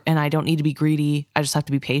 and I don't need to be greedy. I just have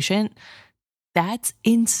to be patient. That's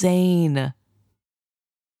insane.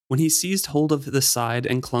 When he seized hold of the side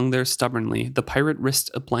and clung there stubbornly, the pirate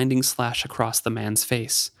risked a blinding slash across the man's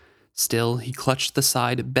face. Still, he clutched the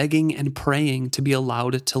side, begging and praying to be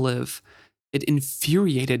allowed to live. It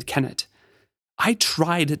infuriated Kennit. I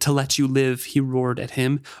tried to let you live, he roared at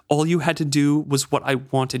him. All you had to do was what I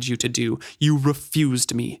wanted you to do. You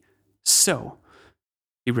refused me. So,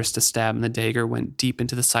 he risked a stab and the dagger went deep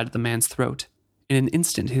into the side of the man's throat. In an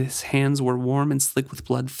instant, his hands were warm and slick with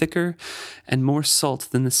blood thicker and more salt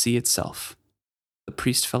than the sea itself. The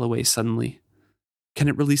priest fell away suddenly.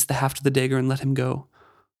 Kennit released the haft of the dagger and let him go.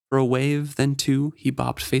 For a wave, then two, he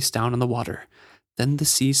bobbed face down on the water. Then the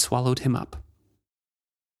sea swallowed him up.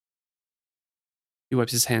 He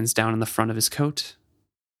wipes his hands down on the front of his coat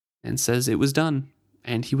and says it was done,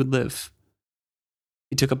 and he would live.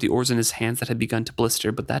 He took up the oars in his hands that had begun to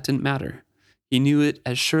blister, but that didn't matter. He knew it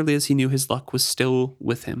as surely as he knew his luck was still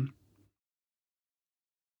with him.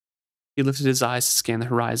 He lifted his eyes to scan the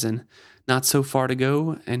horizon. Not so far to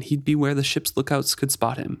go, and he'd be where the ship's lookouts could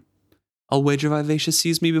spot him. I'll wager Vivacia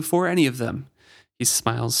sees me before any of them. He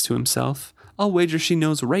smiles to himself. I'll wager she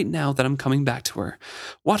knows right now that I'm coming back to her.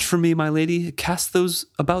 Watch for me, my lady. Cast those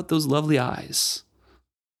lovely eyes.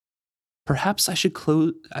 Perhaps I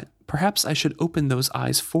should open those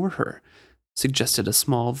eyes for her, suggested a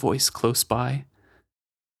small voice close by.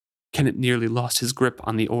 Kennit nearly lost his grip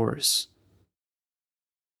on the oars.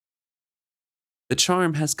 The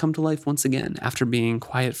charm has come to life once again after being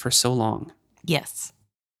quiet for so long. Yes.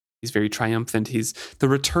 He's very triumphant. He's the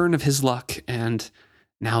return of his luck, and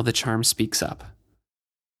now the charm speaks up.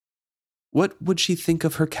 What would she think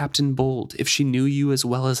of her Captain Bold if she knew you as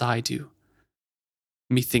well as I do?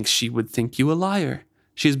 Methinks she would think you a liar.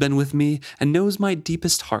 She has been with me and knows my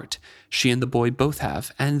deepest heart. She and the boy both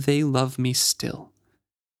have, and they love me still.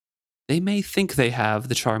 They may think they have,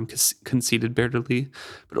 the charm conceded bitterly,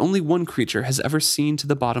 but only one creature has ever seen to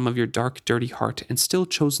the bottom of your dark, dirty heart and still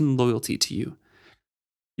chosen loyalty to you.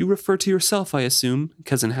 You refer to yourself, I assume,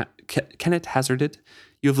 Cousin Kennit hazarded.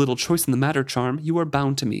 You have little choice in the matter, charm. You are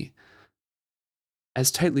bound to me.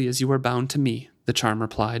 As tightly as you are bound to me, the charm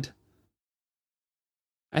replied.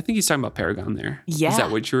 I think he's talking about Paragon there. Yeah. Is that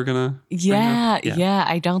what you were gonna? Yeah.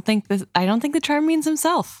 I don't think the charm means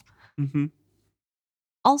himself. Mm-hmm.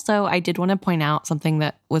 Also, I did want to point out something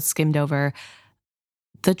that was skimmed over.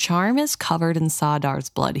 The charm is covered in Saadar's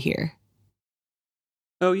blood here.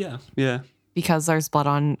 Oh, yeah. Yeah. Because there's blood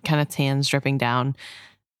on Kennit's hands dripping down.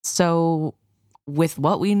 So, with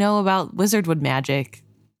what we know about Wizardwood magic,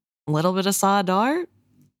 a little bit of Saadar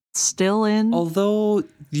still in. Although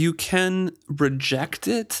you can reject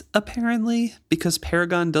it, apparently, because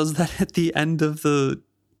Paragon does that at the end of the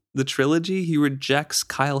trilogy. He rejects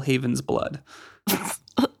Kyle Haven's blood.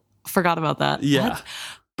 Forgot about that. Yeah. What?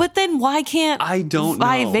 But then why can't I don't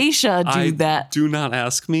Vivacia do that? Do not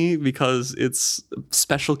ask me, because it's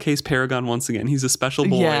special case Paragon once again. He's a special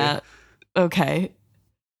boy. Yeah. Okay.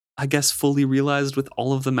 I guess fully realized with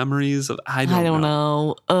all of the memories of I don't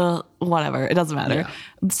know. Whatever. It doesn't matter. Yeah.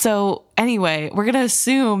 So anyway, we're gonna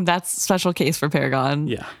assume that's special case for Paragon.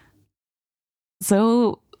 Yeah.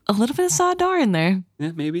 So a little bit of Saadar in there.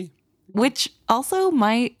 Yeah, maybe. Which also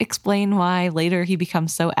might explain why later he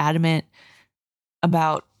becomes so adamant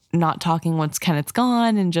about not talking once Kennit's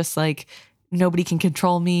gone and just like nobody can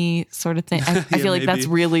control me sort of thing. I feel like that's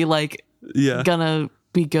really like gonna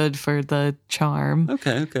be good for the charm.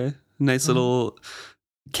 Okay. Nice little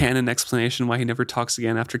canon explanation why he never talks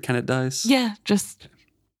again after Kennit dies. Yeah, just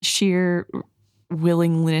sheer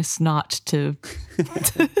willingness not to not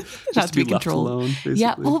to be controlled. Left alone, basically.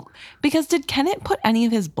 Yeah, well, because did Kennit put any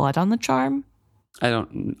of his blood on the charm? I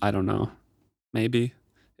don't know. Maybe.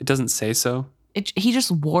 It doesn't say so. He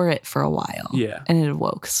just wore it for a while. Yeah. And it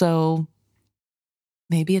awoke. So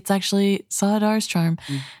maybe it's actually Saadar's charm.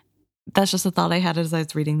 That's just a thought I had as I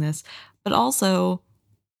was reading this. But also,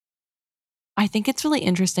 I think it's really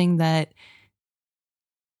interesting that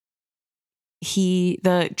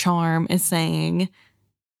the charm is saying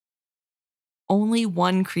only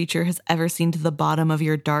one creature has ever seen to the bottom of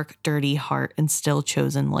your dark, dirty heart and still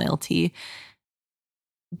chosen loyalty.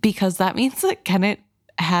 Because that means that Kennit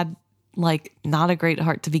had like not a great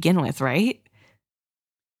heart to begin with, right?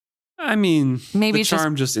 I mean, maybe the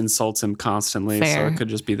charm just insults him constantly, so it could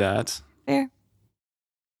just be that. Fair.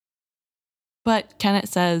 But Kennit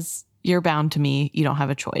says, you're bound to me. You don't have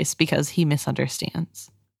a choice, because he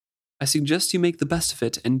misunderstands. I suggest you make the best of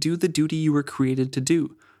it and do the duty you were created to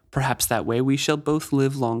do. Perhaps that way we shall both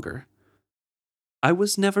live longer. I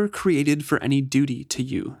was never created for any duty to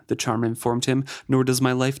you, the charm informed him, nor does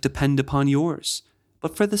my life depend upon yours.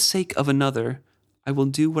 But for the sake of another, I will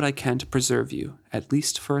do what I can to preserve you, at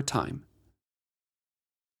least for a time.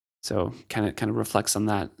 So Kennit kind of reflects on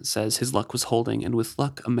that, says his luck was holding, and with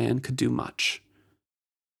luck a man could do much.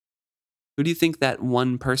 Who do you think that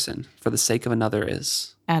one person, for the sake of another,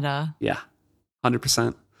 is? Edda. Yeah,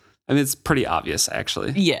 100%. I mean, it's pretty obvious,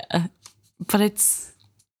 actually. Yeah, but it's...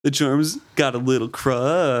 The charm's got a little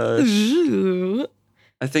crush. Ooh.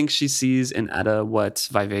 I think she sees in Edda what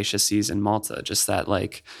Vivacia sees in Malta, just that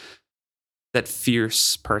like that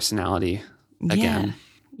fierce personality again.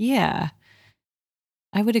 Yeah.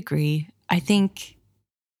 I would agree. I think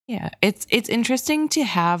it's interesting to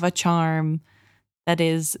have a charm that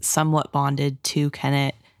is somewhat bonded to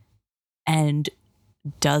Kennit and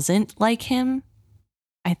doesn't like him.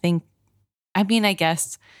 I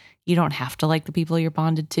guess you don't have to like the people you're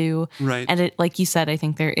bonded to. Right. And it, like you said, I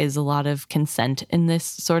think there is a lot of consent in this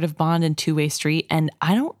sort of bond and two-way street. And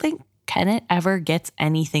I don't think Kennit ever gets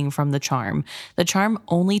anything from the charm. The charm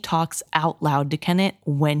only talks out loud to Kennit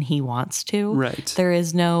when he wants to. Right. There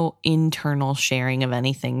is no internal sharing of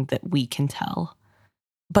anything that we can tell.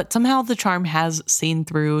 But somehow the charm has seen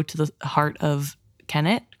through to the heart of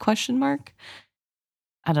Kennit, ?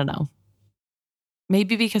 I don't know.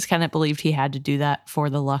 Maybe because Kennit believed he had to do that for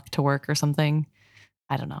the luck to work or something.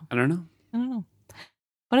 I don't know.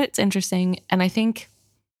 But it's interesting. And I think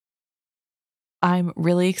I'm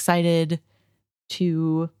really excited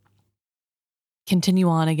to continue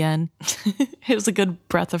on again. It was a good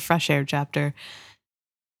breath of fresh air chapter.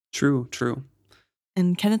 True.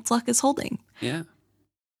 And Kennit's luck is holding. Yeah.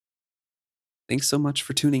 Thanks so much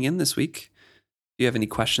for tuning in this week. If you have any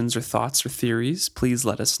questions or thoughts or theories, please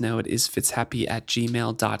let us know at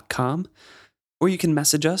isfitshappy@gmail.com. Or you can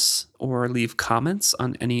message us or leave comments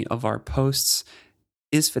on any of our posts.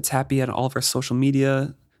 Isfitshappy at all of our social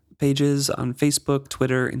media pages on Facebook,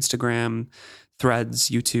 Twitter, Instagram, Threads,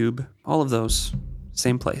 YouTube, all of those,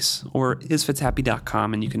 same place. Or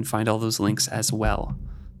isfitshappy.com, and you can find all those links as well.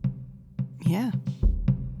 Yeah.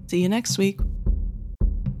 See you next week.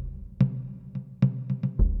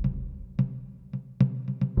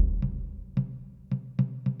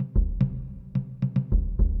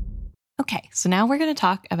 Okay, so now we're going to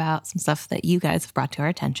talk about some stuff that you guys have brought to our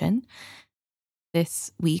attention.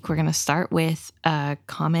 This week, we're going to start with a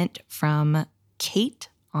comment from Kate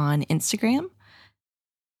on Instagram.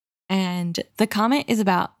 And the comment is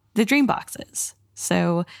about the dream boxes.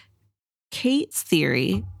 So Kate's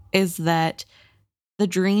theory is that the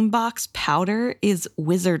dream box powder is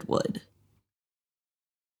wizard wood.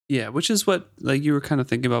 Yeah, which is what like you were kind of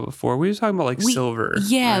thinking about before. We were talking about silver.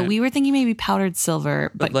 Yeah, right? we were thinking maybe powdered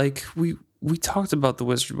silver, but like we talked about the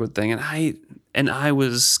wizard wood thing, and I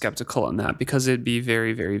was skeptical on that because it'd be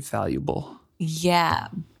very, very valuable. Yeah,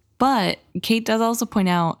 but Kate does also point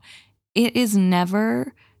out it is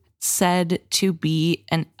never said to be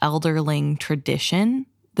an elderling tradition.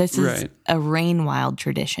 This is a Rainwild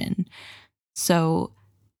tradition. So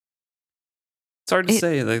it's hard to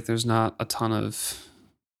say. Like, there's not a ton of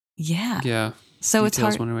so it's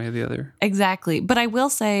hard one way or the other. Exactly, but I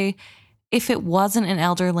will say, if it wasn't an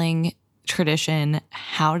elderling tradition,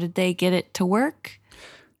 how did they get it to work?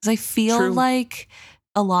 Because I feel like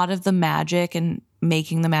a lot of the magic and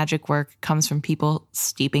making the magic work comes from people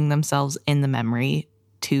steeping themselves in the memory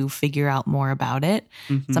to figure out more about it.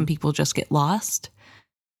 Mm-hmm. Some people just get lost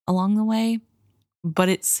along the way. But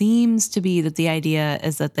it seems to be that the idea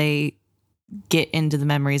is that they get into the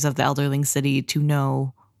memories of the Elderling city to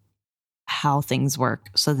know how things work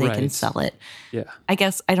so they can sell it. Yeah. I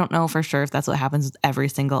guess I don't know for sure if that's what happens with every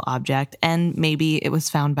single object. And maybe it was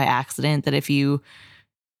found by accident that if you...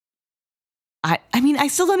 I mean, I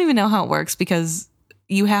still don't even know how it works because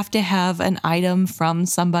you have to have an item from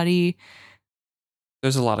somebody.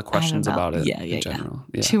 There's a lot of questions about it in general.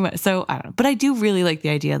 Yeah. Too much. So I don't know. But I do really like the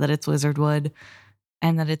idea that it's wizard wood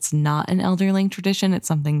and that it's not an elderling tradition. It's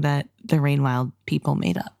something that the Rainwild people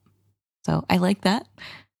made up. So I like that.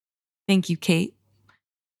 Thank you, Kate.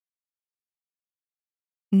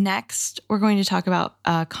 Next, we're going to talk about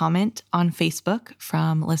a comment on Facebook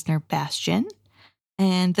from listener Bastion.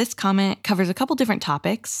 And this comment covers a couple different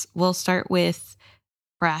topics. We'll start with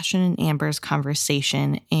Brashen and Amber's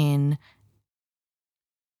conversation in...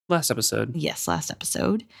 last episode. Yes, last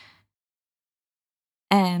episode.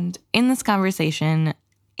 And in this conversation,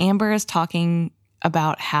 Amber is talking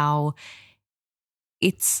about how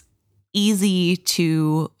it's easy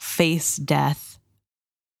to face death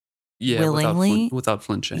willingly. Without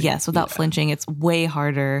flinching. Yes, without flinching. It's way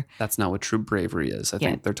harder. That's not what true bravery is, I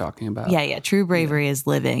think they're talking about. Yeah. True bravery is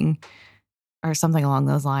living or something along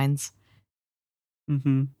those lines.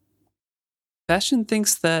 Mm-hmm. Bastion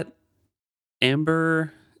thinks that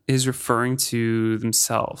Amber is referring to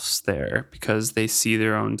themselves there because they see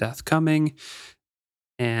their own death coming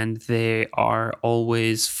and they are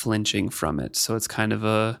always flinching from it. So it's kind of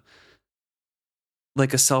a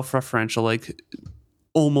self-referential, like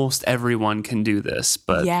almost everyone can do this,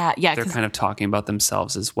 but they're kind of talking about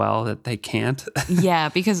themselves as well, that they can't. Yeah,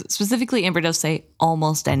 because specifically Amber does say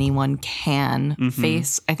almost anyone can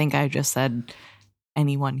face. I think I just said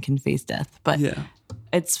anyone can face death, but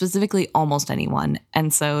it's specifically almost anyone.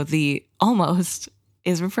 And so the almost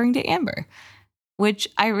is referring to Amber, which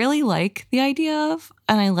I really like the idea of.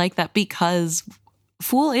 And I like that because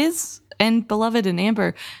Fool is, and Beloved and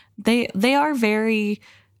Amber, they are very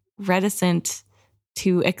reticent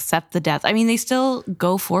to accept the death. I mean, they still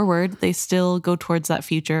go forward. They still go towards that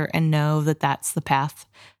future and know that that's the path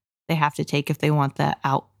they have to take if they want the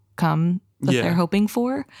outcome that they're hoping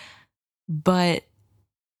for. But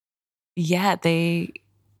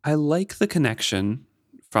I like the connection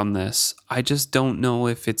from this. I just don't know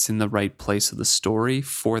if it's in the right place of the story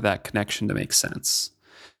for that connection to make sense.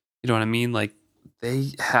 You know what I mean? Like,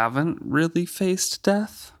 they haven't really faced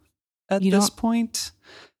death at this point.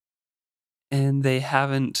 And they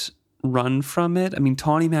haven't run from it. I mean,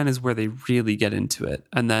 Tawny Man is where they really get into it.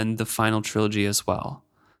 And then the final trilogy as well.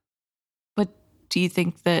 But do you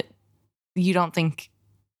think that you don't think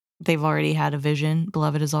they've already had a vision?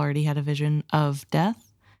 Beloved has already had a vision of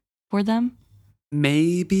death for them?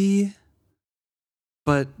 Maybe.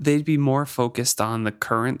 But they'd be more focused on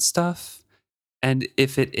the stuff. And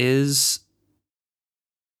if it is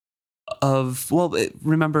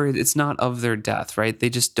remember, it's not of their death, right? They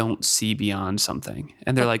just don't see beyond something.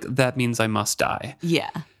 And they're like, that means I must die. Yeah.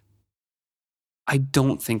 I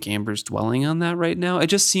don't think Amber's dwelling on that right now. It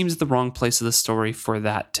just seems the wrong place of the story for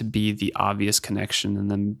that to be the obvious connection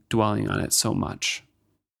and them dwelling on it so much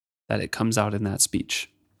that it comes out in that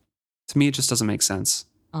speech. To me, it just doesn't make sense.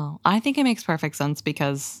 Oh, I think it makes perfect sense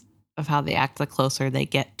because of how they act the closer they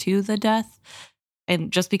get to the death.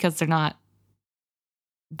 And just because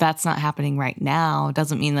that's not happening right now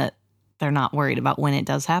doesn't mean that they're not worried about when it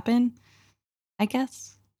does happen, I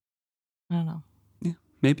guess. I don't know. Yeah,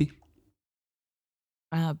 maybe.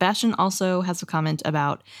 Bastion also has a comment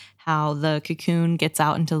about how the cocoon gets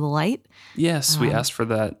out into the light. Yes, we asked for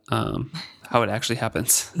that, how it actually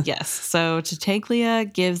happens. Yes. So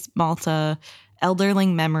Titaglia gives Malta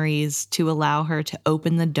elderling memories to allow her to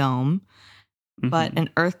open the dome, but an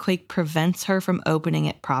earthquake prevents her from opening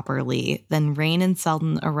it properly. Then Rain and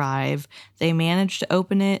Selden arrive. They manage to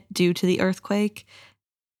open it due to the earthquake,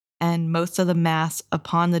 and most of the mass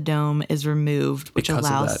upon the dome is removed, which because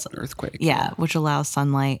allows of that earthquake. Yeah, which allows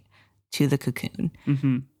sunlight to the cocoon.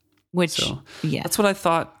 Which, that's what I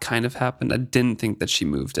thought kind of happened. I didn't think that she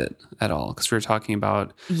moved it at all, because we were talking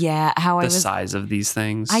about how the size of these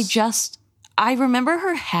things. I remember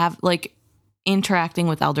her interacting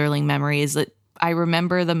with elderling memories. That I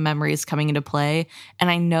remember the memories coming into play, and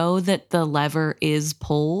I know that the lever is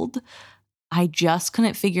pulled. I just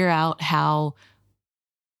couldn't figure out how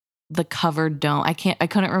the covered dome. I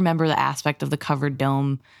couldn't remember the aspect of the covered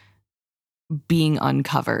dome being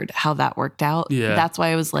uncovered, how that worked out. Yeah. That's why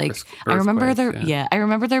I was like, I remember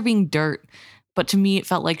there being dirt, but to me it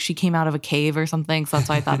felt like she came out of a cave or something. So that's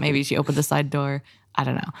why I thought maybe she opened the side door. I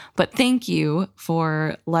don't know. But thank you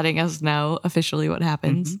for letting us know officially what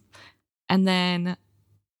happens. And then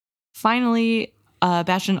finally,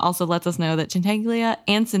 Bastion also lets us know that Tintaglia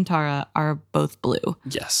and Centaura are both blue.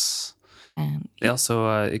 Yes. And they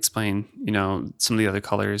also explain, some of the other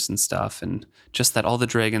colors and stuff, and just that all the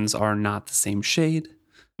dragons are not the same shade,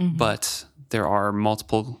 but there are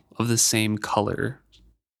multiple of the same color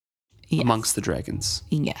amongst the dragons.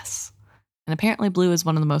 Yes. And apparently blue is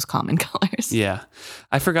one of the most common colors. Yeah.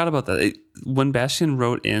 I forgot about that. When Bastion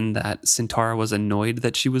wrote in that Centaura was annoyed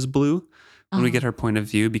that she was blue, when we get her point of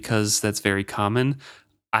view, because that's very common,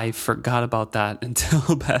 I forgot about that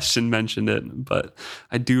until Bastion mentioned it, but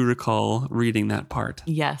I do recall reading that part.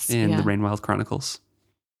 Yes. In the Rainwild Chronicles.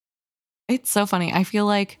 It's so funny. I feel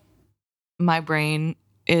like my brain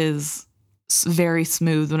is very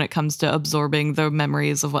smooth when it comes to absorbing the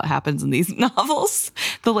memories of what happens in these novels.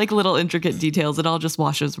 The little intricate details, it all just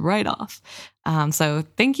washes right off. So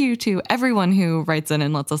thank you to everyone who writes in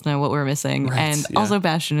and lets us know what we're missing. Also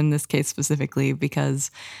Bastion in this case specifically,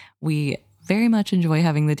 because we very much enjoy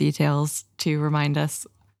having the details to remind us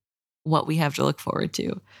what we have to look forward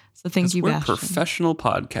to. So thank you, Bastion. We're professional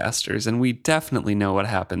podcasters, and we definitely know what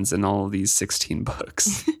happens in all of these 16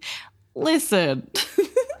 books. Listen.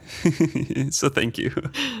 So thank you.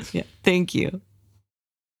 Yeah, thank you.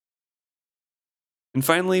 And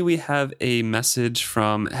finally, we have a message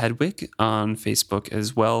from Hedwig on Facebook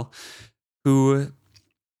as well, who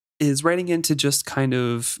is writing in to just kind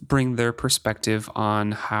of bring their perspective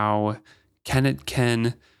on how Kennit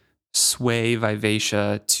can sway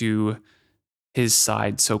Vivacia to his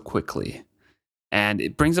side so quickly. And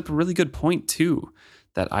it brings up a really good point, too,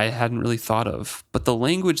 that I hadn't really thought of. But the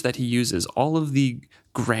language that he uses, all of the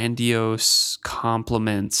grandiose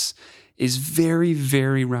compliments, is very,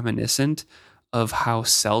 very reminiscent of how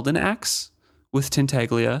Selden acts with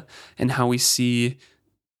Tintaglia, and how we see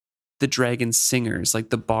the dragon singers, like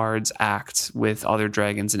the bards, act with other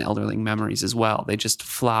dragons and elderling memories as well. They just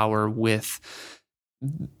flower with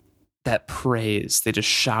that praise. They just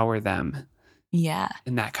shower them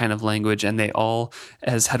in that kind of language, and they all,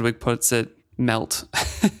 as Hedwig puts it, melt.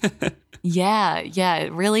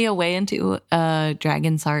 Really a way into a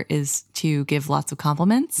dragon's heart is to give lots of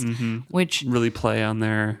compliments, which really play on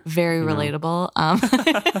their very relatable.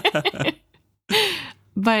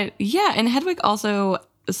 But and Hedwig also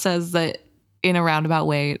says that in a roundabout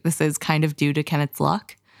way, this is kind of due to Kennit's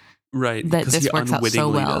luck. Right. That this works out so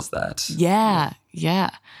well. Does that. Yeah.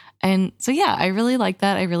 And so, I really like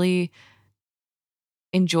that. I really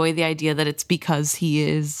enjoy the idea that it's because he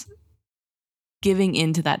is giving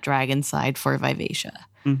into that dragon side for Vivacia.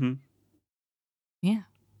 Yeah.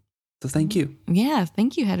 So thank you. Yeah.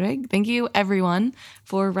 Thank you, Hedwig. Thank you, everyone,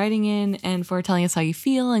 for writing in and for telling us how you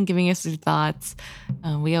feel and giving us your thoughts.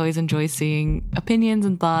 We always enjoy seeing opinions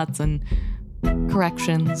and thoughts and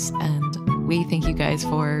corrections. And we thank you guys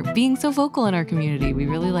for being so vocal in our community. We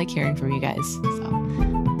really like hearing from you guys. So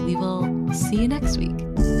we will see you next week.